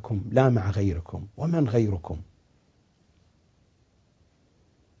 فمعكم لا مع غيركم. ومن غيركم؟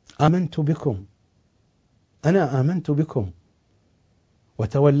 آمنت بكم، أنا آمنت بكم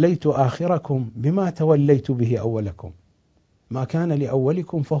وتوليت آخركم بما توليت به أولكم، ما كان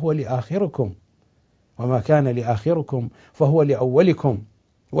لأولكم فهو لآخركم، وما كان لآخركم فهو لأولكم،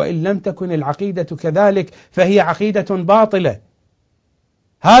 وإن لم تكن العقيدة كذلك فهي عقيدة باطلة.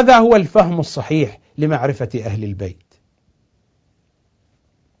 هذا هو الفهم الصحيح لمعرفة أهل البيت.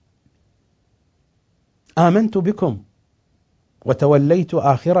 آمنت بكم وتوليت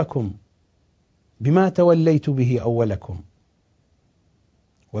آخركم بما توليت به أولكم،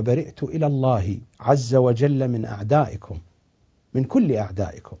 وبرئت إلى الله عز وجل من أعدائكم، من كل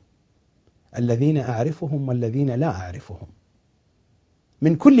أعدائكم، الذين أعرفهم والذين لا أعرفهم،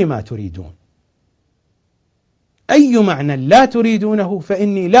 من كل ما تريدون. أي معنى لا تريدونه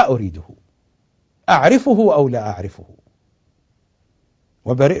فإني لا أريده، أعرفه أو لا أعرفه.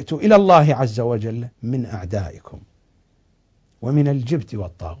 وبرئت إلى الله عز وجل من أعدائكم ومن الجبت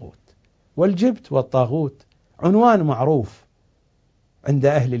والطاغوت. والجبت والطاغوت عنوان معروف عند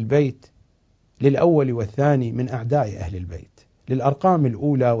أهل البيت للأول والثاني من أعداء أهل البيت، للأرقام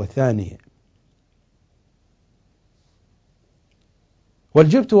الأولى والثانية.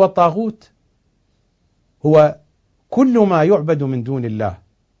 والجبت والطاغوت هو كل ما يعبد من دون الله،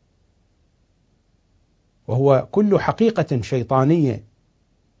 وهو كل حقيقة شيطانية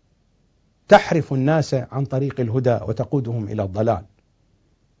تحرف الناس عن طريق الهدى وتقودهم إلى الضلال.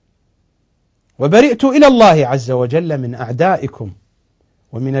 وبرئت إلى الله عز وجل من أعدائكم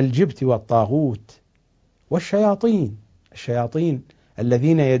ومن الجبت والطاغوت والشياطين، الشياطين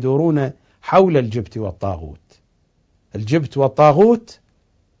الذين يدورون حول الجبت والطاغوت. الجبت والطاغوت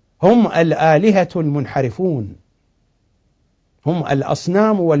هم الآلهة المنحرفون، هم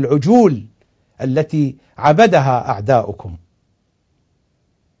الأصنام والعجول التي عبدها أعداؤكم.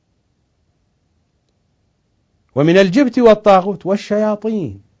 ومن الجبت والطاغوت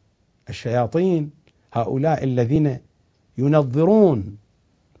والشياطين، الشياطين هؤلاء الذين ينظرون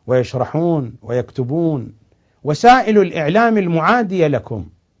ويشرحون ويكتبون وسائل الإعلام المعادية لكم،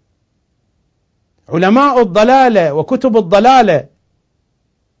 علماء الضلالة وكتب الضلالة،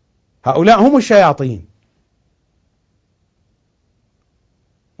 هؤلاء هم الشياطين.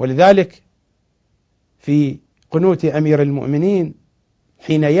 ولذلك في قنوت أمير المؤمنين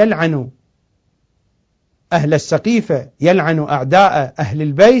حين يلعن أهل السقيفة، يلعن أعداء أهل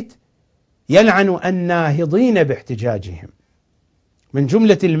البيت، يلعن الناهضين باحتجاجهم. من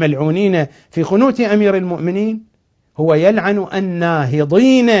جملة الملعونين في قنوت أمير المؤمنين هو يلعن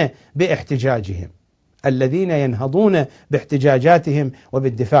الناهضين باحتجاجهم، الذين ينهضون باحتجاجاتهم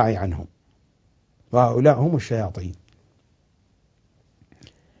وبالدفاع عنهم، وهؤلاء هم الشياطين.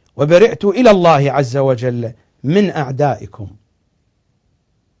 وبرئت إلى الله عز وجل من أعدائكم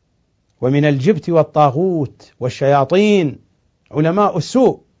ومن الجبت والطاغوت والشياطين، علماء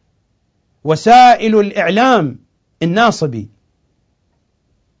السوء، وسائل الإعلام الناصبي،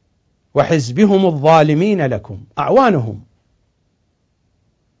 وحزبهم الظالمين لكم أعوانهم،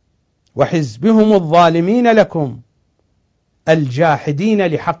 وحزبهم الظالمين لكم الجاحدين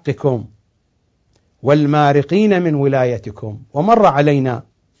لحقكم والمارقين من ولايتكم. ومر علينا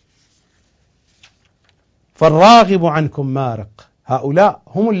فالراغب عنكم مارق، هؤلاء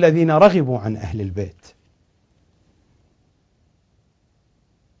هم الذين رغبوا عن أهل البيت.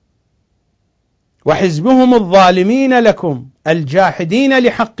 وحزبهم الظالمين لكم الجاحدين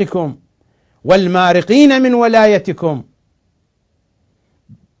لحقكم والمارقين من ولايتكم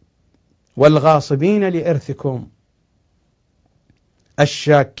والغاصبين لإرثكم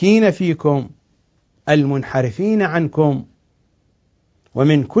الشاكين فيكم المنحرفين عنكم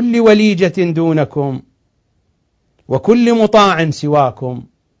ومن كل وليجة دونكم وكل مطاع سواكم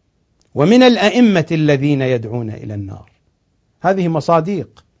ومن الأئمة الذين يدعون إلى النار. هذه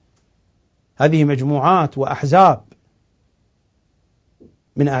مصاديق، هذه مجموعات وأحزاب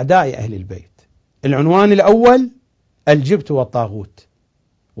من أعداء أهل البيت. العنوان الأول الجبت والطاغوت،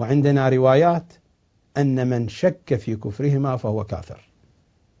 وعندنا روايات أن من شك في كفرهما فهو كافر.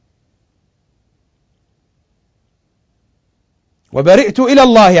 وبرئت إلى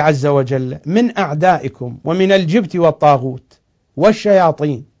الله عز وجل من أعدائكم ومن الجبت والطاغوت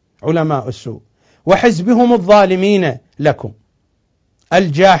والشياطين، علماء السوء، وحزبهم الظالمين لكم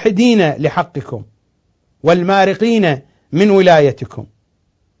الجاحدين لحقكم والمارقين من ولايتكم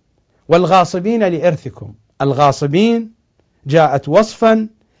والغاصبين لإرثكم. الغاصبين جاءت وصفا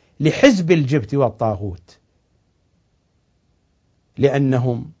لحزب الجبت والطاغوت،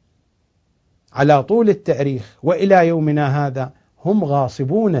 لأنهم على طول التاريخ وإلى يومنا هذا هم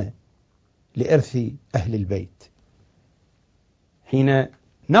غاصبون لإرث أهل البيت. حين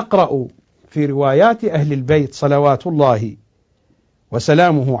نقرأ في روايات أهل البيت صلوات الله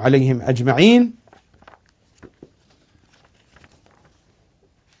وسلامه عليهم أجمعين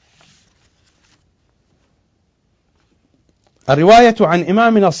الرواية عن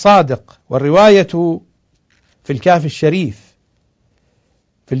إمامنا الصادق، والرواية في الكافي الشريف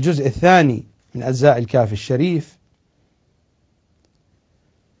في الجزء الثاني من أجزاء الكافي الشريف،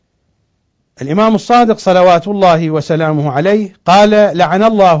 الإمام الصادق صلوات الله وسلامه عليه قال: لعن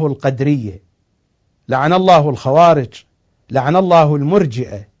الله القدرية، لعن الله الخوارج، لعن الله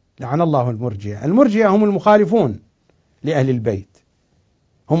المرجئة، لعن الله المرجئة. المرجئة هم المخالفون لأهل البيت،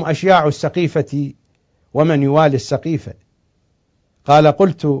 هم أشياع السقيفة ومن يوالي السقيفة. قال: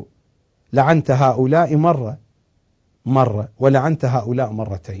 قلت لعنت هؤلاء مرة ولعنت هؤلاء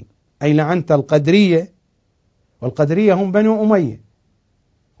مرتين، أي لعنت القدرية، والقدرية هم بنو أمية،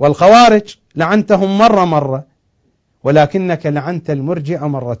 والخوارج لعنتهم مرة ولكنك لعنت المرجئة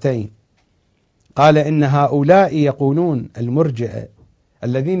مرتين. قال: إن هؤلاء يقولون، المرجئة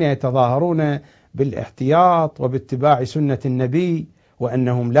الذين يتظاهرون بالاحتياط وباتباع سنة النبي،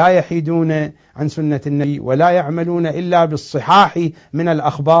 وأنهم لا يحيدون عن سنة النبي ولا يعملون إلا بالصحاح من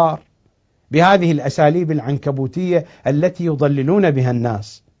الأخبار بهذه الأساليب العنكبوتية التي يضللون بها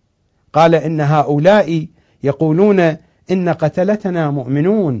الناس. قال: إن هؤلاء يقولون إن قتلتنا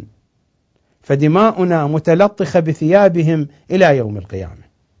مؤمنون فدماؤنا متلطخة بثيابهم إلى يوم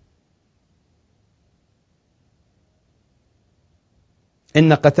القيامة.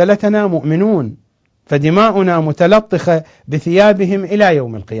 إن قتلتنا مؤمنون فدماؤنا متلطخة بثيابهم إلى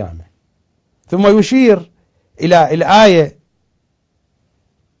يوم القيامة. ثم يشير إلى الآية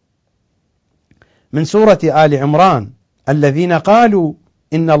من سورة آل عمران: الذين قالوا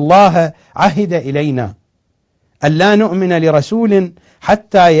إن الله عهد إلينا ألا نؤمن لرسول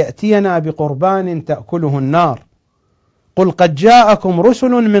حتى يأتينا بقربان تأكله النار قل قد جاءكم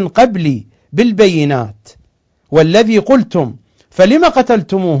رسل من قبلي بالبينات والذي قلتم فلم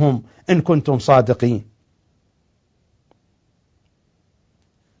قتلتموهم إن كنتم صادقين.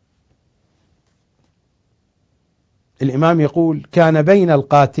 الإمام يقول: كان بين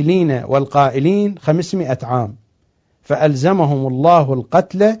القاتلين والقائلين 500 عام فألزمهم الله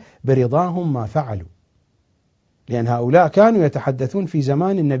القتل برضاهم ما فعلوا، لأن هؤلاء كانوا يتحدثون في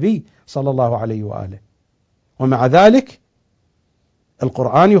زمان النبي صلى الله عليه وآله، ومع ذلك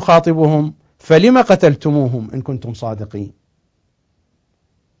القرآن يخاطبهم: فلم قتلتموهم إن كنتم صادقين.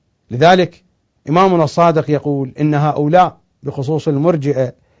 لذلك إمامنا الصادق يقول إن هؤلاء بخصوص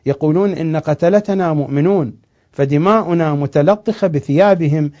المرجئة يقولون إن قتلتنا مؤمنون فدماؤنا متلطخة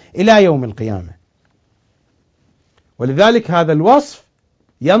بثيابهم إلى يوم القيامة. ولذلك هذا الوصف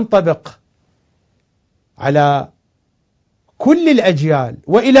ينطبق على كل الأجيال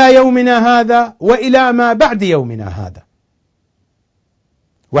وإلى يومنا هذا وإلى ما بعد يومنا هذا،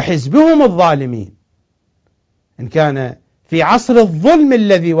 وحزبهم الظالمين، إن كان في عصر الظلم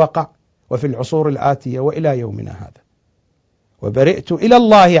الذي وقع وفي العصور الآتية وإلى يومنا هذا. وبرئت إلى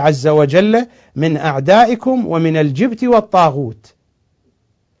الله عز وجل من أعدائكم ومن الجبت والطاغوت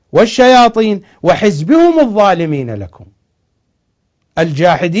والشياطين وحزبهم الظالمين لكم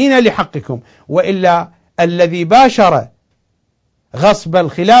الجاحدين لحقكم. وإلا الذي باشر غصب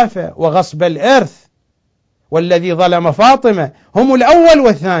الخلافة وغصب الإرث والذي ظلم فاطمة هم الأول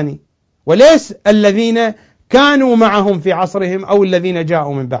والثاني، وليس الذين كانوا معهم في عصرهم أو الذين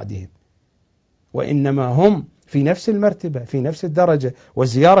جاءوا من بعدهم، وإنما هم في نفس المرتبة في نفس الدرجة.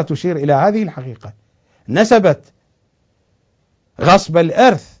 والزيارة تشير إلى هذه الحقيقة، نسبت غصب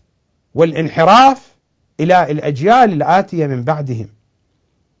الإرث والانحراف إلى الأجيال الآتية من بعدهم.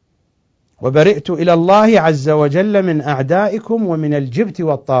 وبرئت إلى الله عز وجل من أعدائكم ومن الجبت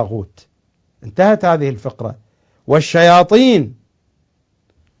والطاغوت، انتهت هذه الفقرة، والشياطين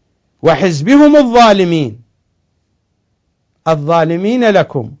وحزبهم الظالمين، الظالمين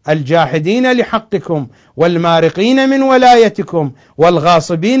لكم الجاحدين لحقكم والمارقين من ولايتكم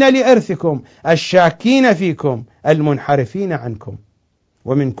والغاصبين لإرثكم الشاكين فيكم المنحرفين عنكم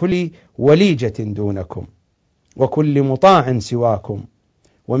ومن كل وليجة دونكم وكل مطاع سواكم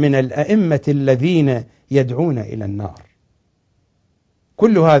ومن الأئمة الذين يدعون إلى النار.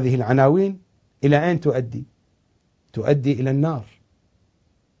 كل هذه العناوين إلى أين تؤدي؟ تؤدي إلى النار،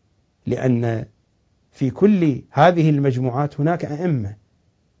 لأن في كل هذه المجموعات هناك أئمة،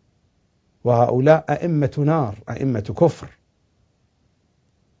 وهؤلاء أئمة نار، أئمة كفر.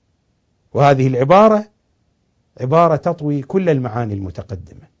 وهذه العبارة عبارة تطوي كل المعاني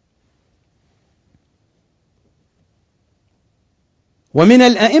المتقدمة. ومن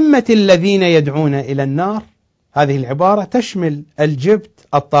الأئمة الذين يدعون إلى النار، هذه العبارة تشمل الجبت،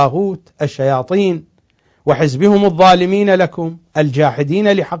 الطاغوت، الشياطين وحزبهم الظالمين لكم،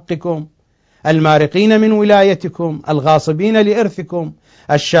 الجاحدين لحقكم، المارقين من ولايتكم، الغاصبين لإرثكم،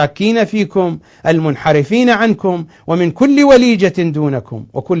 الشاكين فيكم، المنحرفين عنكم، ومن كل وليجة دونكم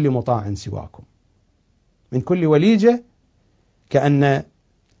وكل مطاع سواكم. من كل وليجة كأن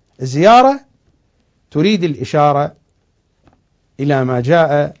الزيارة تريد الإشارة إلى ما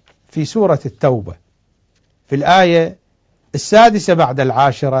جاء في سورة التوبة في الآية 6 بعد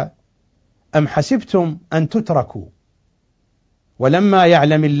 10: أم حسبتم أن تتركوا ولما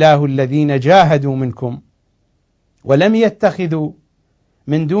يعلم الله الذين جاهدوا منكم ولم يتخذوا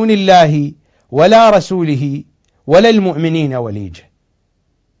من دون الله ولا رسوله ولا المؤمنين وليجة.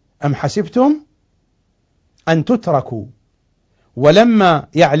 أم حسبتم أن تتركوا ولما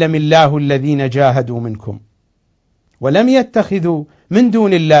يعلم الله الذين جاهدوا منكم ولم يتخذوا من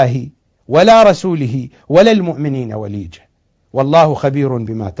دون الله ولا رسوله ولا المؤمنين وليجة والله خبير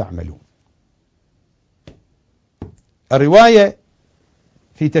بما تعملون. الرواية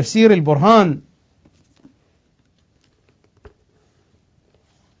في تفسير البرهان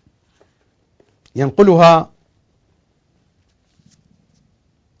ينقلها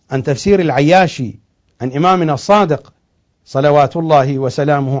عن تفسير العياشي عن إمامنا الصادق صلوات الله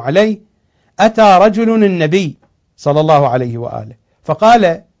وسلامه عليه: أتى رجل النبي صلى الله عليه وآله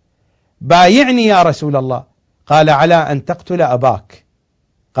فقال: بايعني يا رسول الله. قال: على أن تقتل أباك.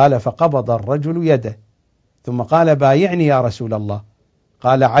 قال: فقبض الرجل يده ثم قال: بايعني يا رسول الله.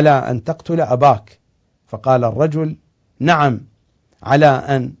 قال: على أن تقتل أباك. فقال الرجل: نعم، على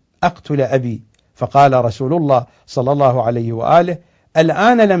أن أقتل أبي. فقال رسول الله صلى الله عليه وآله: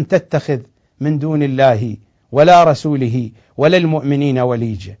 الآن لم تتخذ من دون الله ولا رسوله ولا المؤمنين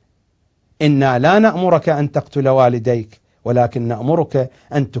وليجة. إنا لا نأمرك أن تقتل والديك ولكن نأمرك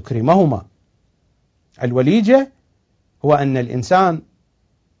أن تكرمهما. الوليجة هو أن الإنسان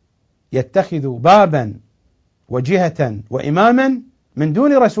يتخذ بابا وجهة وإماما من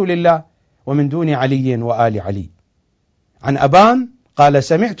دون رسول الله ومن دون علي وآل علي. عن أبان قال: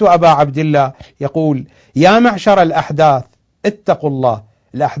 سمعت أبا عبد الله يقول: يا معشر الأحداث اتقوا الله.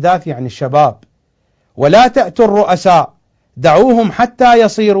 الأحداث يعني الشباب. ولا تأتوا الرؤساء، دعوهم حتى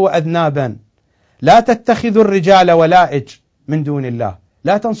يصيروا أذنابا. لا تتخذوا الرجال ولائج من دون الله،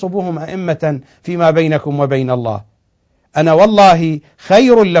 لا تنصبوهم أئمة فيما بينكم وبين الله. أنا والله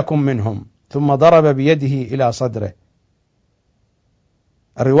خير لكم منهم. ثم ضرب بيده إلى صدره.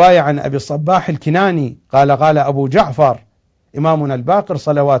 الرواية عن أبي الصباح الكناني قال: قال أبو جعفر إمامنا الباقر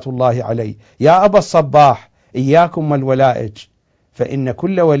صلوات الله عليه: يا أبا الصباح، إياكم والولائج، فإن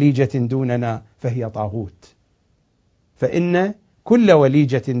كل وليجة دوننا فهي طاغوت. فإن كل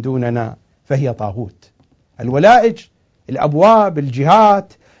وليجة دوننا فهي طاغوت. الولائج الأبواب،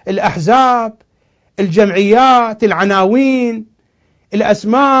 الجهات، الأحزاب، الجمعيات، العناوين،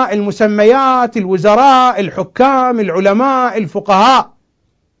 الأسماء، المسميات، الوزراء، الحكام، العلماء، الفقهاء،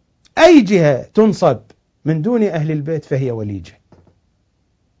 أي جهة تنصب من دون أهل البيت فهي وليجة.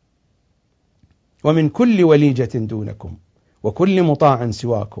 ومن كل وليجة دونكم وكل مطاع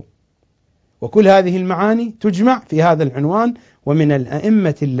سواكم. وكل هذه المعاني تجمع في هذا العنوان: ومن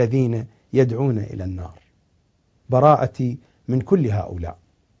الأئمة الذين يدعون إلى النار. براءتي من كل هؤلاء،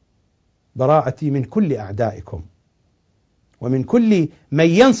 براءتي من كل أعدائكم ومن كل من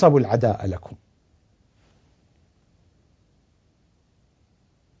ينصب العداء لكم.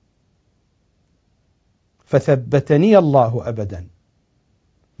 فثبتني الله أبدا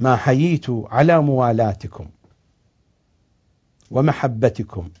ما حييت على موالاتكم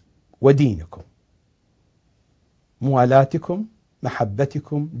ومحبتكم ودينكم. موالاتكم،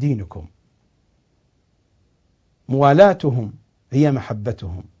 محبتكم، دينكم. موالاتهم هي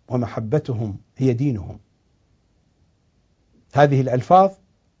محبتهم ومحبتهم هي دينهم. هذه الألفاظ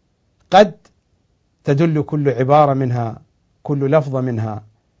قد تدل كل عبارة منها، كل لفظة منها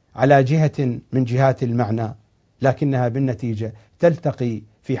على جهة من جهات المعنى، لكنها بالنتيجة تلتقي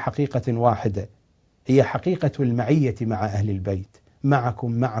في حقيقة واحدة، هي حقيقة المعية مع أهل البيت.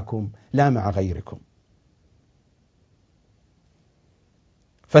 معكم معكم لا مع غيركم.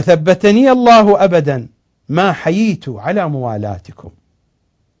 فثبتني الله أبدا ما حييت على موالاتكم.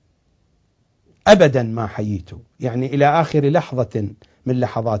 أبدا ما حييت يعني إلى آخر لحظة من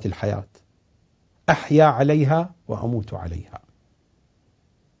لحظات الحياة، أحيا عليها وأموت عليها.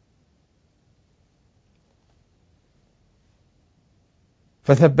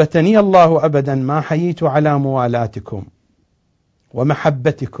 فثبتني الله أبدا ما حييت على موالاتكم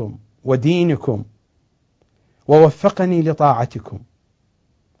ومحبتكم ودينكم، ووفقني لطاعتكم،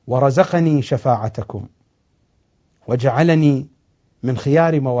 ورزقني شفاعتكم، وجعلني من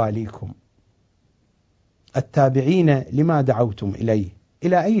خيار مواليكم التابعين لما دعوتم إليه.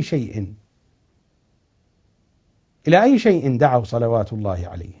 إلى أي شيء دعوا صلوات الله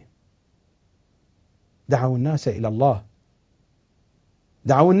عليه؟ دعوا الناس إلى الله،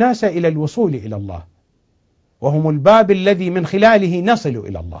 دعوا الناس إلى الوصول إلى الله، وهم الباب الذي من خلاله نصل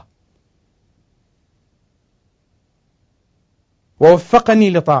إلى الله.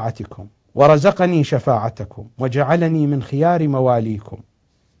 ووفقني لطاعتكم، ورزقني شفاعتكم، وجعلني من خيار مواليكم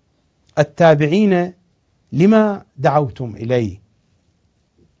التابعين لما دعوتم إليه،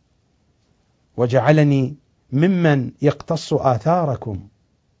 وجعلني ممن يقتص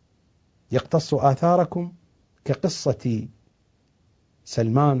آثاركم كقصة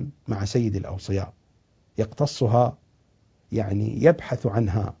سلمان مع سيد الأوصياء، يقتصها يعني يبحث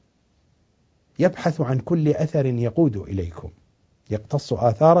عنها، يبحث عن كل أثر يقود إليكم. يقتص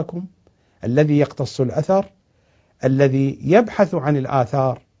آثاركم، الذي يقتص الأثر الذي يبحث عن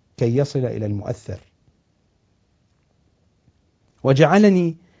الآثار كي يصل إلى المؤثر.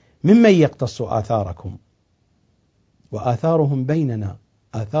 وجعلني ممن يقتص آثاركم، وآثارهم بيننا،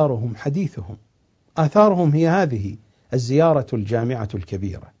 آثارهم حديثهم، آثارهم هي هذه الزيارة الجامعة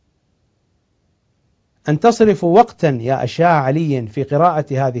الكبيرة. أن تصرفوا وقتا يا أشياء علي في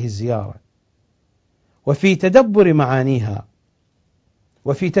قراءة هذه الزيارة، وفي تدبر معانيها،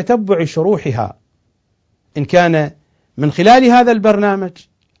 وفي تتبع شروحها، إن كان من خلال هذا البرنامج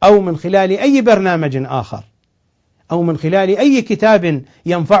أو من خلال أي برنامج آخر، أو من خلال أي كتاب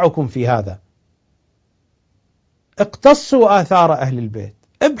ينفعكم في هذا. اقتصوا آثار أهل البيت،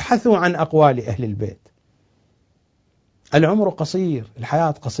 ابحثوا عن أقوال أهل البيت. العمر قصير،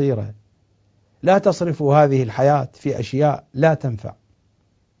 الحياة قصيرة، لا تصرفوا هذه الحياة في أشياء لا تنفع.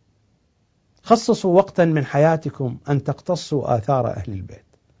 خصصوا وقتا من حياتكم أن تقتصوا آثار أهل البيت،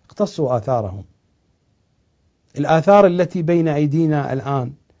 اقتصوا آثارهم، الآثار التي بين أيدينا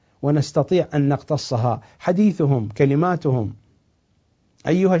الآن ونستطيع أن نقتصها، حديثهم، كلماتهم.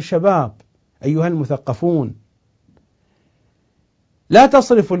 أيها الشباب، أيها المثقفون، لا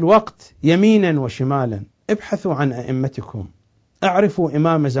تصرفوا الوقت يمينا وشمالا، ابحثوا عن أئمتكم، اعرفوا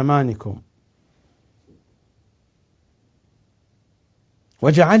إمام زمانكم.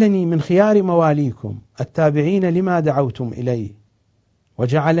 وجعلني من خيار مواليكم التابعين لما دعوتم إليه،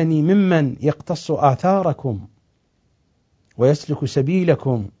 وجعلني ممن يقتص آثاركم ويسلك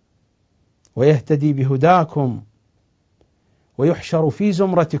سبيلكم ويهتدي بهداكم ويحشر في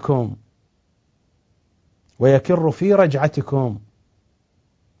زمرتكم ويكر في رجعتكم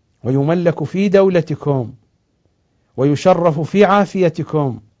ويملك في دولتكم ويشرف في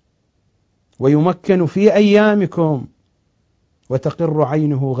عافيتكم ويمكن في أيامكم وتقر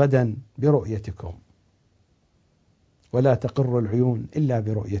عينه غدا برؤيتكم، ولا تقر العيون إلا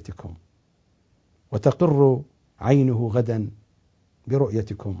برؤيتكم، وتقر عينه غدا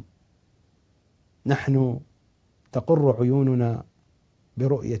برؤيتكم. نحن تقر عيوننا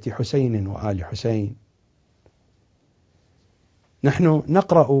برؤية حسين وآل حسين. نحن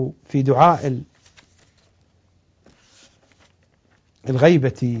نقرأ في دعاء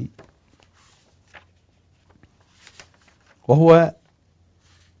الغيبة، وهو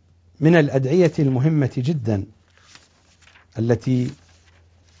من الأدعية المهمة جدا التي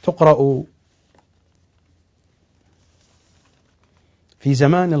تقرأ في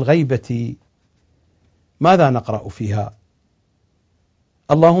زمان الغيبة. ماذا نقرأ فيها؟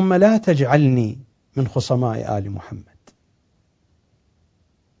 اللهم لا تجعلني من خصماء آل محمد.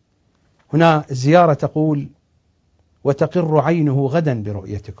 هنا الزيارة تقول وتقر عينه غدا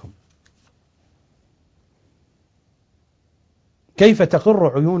برؤيتكم. كيف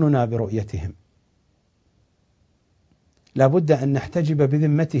تقر عيوننا برؤيتهم؟ لا بد أن نحتجب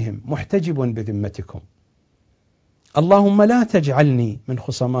بذمتهم، محتجب بذمتكم. اللهم لا تجعلني من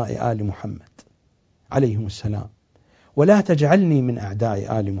خصماء آل محمد عليهم السلام، ولا تجعلني من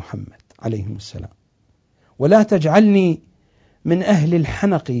أعداء آل محمد عليهم السلام، ولا تجعلني من أهل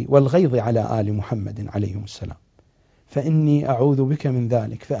الحنق والغيظ على آل محمد عليهم السلام، فإني أعوذ بك من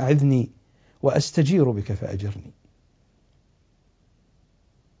ذلك فأعذني، وأستجير بك فأجرني.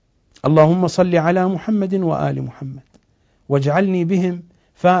 اللهم صل على محمد وآل محمد، واجعلني بهم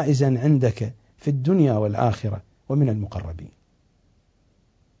فائزا عندك في الدنيا والآخرة ومن المقربين.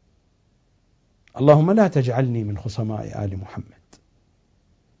 اللهم لا تجعلني من خصماء آل محمد.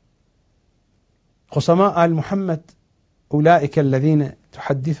 خصماء آل محمد أولئك الذين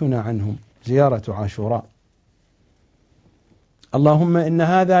تحدثنا عنهم زيارة عاشوراء. اللهم إن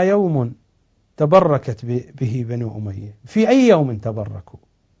هذا يوم تبركت به بنو أمية. في أي يوم تبركوا؟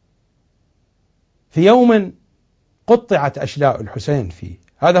 في يوم قطعت أشلاء الحسين فيه،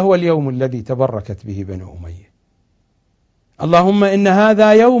 هذا هو اليوم الذي تبركت به بنو أمية. اللهم إن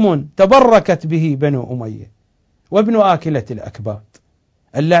هذا يوم تبركت به بنو أمية وابن آكلة الأكباد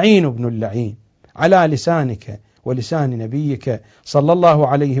اللعين ابن اللعين على لسانك ولسان نبيك صلى الله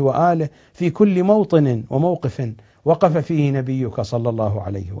عليه وآله في كل موطن وموقف وقف فيه نبيك صلى الله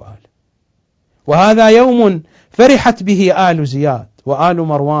عليه وآله. وهذا يوم فرحت به آل زياد وآل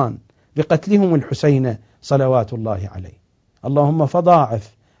مروان بقتلهم الحسين صلوات الله عليه. اللهم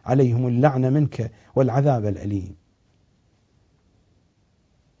فضاعف عليهم اللعن منك والعذاب الأليم.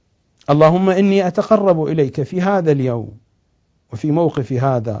 اللهم إني أتقرب إليك في هذا اليوم وفي موقف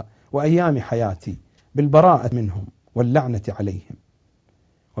هذا وأيام حياتي بالبراءة منهم واللعنة عليهم،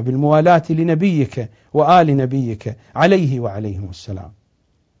 وبالموالاة لنبيك وآل نبيك عليه وعليهم السلام.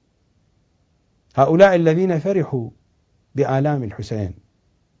 هؤلاء الذين فرحوا بآلام الحسين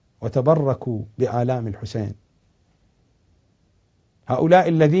وتبركوا بآلام الحسين، هؤلاء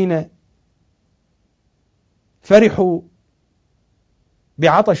الذين فرحوا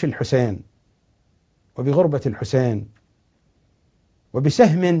بعطش الحسين وبغربة الحسين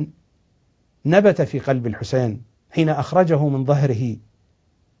وبسهم نبت في قلب الحسين حين أخرجه من ظهره،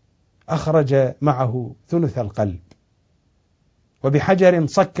 أخرج معه ثلث القلب، وبحجر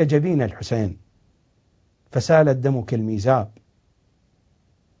صك جبين الحسين فسال الدم كالميزاب.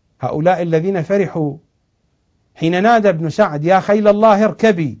 هؤلاء الذين فرحوا حين نادى ابن سعد يا خيل الله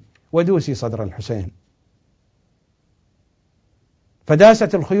اركبي ودوسي صدر الحسين،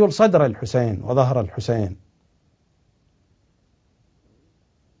 فداست الخيول صدر الحسين وظهر الحسين.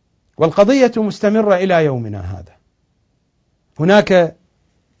 والقضية مستمرة إلى يومنا هذا. هناك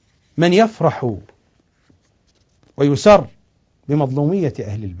من يفرح ويسر بمظلومية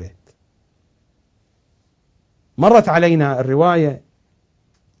أهل البيت. مرت علينا الرواية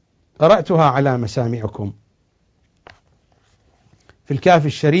قرأتها على مسامعكم في الكافي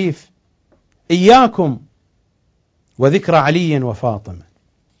الشريف: إياكم وذكر علي وفاطمة،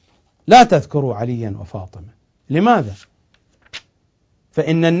 لا تذكروا عليا وفاطمة. لماذا؟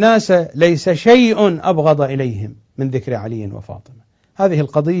 فإن الناس ليس شيء أبغض إليهم من ذكر علي وفاطمة. هذه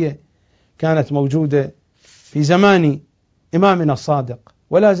القضية كانت موجودة في زمان إمامنا الصادق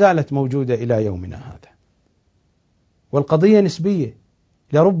ولا زالت موجودة إلى يومنا هذا. والقضية نسبية،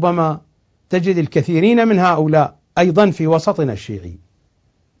 لربما تجد الكثيرين من هؤلاء أيضا في وسطنا الشيعي،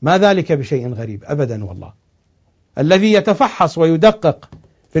 ما ذلك بشيء غريب أبدا والله. الذي يتفحص ويدقق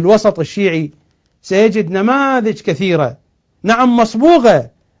في الوسط الشيعي سيجد نماذج كثيرة، نعم مصبوغة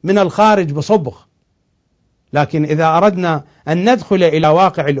من الخارج بصبغ، لكن إذا أردنا أن ندخل إلى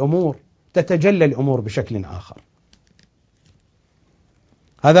واقع الأمور تتجلى الأمور بشكل آخر.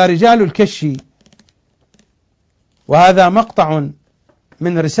 هذا رجال الكشي، وهذا مقطع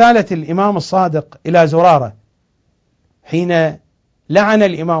من رسالة الإمام الصادق إلى زرارة حين لعن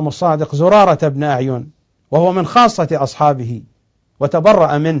الإمام الصادق زرارة بن أعين وهو من خاصة أصحابه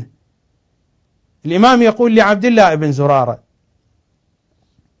وتبرأ منه. الإمام يقول لعبد الله بن زرارة: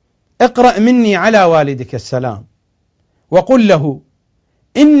 اقرأ مني على والدك السلام وقل له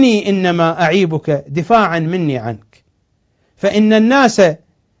إني إنما أعيبك دفاعا مني عنك، فإن الناس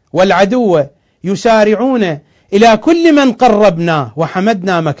والعدو يسارعون إلى كل من قربناه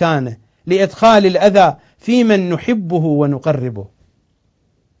وحمدنا مكانه لإدخال الأذى في من نحبه ونقربه،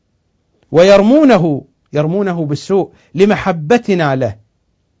 ويرمونه بالسوء لمحبتنا له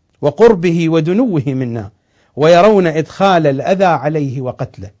وقربه ودنوه منا، ويرون إدخال الأذى عليه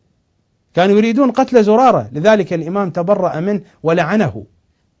وقتله. كانوا يريدون قتل زرارة، لذلك الإمام تبرأ منه ولعنه.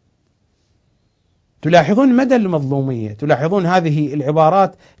 تلاحظون مدى المظلومية، تلاحظون هذه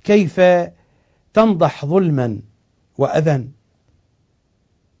العبارات كيف تنضح ظلما وأذى.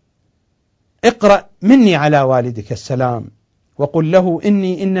 اقرأ مني على والدك السلام وقل له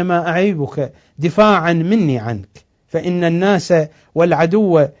إني إنما أعيبك دفاعا مني عنك، فإن الناس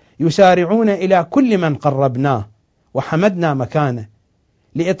والعدو يسارعون إلى كل من قربناه وحمدنا مكانه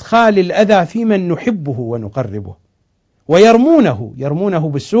لإدخال الأذى في من نحبه ونقربه، ويرمونه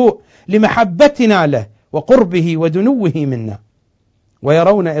بالسوء لمحبتنا له وقربه ودنوه منا،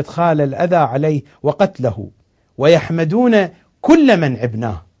 ويرون إدخال الأذى عليه وقتله، ويحمدون كل من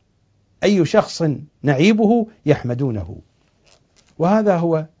عبناه، أي شخص نعيبه يحمدونه. وهذا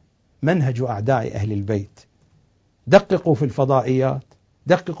هو منهج أعداء أهل البيت. دققوا في الفضائيات،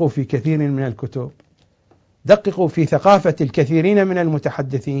 دققوا في كثير من الكتب، دققوا في ثقافة الكثيرين من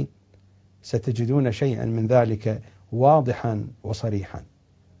المتحدثين، ستجدون شيئا من ذلك واضحا وصريحا.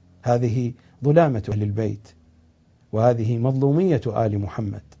 هذه ظلامة أهل البيت، وهذه مظلومية آل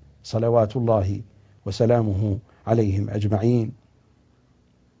محمد صلوات الله وسلامه عليهم أجمعين.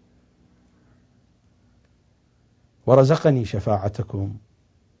 ورزقني شفاعتكم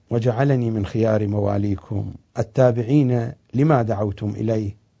وجعلني من خيار مواليكم التابعين لما دعوتم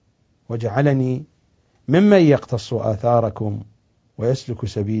إليه، وجعلني ممن يقتص آثاركم ويسلك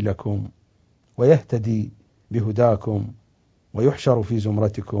سبيلكم ويهتدي بهداكم ويحشر في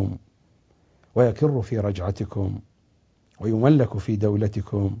زمرتكم ويكر في رجعتكم ويملك في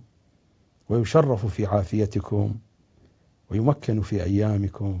دولتكم ويشرف في عافيتكم ويمكن في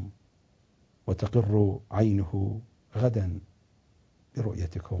أيامكم وتقر عينه غدا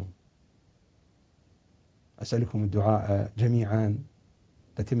برؤيتكم. أسألكم الدعاء جميعا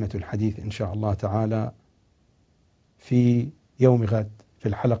لتمة الحديث إن شاء الله تعالى في يوم غد في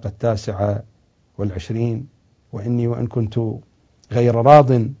الحلقة 29. وإني وإن كنت غير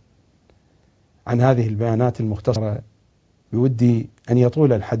راض عن هذه البيانات المختصرة بودي أن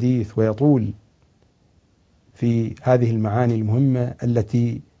يطول الحديث ويطول في هذه المعاني المهمة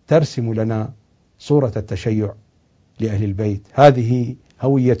التي ترسم لنا صورة التشيع لأهل البيت. هذه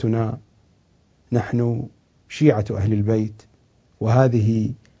هويتنا، نحن شيعة أهل البيت،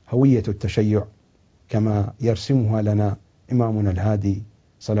 وهذه هوية التشيع كما يرسمها لنا إمامنا الهادي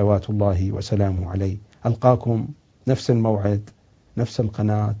صلوات الله وسلامه عليه. ألقاكم نفس الموعد، نفس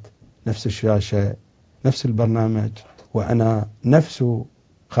القناة، نفس الشاشة، نفس البرنامج، وأنا نفس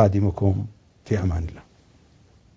خادمكم، في أمان الله.